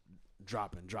favorites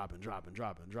dropping.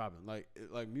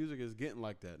 Like music is getting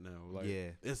like that now. Like Yeah.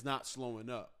 it's not slowing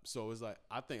up. So it's like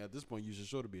I think at this point you should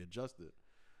sort of be adjusted.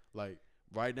 Like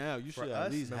right now you For should us,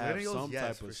 at least have millennials, some yes,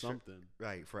 type for of sure. something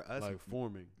Right. For us, like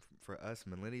forming. for us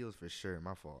millennials, for sure.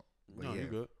 My fault. But No, yeah, you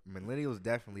good. millennials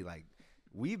definitely like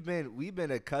we've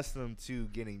been accustomed to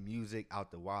getting music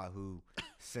out the wahoo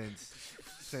since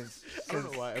I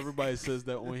don't know why everybody says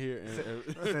that on here. And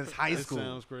Since high school. It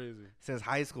sounds crazy. since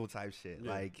high school type shit. Yeah,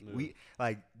 like yeah. we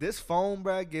like this phone,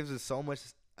 bruh, gives us so much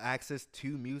access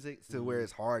to music to where Mhm.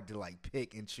 it's hard to like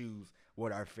pick and choose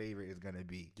what our favorite is gonna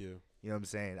be. Yeah. You know what I'm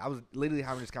saying? I was literally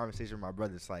having this conversation with my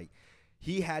brother. It's like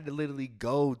he had to literally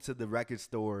go to the record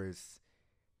stores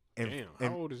and, damn, and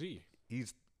how old is he?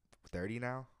 he's 30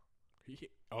 now.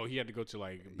 He had to go to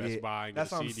like Best Yeah, Buy. And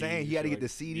That's get what I'm CDs, saying. He had to get the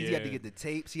like- CDs. He had to yeah. get the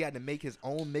tapes. He had to make his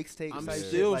own mixtapes. I'm type shit.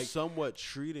 still Like, somewhat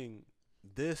treating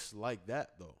this like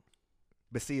that though.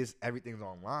 but see, it's everything's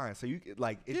online, so you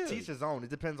like it Yeah. teaches his own. It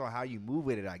depends on how you move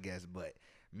with it, I guess. But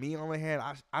me on my hand,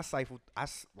 I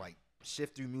like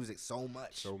shift through music so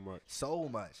much, so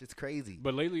much. It's crazy.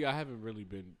 But lately, I haven't really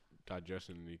been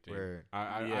digesting anything. Word.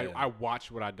 I Yeah.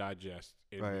 watch what I digest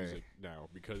in Right. music now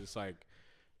because it's like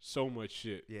so much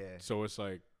shit. Yeah. So it's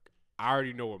like I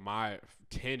already know what my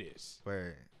 10 is,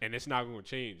 Where and it's not going to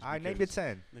change. I named it because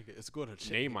 10. Nigga, it's gonna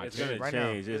change. Name my It's 10. gonna right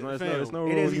now. change. There's no Fam, it is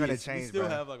rules. gonna We change, still bro.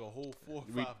 have like a whole 4 or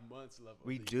We- 5 months left. of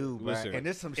We the do, year. bro. Listen, And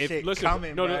there's some if- shit listen,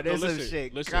 coming, no, bro. no, There's some listen,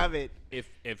 shit listen. coming.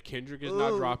 If Kendrick is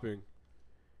not Ooh. dropping,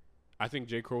 I think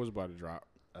J. Cole is about to drop.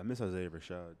 I miss Isaiah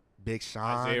Rashad. Big Sean.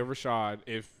 Isaiah Rashad.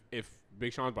 If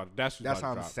Big Sean's about to, that's who's That's about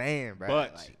what to I'm drop. saying, bro.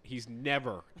 But Like, he's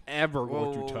never ever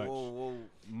going to touch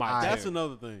my. Alright. That's 10.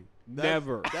 another thing.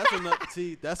 Never. That's another.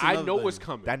 See, that's I another know thing. what's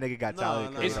coming. that nigga got Nah, Tyler. nah,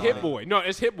 Creator It's on Hit it. Boy. No,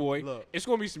 it's Hit Boy. Look. It's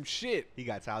gonna be some shit. He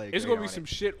got Tyler. It's Creator gonna be on some it.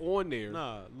 shit on there.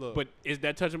 Nah, look. But is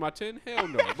that touching my 10? Hell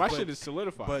no. My But- shit is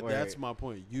solidified. But Word. that's my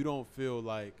point. You don't feel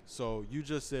like so. You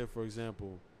just said, for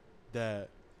example, that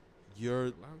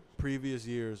your previous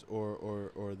years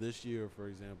or this year, for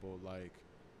example, like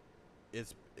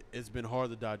it's been hard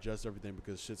to digest everything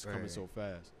because shit's coming Right. so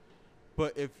fast.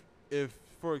 But if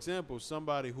for example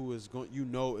somebody who is going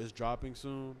is dropping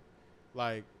soon,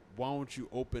 like why don't you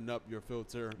open up your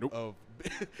filter Nope. of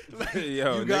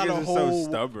Yo, you got niggas a is whole so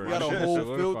stubborn. you got My a shit is whole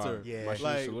solidified. filter. Yeah. My shit is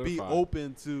Like be solidified.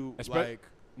 open to Espe- like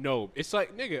No, it's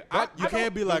like nigga. You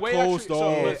can't be the like way I closed treat- off.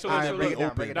 So, Yeah, so, alright, so break it look,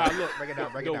 down, break it nah, down, look, break it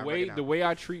down, break it the down, way break it down. the way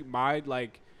I treat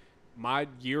my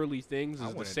yearly things I is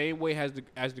the wanna- same way as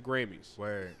the Grammys.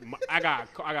 Word. I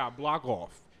got block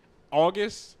off.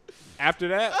 August. After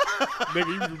that,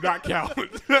 nigga, you do not count.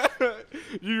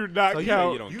 You do not So you-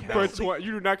 count. you don't for count.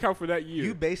 you do not count for that year.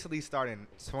 You basically started in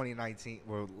 2019.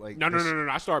 Well, like No. this-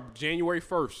 I start January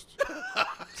 1st.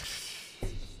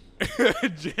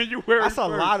 January. That's a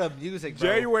 1st. lot of music, bro.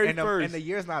 January and the, 1st. and the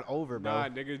year's not over, bro. Nah,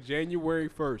 nigga, January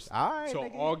 1st. All right, So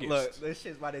nigga. August. Look, this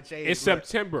shit's about to change. It's Look.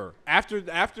 September. After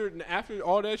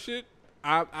all that shit,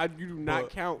 you do not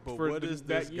count But for what is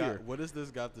this that year. what does this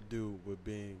got to do with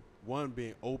being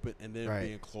open and then Right.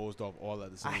 being closed off all at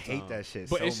the same I time? hate that shit.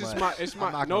 But so it's just much. it's I'm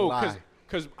my not no, gonna lie.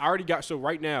 because I already got so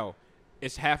right now,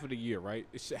 it's half of the year, right?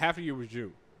 It's half of the year was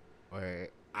June. Word.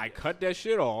 I cut that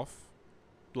shit off,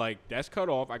 like that's cut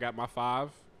off. I got my 5.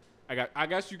 I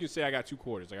guess you could say I got 2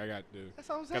 quarters. Like I got That's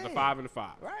what I'm got saying. the 5 and the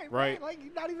 5. Right. Like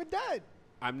you're not even done.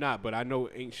 I'm not, but I know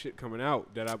ain't shit coming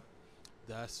out that I.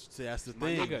 That's the My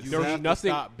thing. nigga, You there's have nothing-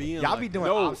 to stop being Y'all like be doing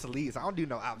No. obsoletes. I don't do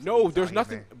no obsoletes. No, I there's don't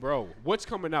nothing, even- bro. What's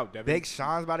coming out, Devin? Big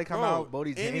Sean's about to come out.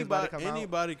 Bodie James about to come out.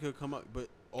 anybody could come out, but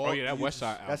all Oh yeah, that you West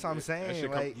Side. just- album. That's what I'm That saying,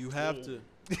 shit like- You have to.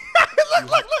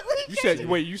 You said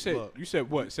wait. You Look. said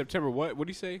what? September what? What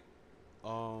did he say?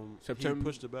 September- He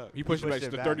pushed it back. He pushed it back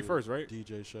pushed to it the back. 31st, right?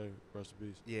 DJ Shay, rest in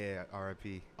peace. Yeah,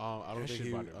 R.I.P. I don't That think shit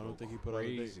he. about to I don't go think he put out a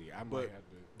date. crazy. I might But have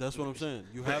to. that's what I'm saying.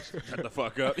 You have to. Shut the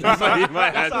fuck up. You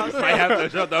might have to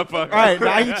shut the fuck up. All right,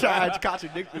 now he tried to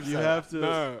contradict You himself. have to.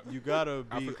 Nah. You gotta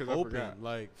I be forgot- I open. forgot.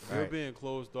 Like you're Right. being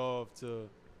closed off to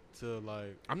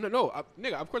like. I'm not. No,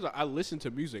 nigga. Of course, I listen to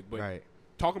music, but Right,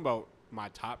 talking about my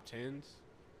top tens,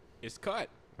 it's cut.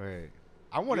 right.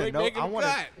 I You want to ain't know. making I the want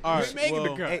to. cut. All You right, ain't making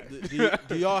well, the cut.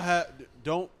 do y'all have?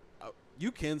 Don't. You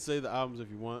can say the albums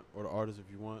if you want, or the artists if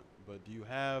you want, but do you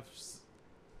have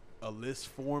a list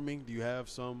forming? Do you have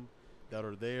some that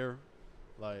are there?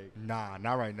 Like Nah,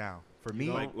 not right now. For me,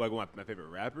 don't? Like my favorite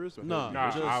rappers? Or Nah.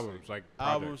 Nah, just albums like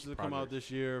albums projects, that come out projects.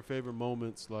 this year, favorite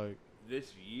moments, like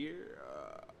This year,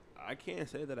 I can't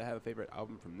say that I have a favorite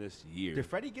album from this year. did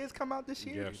Freddie Gibbs come out this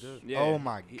year? Yes. did. Yeah, Oh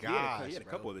my he gosh, had a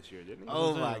bro. couple this year, didn't he?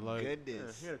 Oh I'm my saying, like- Yeah,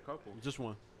 goodness. he had a couple. just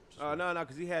one. Just No, one.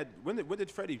 because he had when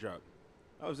did Freddie drop?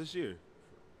 That was this year.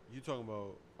 You talking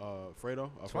about Fredo?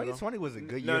 2020 was a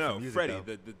good year No, for music. Freddie,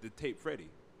 though. the tape Freddie.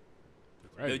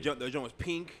 Freddie. The joint was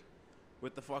pink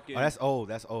with the fucking. Oh, that's old.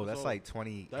 That's old. That's That's old. like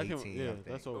That 2018. came, yeah, I think.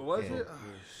 that's old. Was Yeah. it?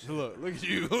 Look at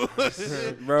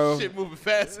you, Bro. Shit moving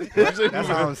fast. That's what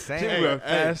I'm saying. Shit moving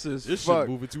fast as This fuck. shit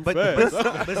moving too But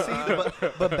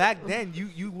fast. but back then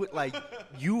you would like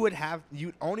you would have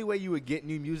you only way you would get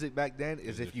new music back then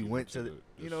is if you went to the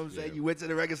you know what I'm saying, yeah. you went to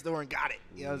the record store and got it.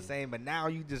 You know what I'm saying? But now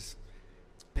you just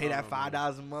pay that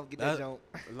 $5 a month, get that That- junk.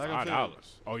 like I'm saying, $5.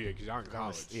 Oh yeah, because I'm in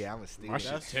college. Yeah, I'm a My student.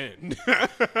 shit's 10.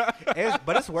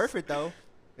 But it's worth it though.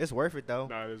 It's worth it though.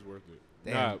 Nah, it is worth it.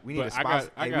 Damn, Nah, we need but a I got-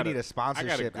 sponsor. I Hey, got we need a I got a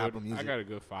sponsorship. good. Apple Music. I got a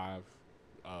good 5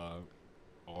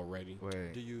 already.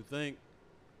 Word. do you think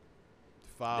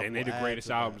 5 And they will the add greatest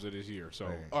to that? albums of this year. So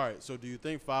Right. All right, so do you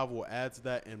think 5 will add to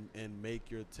that and make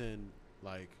your 10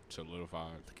 like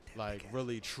solidified.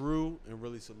 really true and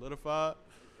really solidified,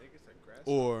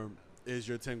 or is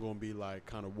your 10 gonna be like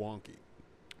kind of wonky?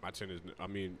 My 10 is. I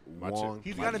mean, my Wonky. 10.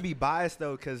 He's my gonna be biased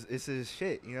though, cause it's his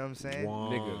shit. You know what I'm saying?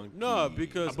 Nigga. No,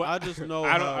 because But I just know.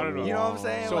 I don't- how I don't know. You know what I'm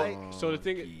saying? So, Like, so the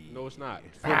thing is, no, it's not.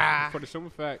 Ah. For the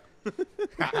simple fact,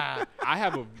 I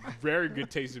have a very good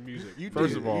taste in music. You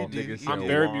First do, of all, you do, you I'm do.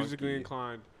 very wonky. musically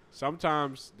inclined.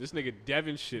 Sometimes this nigga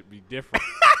Devin shit be different.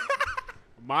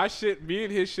 My shit, me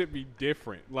and his shit be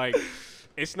different. Like,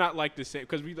 it's not like the same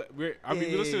because we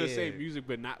listen to the same Yeah. music,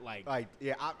 but not like.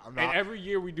 yeah, I'm And not. every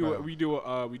year we do Right. we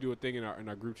do a thing in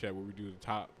our group chat where we do the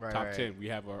top Right, 10. We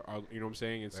have our you know what I'm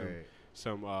saying, and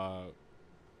some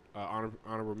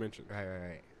honorable mentions.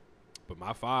 Right. But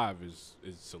my 5 is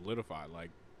solidified.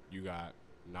 Like, you got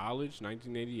Knowledge,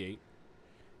 1988.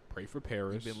 Pray for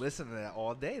Paris. You've been listening to that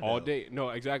all day. all though. day. No,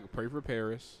 exactly. Pray for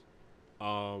Paris.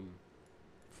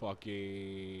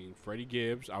 Fucking Freddie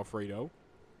Gibbs, Alfredo,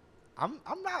 I'm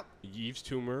not. Yves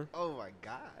Tumor, Oh my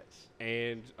gosh.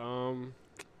 and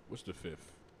what's the 5th?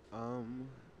 I'm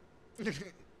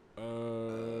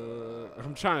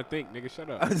trying to think, nigga. Shut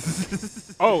up.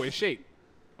 Oh, it's Shake.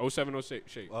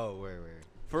 0706 Shake. Oh, wait.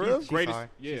 For real? She's Greatest, hard.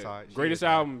 yeah, She's hard. She greatest is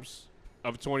hard. albums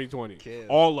of 2020. Kill.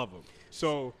 All of them.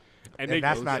 So, And they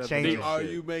that's not they- changing. Are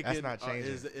you making? That's not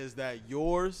changing. Is that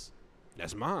yours,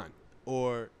 That's mine.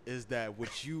 or is that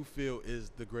what you feel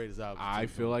is the greatest album? I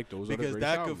feel like those are the because greatest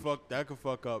that albums. could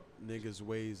fuck up niggas'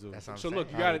 ways of. That's what I'm So saying. look,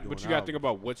 you How got they to, but doing you got to think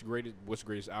albums. about what's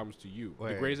greatest albums to you. The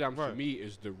Word. greatest albums Right. to me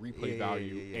is the replay Yeah,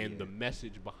 value yeah, and yeah. the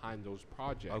message behind those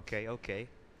projects. Okay.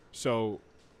 So,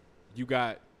 you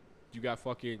got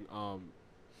fucking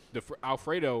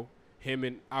Alfredo, him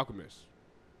and Alchemist.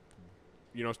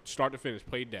 You know, start to finish,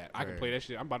 played that. I can Right. play that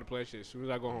shit. I'm about to play that shit as soon as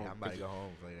I go home. Yeah, I'm about to go home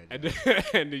and play that. And junk.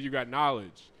 then, and then you got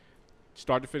Knowledge,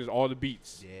 start to finish, all the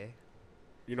beats. Yeah.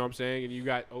 You know what I'm saying? And you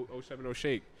got 070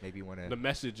 Shake, Maybe want the to.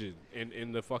 messages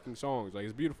in the fucking songs. Like,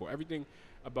 it's beautiful. Everything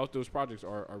about those projects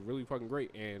are really fucking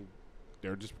great, and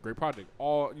they're just great projects.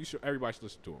 Everybody should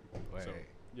listen to them. So,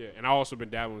 yeah, and I also been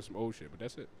dabbling in some old shit, but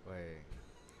that's it. Wait.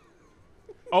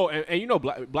 Oh, and you know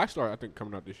Black Star, I think,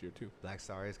 coming out this year too. Black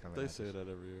Star is coming. They out say this that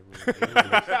every year. They say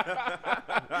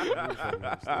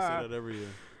that every year.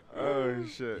 Oh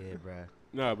shit. year. Yeah, bruh.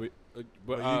 No, but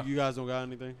But you guys don't got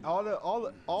anything? All Nah,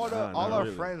 our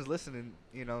really. friends listening,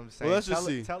 you know what I'm saying? Well, let's just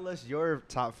see. Tell us your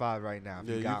top 5 right now. If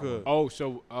Yeah, you you got could. one. oh,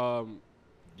 so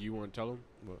do you want to tell them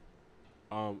What?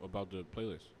 about the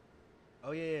playlist?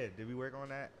 Oh yeah. Did we work on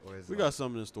that? Or is We it got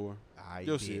something in store. like,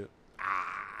 You'll see it.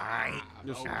 Alright.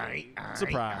 You'll see it. Alright.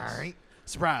 Surprise. Alright.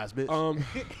 Surprise, bitch.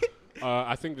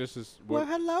 I think this is what,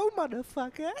 hello,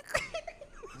 motherfucker.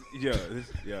 Yeah,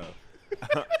 yeah.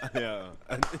 Yeah.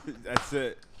 That's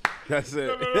it. That's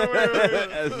it. wait,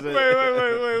 That's it.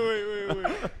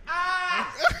 wait.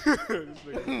 This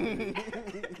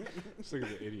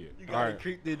nigga's an idiot. You All got right.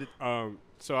 creep through the.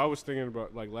 So I was thinking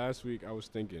about like last week. I was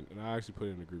thinking, and I actually put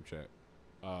it in the group chat.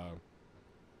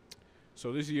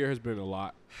 So this year has been a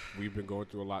lot. We've been going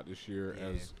through a lot this year Yeah.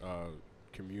 as a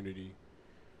community.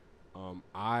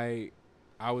 I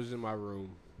was in my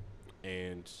room,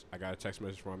 and I got a text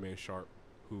message from my man Sharp,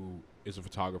 who is a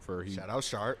photographer. Shout out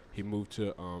Sharp. He moved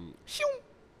to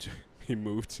he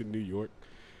moved to New York,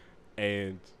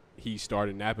 and he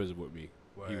started Nappers with me.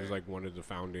 He was Word. like one of the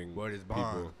founding Word is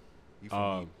bond. people. You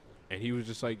from me? And he was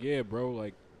just like, "Yeah, bro,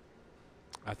 like,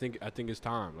 I think it's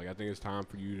time. Like, I think it's time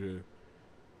for you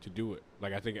to do it.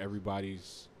 Like, I think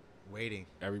everybody's Waiting.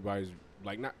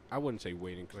 like, not. I wouldn't say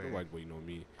waiting because Wait. nobody's waiting on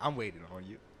me. I'm waiting on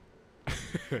you.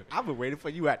 I've been waiting for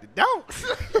you at the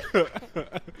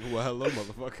dunks. Well, hello,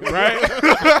 motherfucker. Right?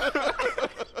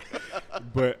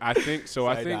 But I think so.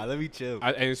 I think, Nah, let me chill.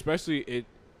 and especially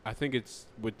I think it's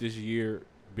with this year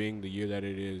being the year that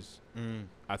it is.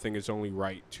 I think it's only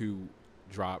right to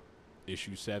drop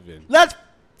issue 7. Let's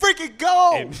freaking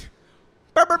go. And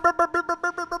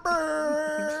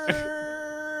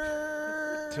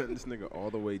Turn this nigga all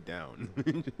the way down.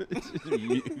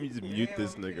 just mute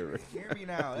this nigga. Right? Hear me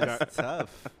now. That's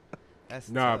tough. That's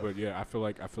nah, tough. but yeah, I feel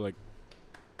like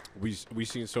we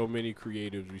seen so many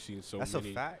creatives. We seen so That's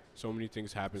many a fact. so many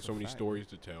things happen. That's So a many fact. stories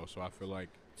to tell. So I feel like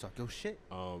Talk your shit.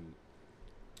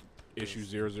 issue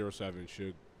 007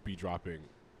 should be dropping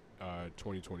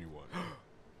 2021.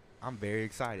 I'm very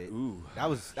excited. Ooh, That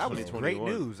was great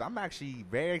 2021. news. I'm actually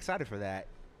very excited for that.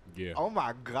 Yeah. Oh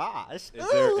my gosh.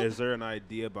 Is there an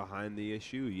idea behind the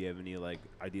issue? You have any like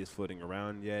ideas floating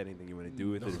around yet? Anything you want to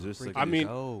do with it? Is this like I mean,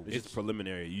 it's just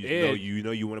preliminary. You Yeah.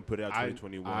 know you want to put it out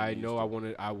 2021. I You know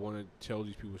just I want to tell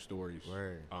these people stories.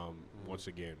 Word. Once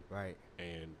again, Right.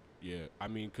 and yeah, I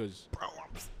mean, cause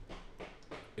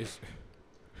it's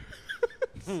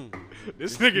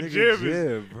this nigga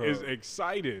Jim is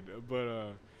excited,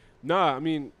 but nah, I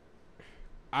mean,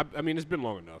 I mean, it's been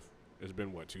long enough. It's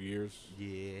been what, 2 years?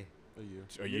 Yeah. A year.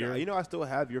 A You year? know, I still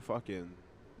have your fucking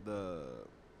the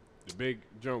The big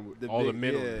Joe, the all big, the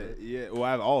middle. Yeah. Well,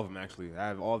 I have all of them actually. I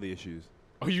have all the issues.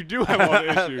 Oh, you do have all the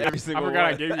issues. Every I single forgot I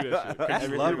one. gave you that shit. 'Cause That's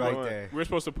Every love single right one. there. we're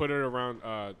supposed to put it around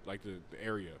like the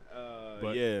area.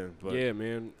 But- Yeah, but Yeah,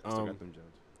 man. I still got them Jones.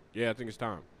 Yeah, I think it's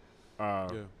time. Yeah.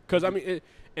 Cause I mean,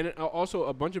 also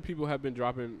a bunch of people have been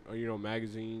dropping,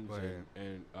 magazines Word.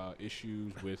 and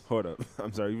issues with. Hold up,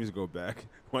 I'm sorry. You just go back.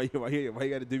 Why you got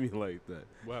to do me like that?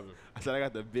 What happened? I said I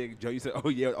got the big Joe. You said, oh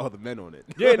yeah, all the men on it.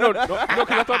 Yeah, no, cause I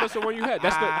thought that's the one you had.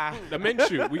 That's the men's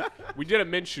shoot. We did a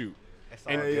men's shoot, That's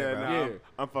And- all good, yeah, bro. nah, Yeah.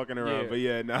 I'm fucking around, Yeah. but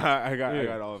yeah, nah, I got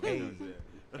Yeah. all of Hey. them.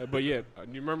 but yeah,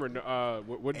 you remember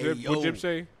what Hey, Jib yo.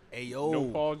 say? Hey, yo. No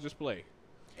pause, just play.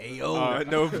 Hey, yo.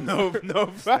 No.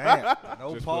 Snap.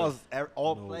 No Just pause.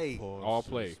 All No play. pause, All just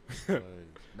play. play.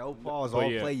 No pause. But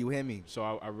All yeah. play. You hear me? So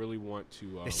I really want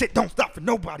to. This shit don't stop for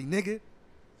nobody, nigga.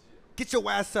 Get your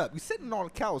ass up. You sitting on the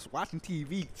couch watching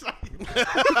TV.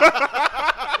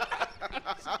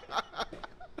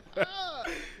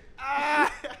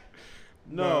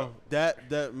 No, that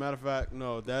matter of fact,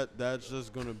 no, that's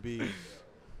just gonna be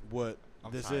what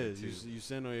I'm this tired, is. too. You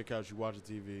sitting on your couch, you watching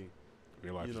TV.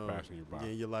 Your life you is know, passing you by.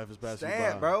 Yeah, your life is passing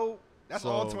Stand, by, bro. That's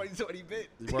all So- 2020 bit.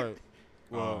 Right.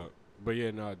 Well, But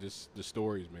yeah, no, just the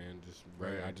stories, man. Just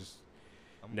right. I Right. just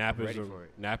I'm ready Napism. for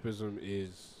it. Napism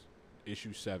is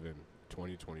issue 7,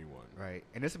 2021. Right.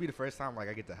 And this will be the first time like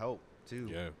I get to help too.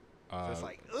 Yeah. So it's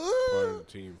like, part of ooh. the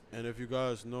team. and if you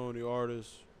guys know any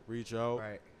artists, reach out.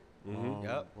 Right. Mhm.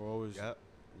 Yep. We're always Yep.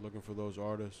 looking for those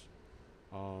artists.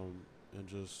 And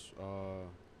just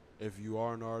if you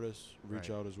are an artist, reach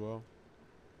Right. out as well.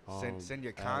 Send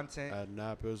your at- content. at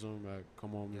Napism at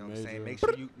Come On You know what Major, I'm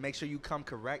saying? Make sure you come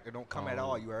correct or don't come at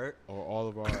all. You heard? or all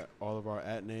of our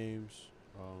at names,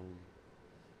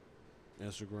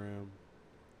 Instagram,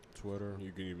 Twitter,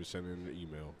 You can even send in an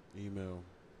email. email.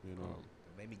 You know,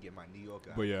 Made me get my New York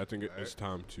out. But yeah, I think Alright. it's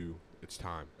time to. It's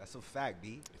time. That's a fact,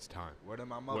 B. It's time. Word of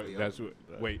my mother. Wait, yo. that's what.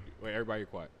 Wait, everybody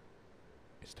quiet.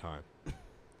 It's time. There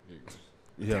you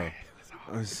go. Yeah,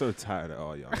 I'm so tired of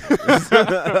all y'all.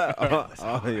 Niggas.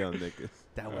 all y'all niggas.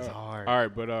 That was hard. All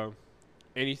right, but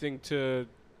anything to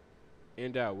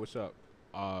end out? What's up?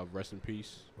 Rest in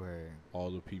peace, Word.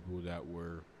 all the people that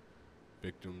were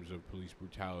victims of police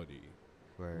brutality.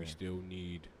 Word. We still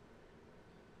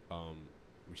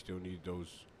need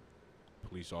those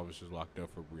police officers locked up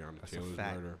for Breonna That's a Taylor's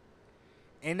fact. murder.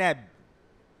 And that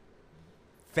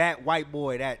fat white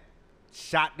boy that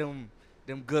shot them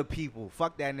good people.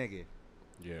 Fuck that nigga.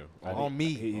 Yeah, On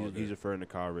me. He's referring to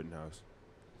Kyle Rittenhouse.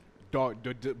 Dog,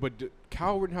 but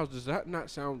Kyle Rittenhouse, does that not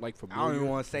sound like familiar? I don't even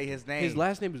want to say his name. His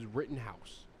last name is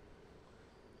Rittenhouse.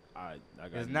 I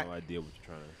got It's no not- idea what you're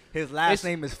trying to. His last It's-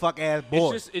 name is fuck ass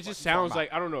boy. It just sounds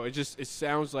like, I don't know. It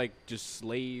sounds like just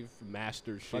slave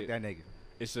master Fuck shit. that nigga.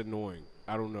 It's annoying.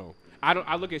 I don't know.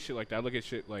 I look at shit like that. I look at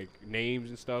shit like names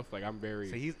and stuff. Like I'm very.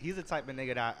 So he's the type of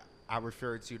nigga that I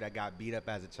referred to that got beat up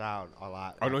as a child a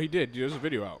lot. Oh no, he did. There's a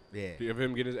video out. Yeah. Of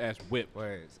him getting his ass whipped.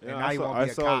 Words. Yeah, And now he won't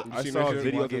be a cop. You I seen saw that a shit?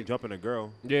 video Won't of him get- jumping a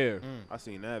girl. Yeah. I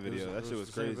seen that video. It That was shit was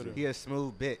the same crazy. video. He a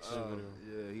smooth bitch.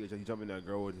 Yeah, he jumping that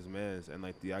girl with his mans, and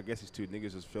like I guess these two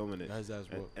niggas was filming it, Got his ass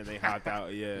and, whooped. and they hopped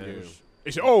out. Yeah, Yeah. it was-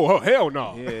 He said, "Oh hell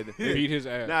no!" yeah. They beat his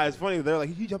ass. Nah, it's funny. They're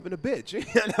like, "He jumping a bitch,"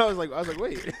 and I was like,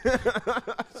 wait.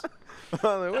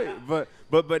 I was like, wait,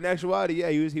 but in actuality, yeah,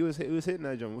 he was hitting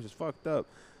that jump, which is fucked up.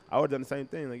 I would have done the same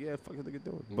thing. Like, yeah, fuck this nigga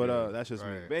doing. But Yeah. that's just me.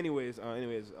 Right. But anyways,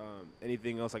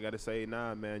 anything else I gotta say?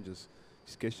 Nah, man, just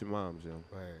kiss your moms, yo.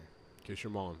 Word. Kiss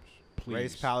your moms, please.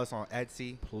 Race Palace on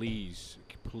Etsy. Please,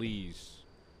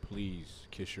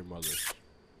 kiss your mothers.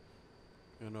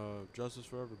 And justice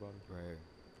for everybody. Right.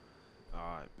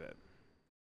 All right, bet.